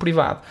que ser do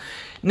privado.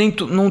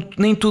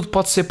 Nem tudo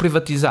pode ser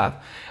privatizado.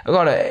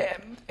 Agora,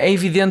 é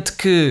evidente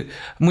que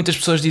muitas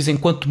pessoas dizem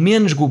quanto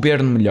menos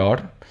governo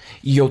melhor,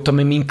 e eu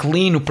também me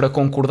inclino para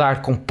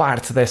concordar com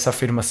parte dessa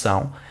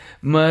afirmação,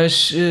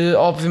 mas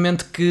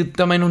obviamente que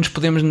também não nos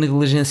podemos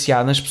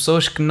negligenciar nas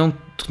pessoas que não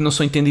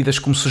são entendidas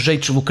como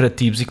sujeitos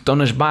lucrativos e que estão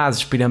nas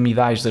bases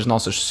piramidais das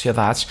nossas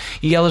sociedades,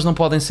 e elas não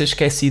podem ser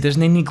esquecidas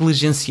nem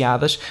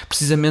negligenciadas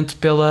precisamente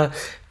pela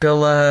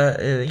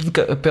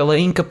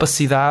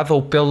incapacidade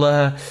ou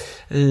pela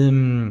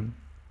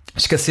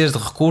escassez de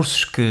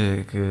recursos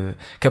que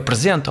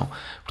apresentam.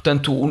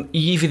 Portanto,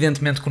 e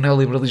evidentemente que o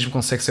neoliberalismo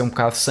consegue ser um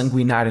bocado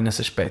sanguinário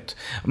nesse aspecto.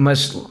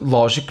 Mas,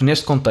 lógico, que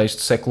neste contexto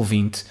do século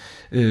XX,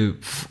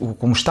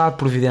 como o Estado de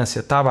Providência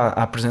estava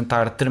a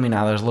apresentar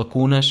determinadas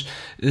lacunas,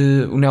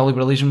 o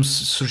neoliberalismo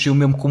surgiu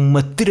mesmo como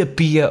uma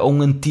terapia ou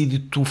um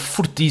antídoto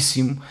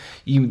fortíssimo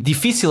e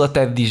difícil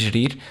até de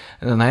digerir.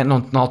 Não é?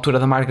 Na altura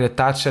da Margaret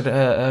Thatcher,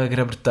 a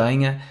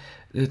Grã-Bretanha,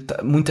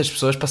 muitas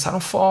pessoas passaram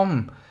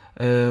fome.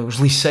 Os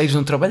lixeiros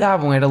não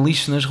trabalhavam, era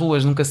lixo nas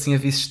ruas, nunca se tinha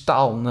visto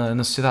tal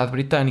na sociedade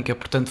britânica.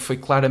 Portanto, foi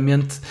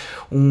claramente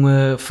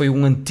foi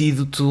um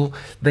antídoto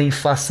da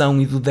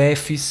inflação e do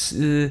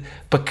déficit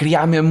para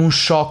criar mesmo um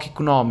choque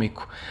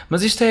económico.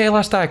 Mas isto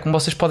lá está, como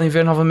vocês podem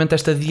ver novamente,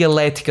 esta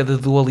dialética de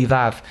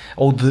dualidade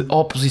ou de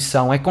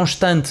oposição é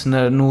constante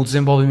no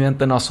desenvolvimento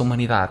da nossa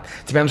humanidade.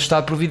 Tivemos o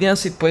Estado de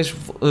Providência e depois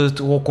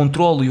o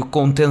controlo e a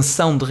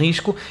contenção de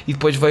risco, e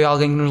depois veio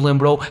alguém que nos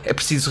lembrou: é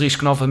preciso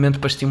risco novamente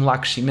para estimular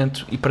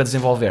crescimento e para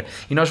desenvolver.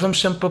 E nós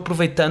vamos sempre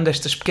aproveitando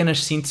estas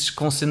pequenas sínteses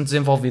que vão sendo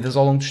desenvolvidas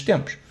ao longo dos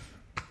tempos.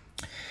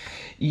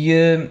 E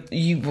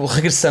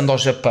regressando ao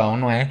Japão,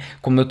 não é?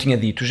 Como eu tinha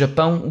dito,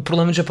 o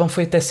problema do Japão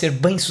foi até ser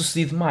bem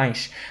sucedido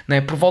mais, não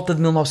é? Por volta de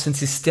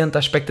 1970,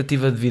 a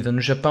expectativa de vida no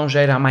Japão já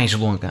era a mais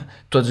longa de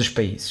todos os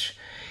países.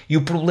 E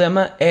o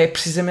problema é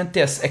precisamente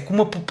esse: é que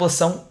uma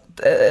população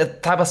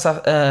estava-se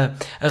a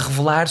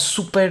revelar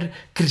super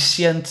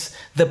crescente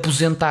de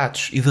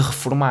aposentados e de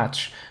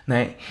reformados, não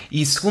é?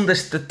 E segundo a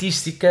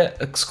estatística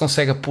que se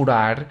consegue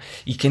apurar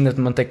e que ainda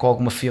mantém com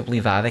alguma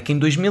fiabilidade, é que em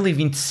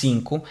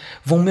 2025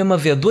 vão mesmo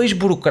haver 2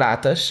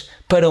 burocratas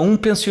para um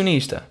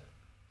pensionista.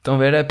 Estão a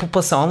ver? A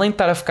população, além de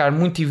estar a ficar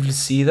muito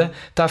envelhecida,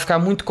 está a ficar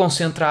muito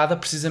concentrada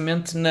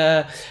precisamente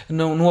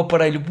no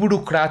aparelho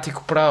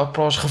burocrático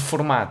para os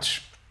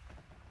reformados.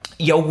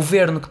 E é o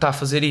governo que está a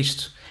fazer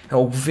isto. É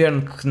o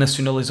governo que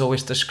nacionalizou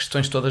estas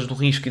questões todas do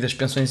risco e das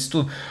pensões e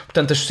tudo.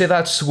 Portanto, as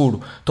sociedades de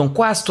seguro estão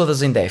quase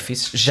todas em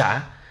déficit,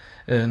 já,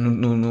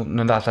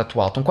 na data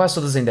atual, estão quase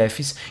todas em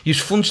déficit, e os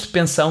fundos de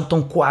pensão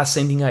estão quase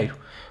sem dinheiro.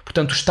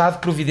 Portanto, o Estado de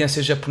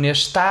Providência japonês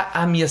está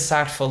a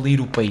ameaçar falir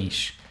o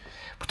país.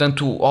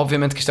 Portanto,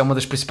 obviamente que isto é uma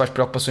das principais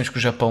preocupações que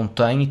o Japão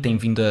tem e tem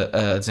vindo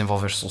a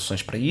desenvolver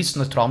soluções para isso,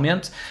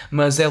 naturalmente,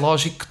 mas é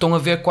lógico que estão a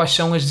ver quais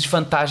são as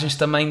desvantagens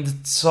também de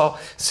só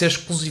ser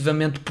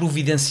exclusivamente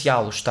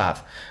providencial o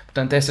Estado.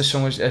 Portanto, essas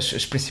são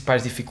as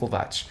principais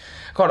dificuldades.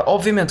 Agora,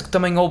 obviamente que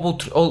também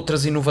houve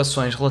outras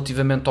inovações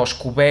relativamente aos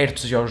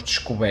cobertos e aos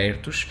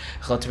descobertos,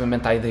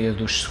 relativamente à ideia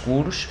dos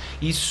seguros.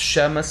 Isso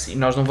chama-se, e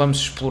nós não vamos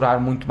explorar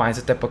muito mais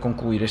até para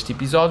concluir este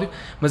episódio,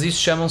 mas isso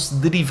chamam-se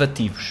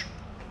derivativos.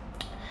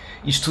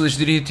 Isto dos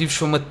derivativos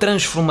foi uma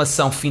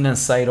transformação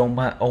financeira,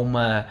 uma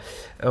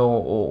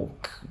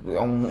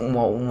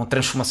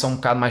transformação um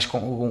bocado mais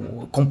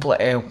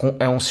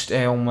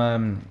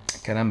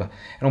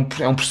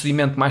é um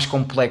procedimento mais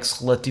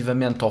complexo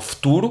relativamente ao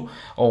futuro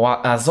ou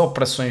às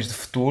operações de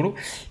futuro,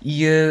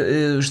 e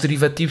os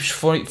derivativos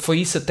foi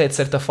isso até de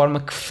certa forma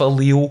que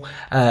faliu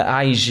a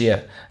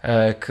AIG,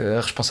 que é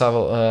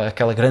responsável,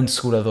 aquela grande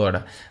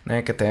seguradora,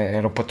 né, que até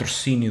era o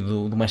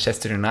patrocínio do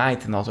Manchester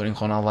United na altura em que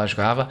Ronaldo lá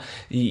jogava,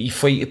 e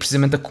foi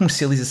precisamente a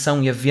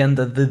comercialização e a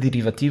venda de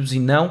derivativos e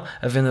não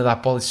a venda de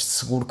apólices de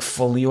seguro que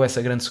faliu essa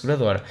grande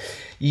seguradora.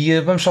 E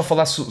vamos só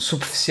falar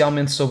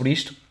superficialmente sobre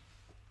isto.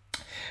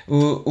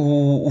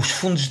 Os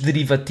fundos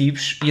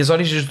derivativos e as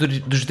origens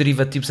dos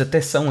derivativos até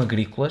são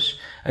agrícolas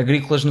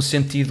no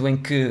sentido em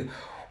que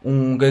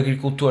um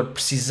agricultor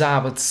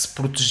precisava de se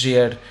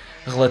proteger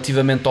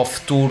relativamente ao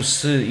futuro,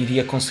 se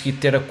iria conseguir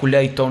ter a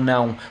colheita ou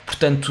não,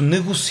 portanto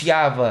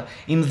negociava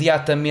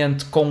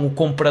imediatamente com o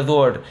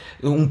comprador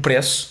um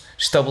preço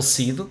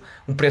estabelecido,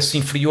 um preço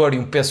inferior e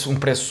um preço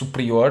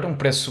superior, o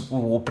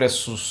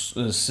preço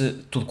se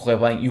tudo correr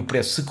bem e o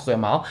preço se correr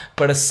mal,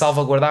 para se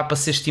salvaguardar, para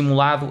ser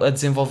estimulado a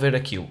desenvolver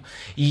aquilo.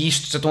 E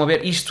isto, já estão a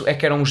ver, isto é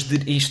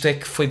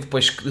que foi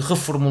depois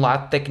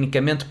reformulado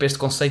tecnicamente para este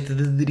conceito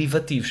de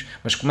derivativos,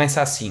 mas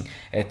começa assim,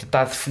 é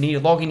tentar definir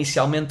logo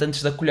inicialmente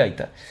antes da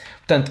colheita.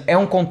 Portanto, é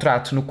um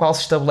contrato no qual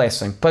se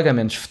estabelecem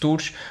pagamentos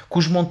futuros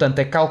cujo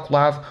montante é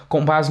calculado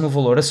com base no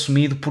valor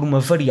assumido por uma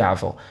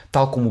variável,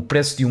 tal como o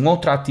preço de um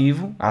outro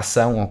ativo, a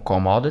ação ou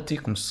commodity,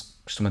 como se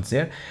costuma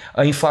dizer,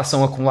 a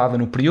inflação acumulada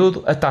no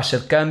período, a taxa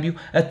de câmbio,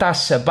 a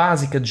taxa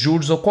básica de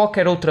juros ou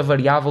qualquer outra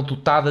variável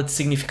dotada de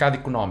significado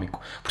económico.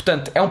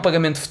 Portanto, é um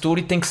pagamento futuro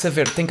e tem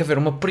que haver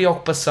uma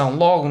preocupação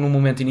logo no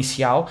momento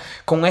inicial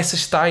com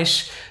essas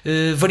tais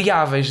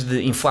variáveis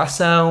de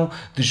inflação,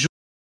 de juros.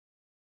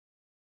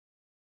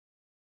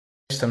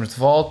 Estamos de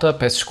volta,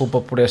 peço desculpa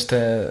por esta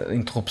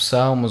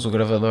interrupção, mas o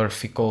gravador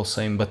ficou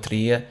sem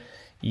bateria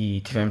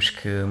e tivemos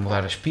que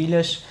mudar as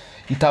pilhas,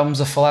 e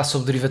estávamos a falar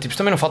sobre derivativos.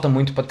 Também não falta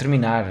muito para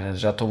terminar,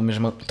 já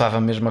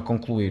estava mesmo a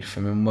concluir,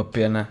 foi mesmo uma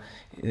pena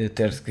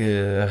ter que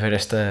haver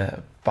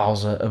esta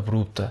pausa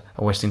abrupta,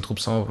 ou esta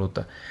interrupção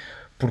abrupta.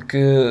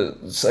 porque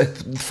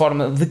de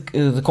forma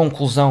de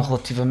conclusão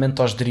relativamente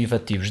aos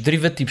derivativos.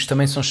 Derivativos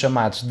também são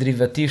chamados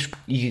derivativos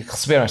e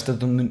receberam esta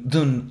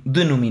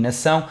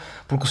denominação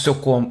porque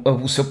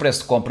o seu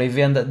preço de compra e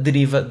venda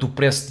deriva do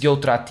preço de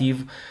outro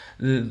ativo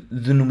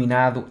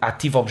denominado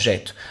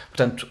ativo-objeto.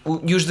 Portanto,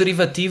 e os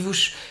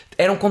derivativos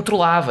eram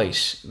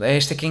controláveis.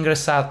 Este é que é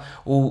engraçado.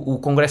 O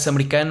Congresso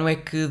americano é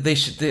que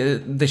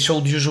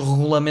deixou de os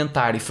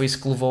regulamentar, e foi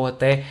isso que levou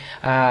até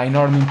à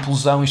enorme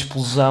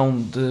explosão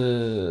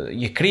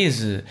e a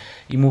crise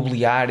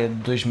imobiliária de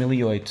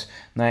 2008,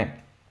 não é?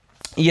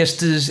 E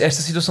esta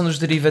situação dos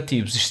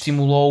derivativos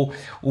estimulou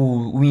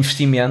o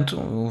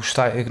investimento,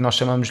 que nós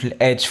chamamos-lhe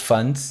hedge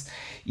funds,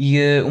 e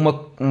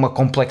uma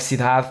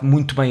complexidade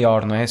muito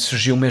maior, não é?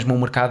 Surgiu mesmo um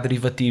mercado de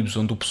derivativos,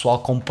 onde o pessoal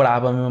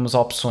comprava mesmo as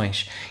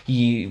opções,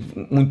 e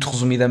muito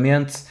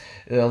resumidamente,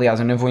 aliás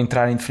eu nem vou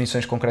entrar em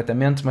definições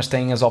concretamente, mas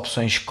tem as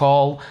opções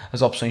call,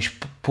 as opções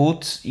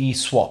put e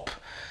swap,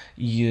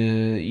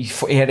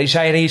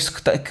 já era isto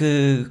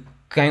que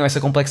ganhou essa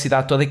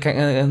complexidade toda e que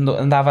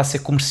andava a ser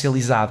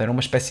comercializado. Era uma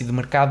espécie de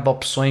mercado de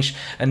opções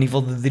a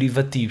nível de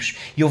derivativos,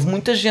 e houve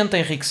muita gente a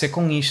enriquecer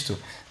com isto,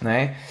 não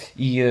é?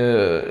 E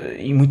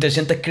muita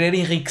gente a querer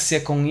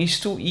enriquecer com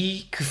isto,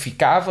 e que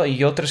ficava,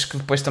 e outras que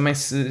depois também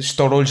se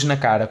estourou-lhes na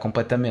cara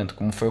completamente,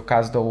 como foi o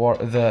caso da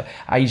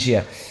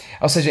AIG.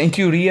 Ou seja, em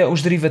teoria,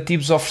 os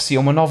derivativos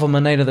ofereciam uma nova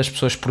maneira das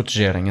pessoas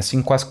protegerem,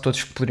 assim quase que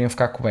todos poderiam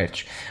ficar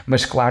cobertos.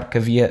 Mas claro que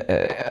havia,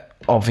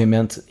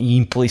 obviamente,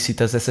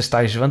 implícitas essas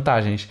tais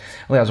vantagens.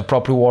 Aliás, o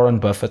próprio Warren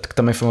Buffett, que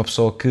também foi uma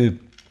pessoa que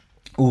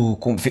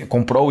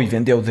comprou e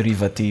vendeu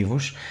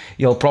derivativos,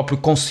 ele próprio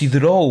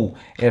considerou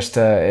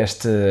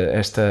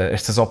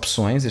estas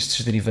opções,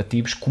 estes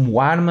derivativos,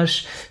 como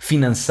armas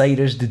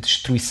financeiras de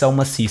destruição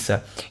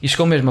maciça, e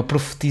chegou mesmo a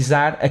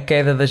profetizar a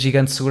queda da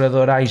gigante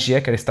seguradora AIG, que era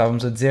isso que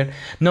estávamos a dizer,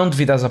 não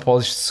devido às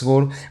apólices de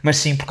seguro, mas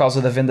sim por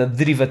causa da venda de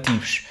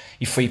derivativos.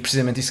 E foi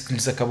precisamente isso que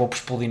lhes acabou por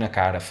explodir na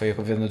cara, foi a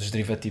venda dos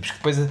derivativos, que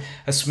depois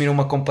assumiram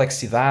uma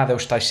complexidade,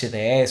 os tais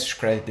CDS, os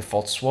Credit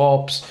Default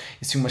Swaps,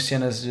 e assim umas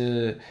cenas...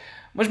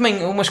 Mas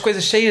bem, umas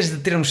coisas cheias de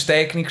termos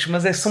técnicos,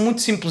 mas são muito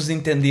simples de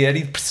entender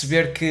e de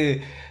perceber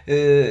que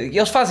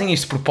eles fazem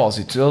isto de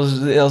propósito.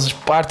 Eles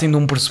partem de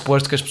um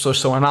pressuposto que as pessoas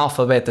são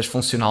analfabetas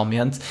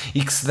funcionalmente,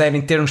 e que se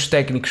derem termos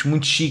técnicos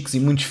muito chiques e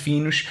muito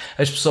finos,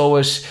 as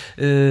pessoas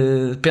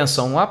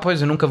pensam,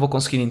 pois eu nunca vou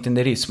conseguir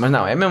entender isso. Mas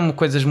não, é mesmo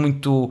coisas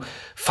muito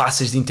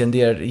fáceis de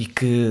entender e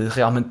que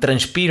realmente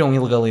transpiram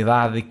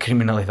ilegalidade e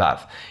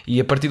criminalidade. E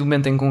a partir do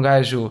momento em que um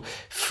gajo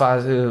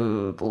faz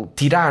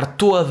tirar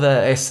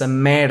toda essa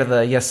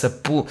merda e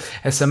essa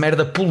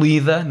merda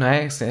polida, não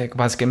é?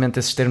 Basicamente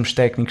esses termos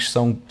técnicos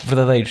são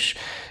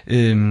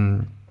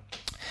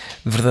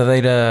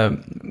verdadeira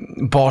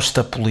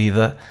bosta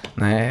polida,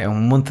 não é? É um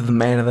monte de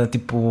merda,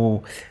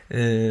 tipo,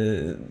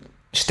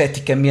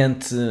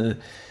 esteticamente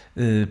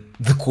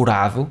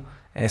decorado.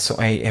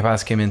 É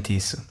basicamente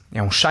isso.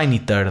 É um shiny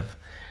turd.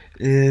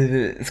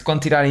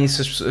 Quando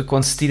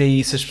se tira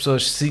isso, as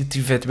pessoas, se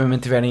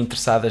efetivamente estiverem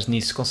interessadas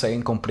nisso,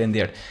 conseguem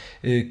compreender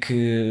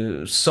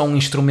que são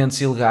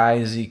instrumentos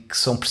ilegais e que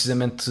são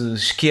precisamente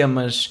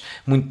esquemas,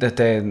 muito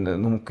até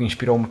no que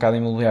inspirou o mercado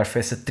imobiliário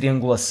foi essa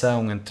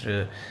triangulação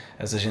entre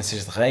as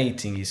agências de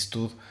rating e isso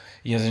tudo,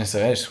 e as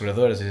agências, as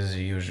seguradoras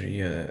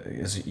e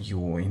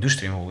a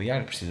indústria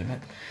imobiliária,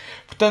 precisamente.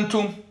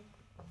 Portanto,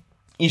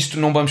 isto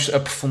não vamos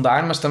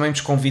aprofundar, mas também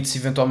vos convido, se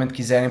eventualmente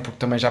quiserem, porque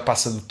também já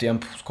passa do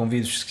tempo,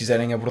 convido-vos, se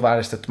quiserem abordar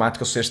esta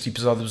temática, ou se este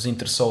episódio vos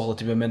interessou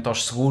relativamente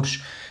aos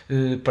seguros,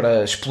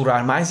 para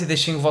explorar mais, e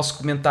deixem os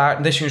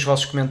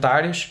vossos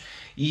comentários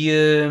e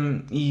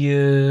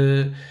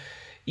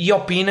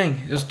opinem.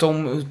 Eu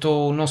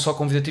estou não só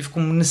convidativo,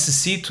 como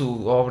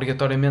necessito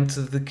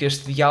obrigatoriamente de que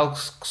este diálogo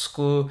se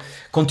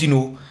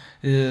continue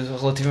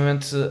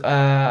relativamente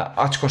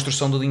à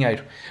desconstrução do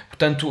dinheiro.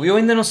 Portanto, eu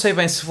ainda não sei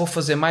bem se vou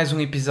fazer mais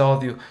um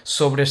episódio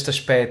sobre este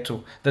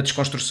aspecto da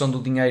desconstrução do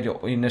dinheiro,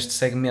 e neste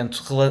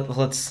segmento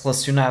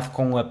relacionado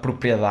com a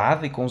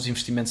propriedade e com os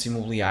investimentos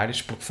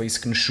imobiliários, porque foi isso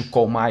que nos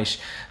chocou mais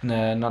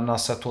na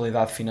nossa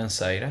atualidade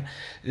financeira,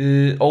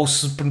 ou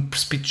se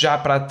precipito já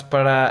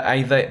para a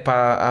ideia,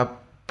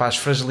 para as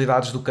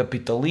fragilidades do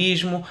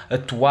capitalismo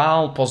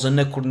atual, para os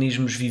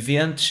anacronismos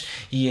viventes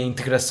e a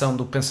integração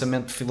do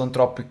pensamento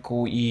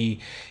filantrópico e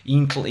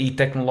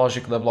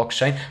tecnológico da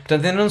blockchain.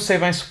 Portanto, ainda não sei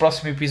bem se o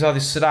próximo episódio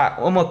será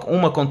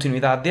uma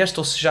continuidade deste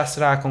ou se já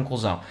será a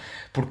conclusão,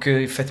 porque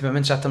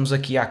efetivamente já estamos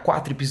aqui há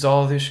 4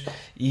 episódios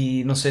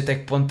e não sei até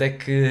que ponto é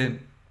que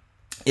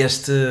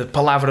este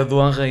palavra de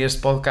honra, este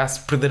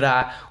podcast,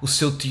 perderá o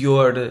seu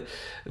teor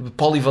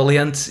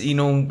polivalente e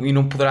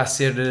não poderá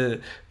ser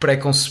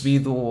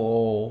pré-concebido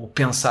ou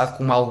pensado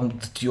como algo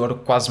de teor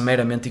quase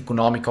meramente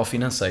económico ou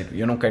financeiro.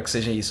 Eu não quero que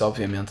seja isso,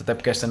 obviamente, até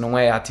porque esta não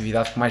é a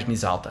atividade que mais me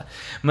exalta.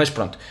 Mas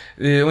pronto,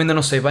 eu ainda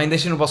não sei bem.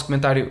 Deixem no vosso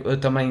comentário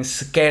também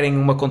se querem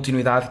uma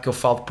continuidade, que eu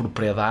falo de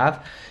propriedade,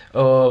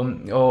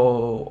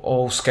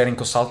 ou se querem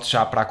que eu salte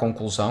já para a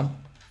conclusão.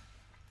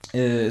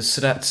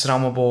 será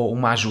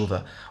uma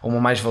ajuda ou uma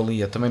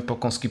mais-valia também para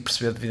conseguir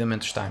perceber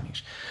devidamente os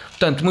timings.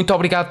 Portanto, muito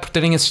obrigado por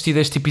terem assistido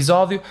a este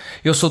episódio.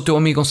 Eu sou o teu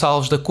amigo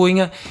Gonçalves da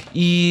Cunha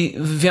e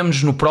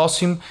vemo-nos no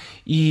próximo.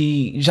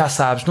 E já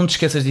sabes, não te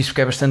esqueças disto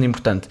porque é bastante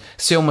importante.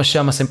 Ser uma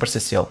chama sem parecer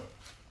selo.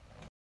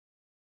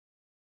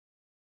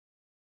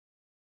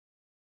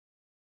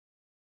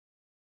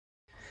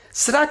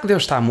 Será que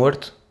Deus está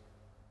morto?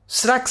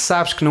 Será que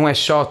sabes que não é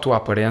só a tua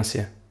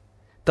aparência?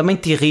 Também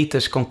te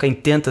irritas com quem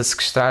tenta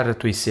sequestrar a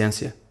tua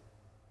essência?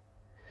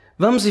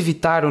 Vamos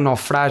evitar o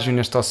naufrágio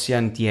neste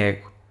oceano de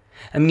ego.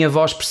 A minha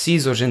voz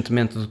precisa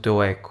urgentemente do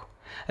teu eco.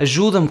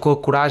 Ajuda-me com a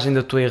coragem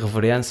da tua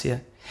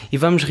irreverência e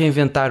vamos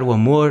reinventar o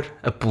amor,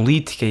 a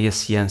política e a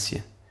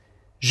ciência.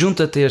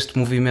 Junta-te a este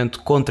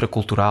movimento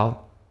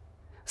contracultural,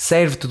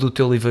 serve-te do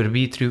teu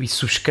livre-arbítrio e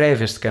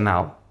subscreve este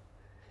canal.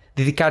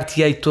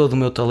 Dedicar-te-ei todo o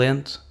meu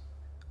talento.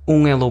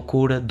 1 é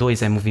loucura,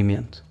 2 é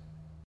movimento.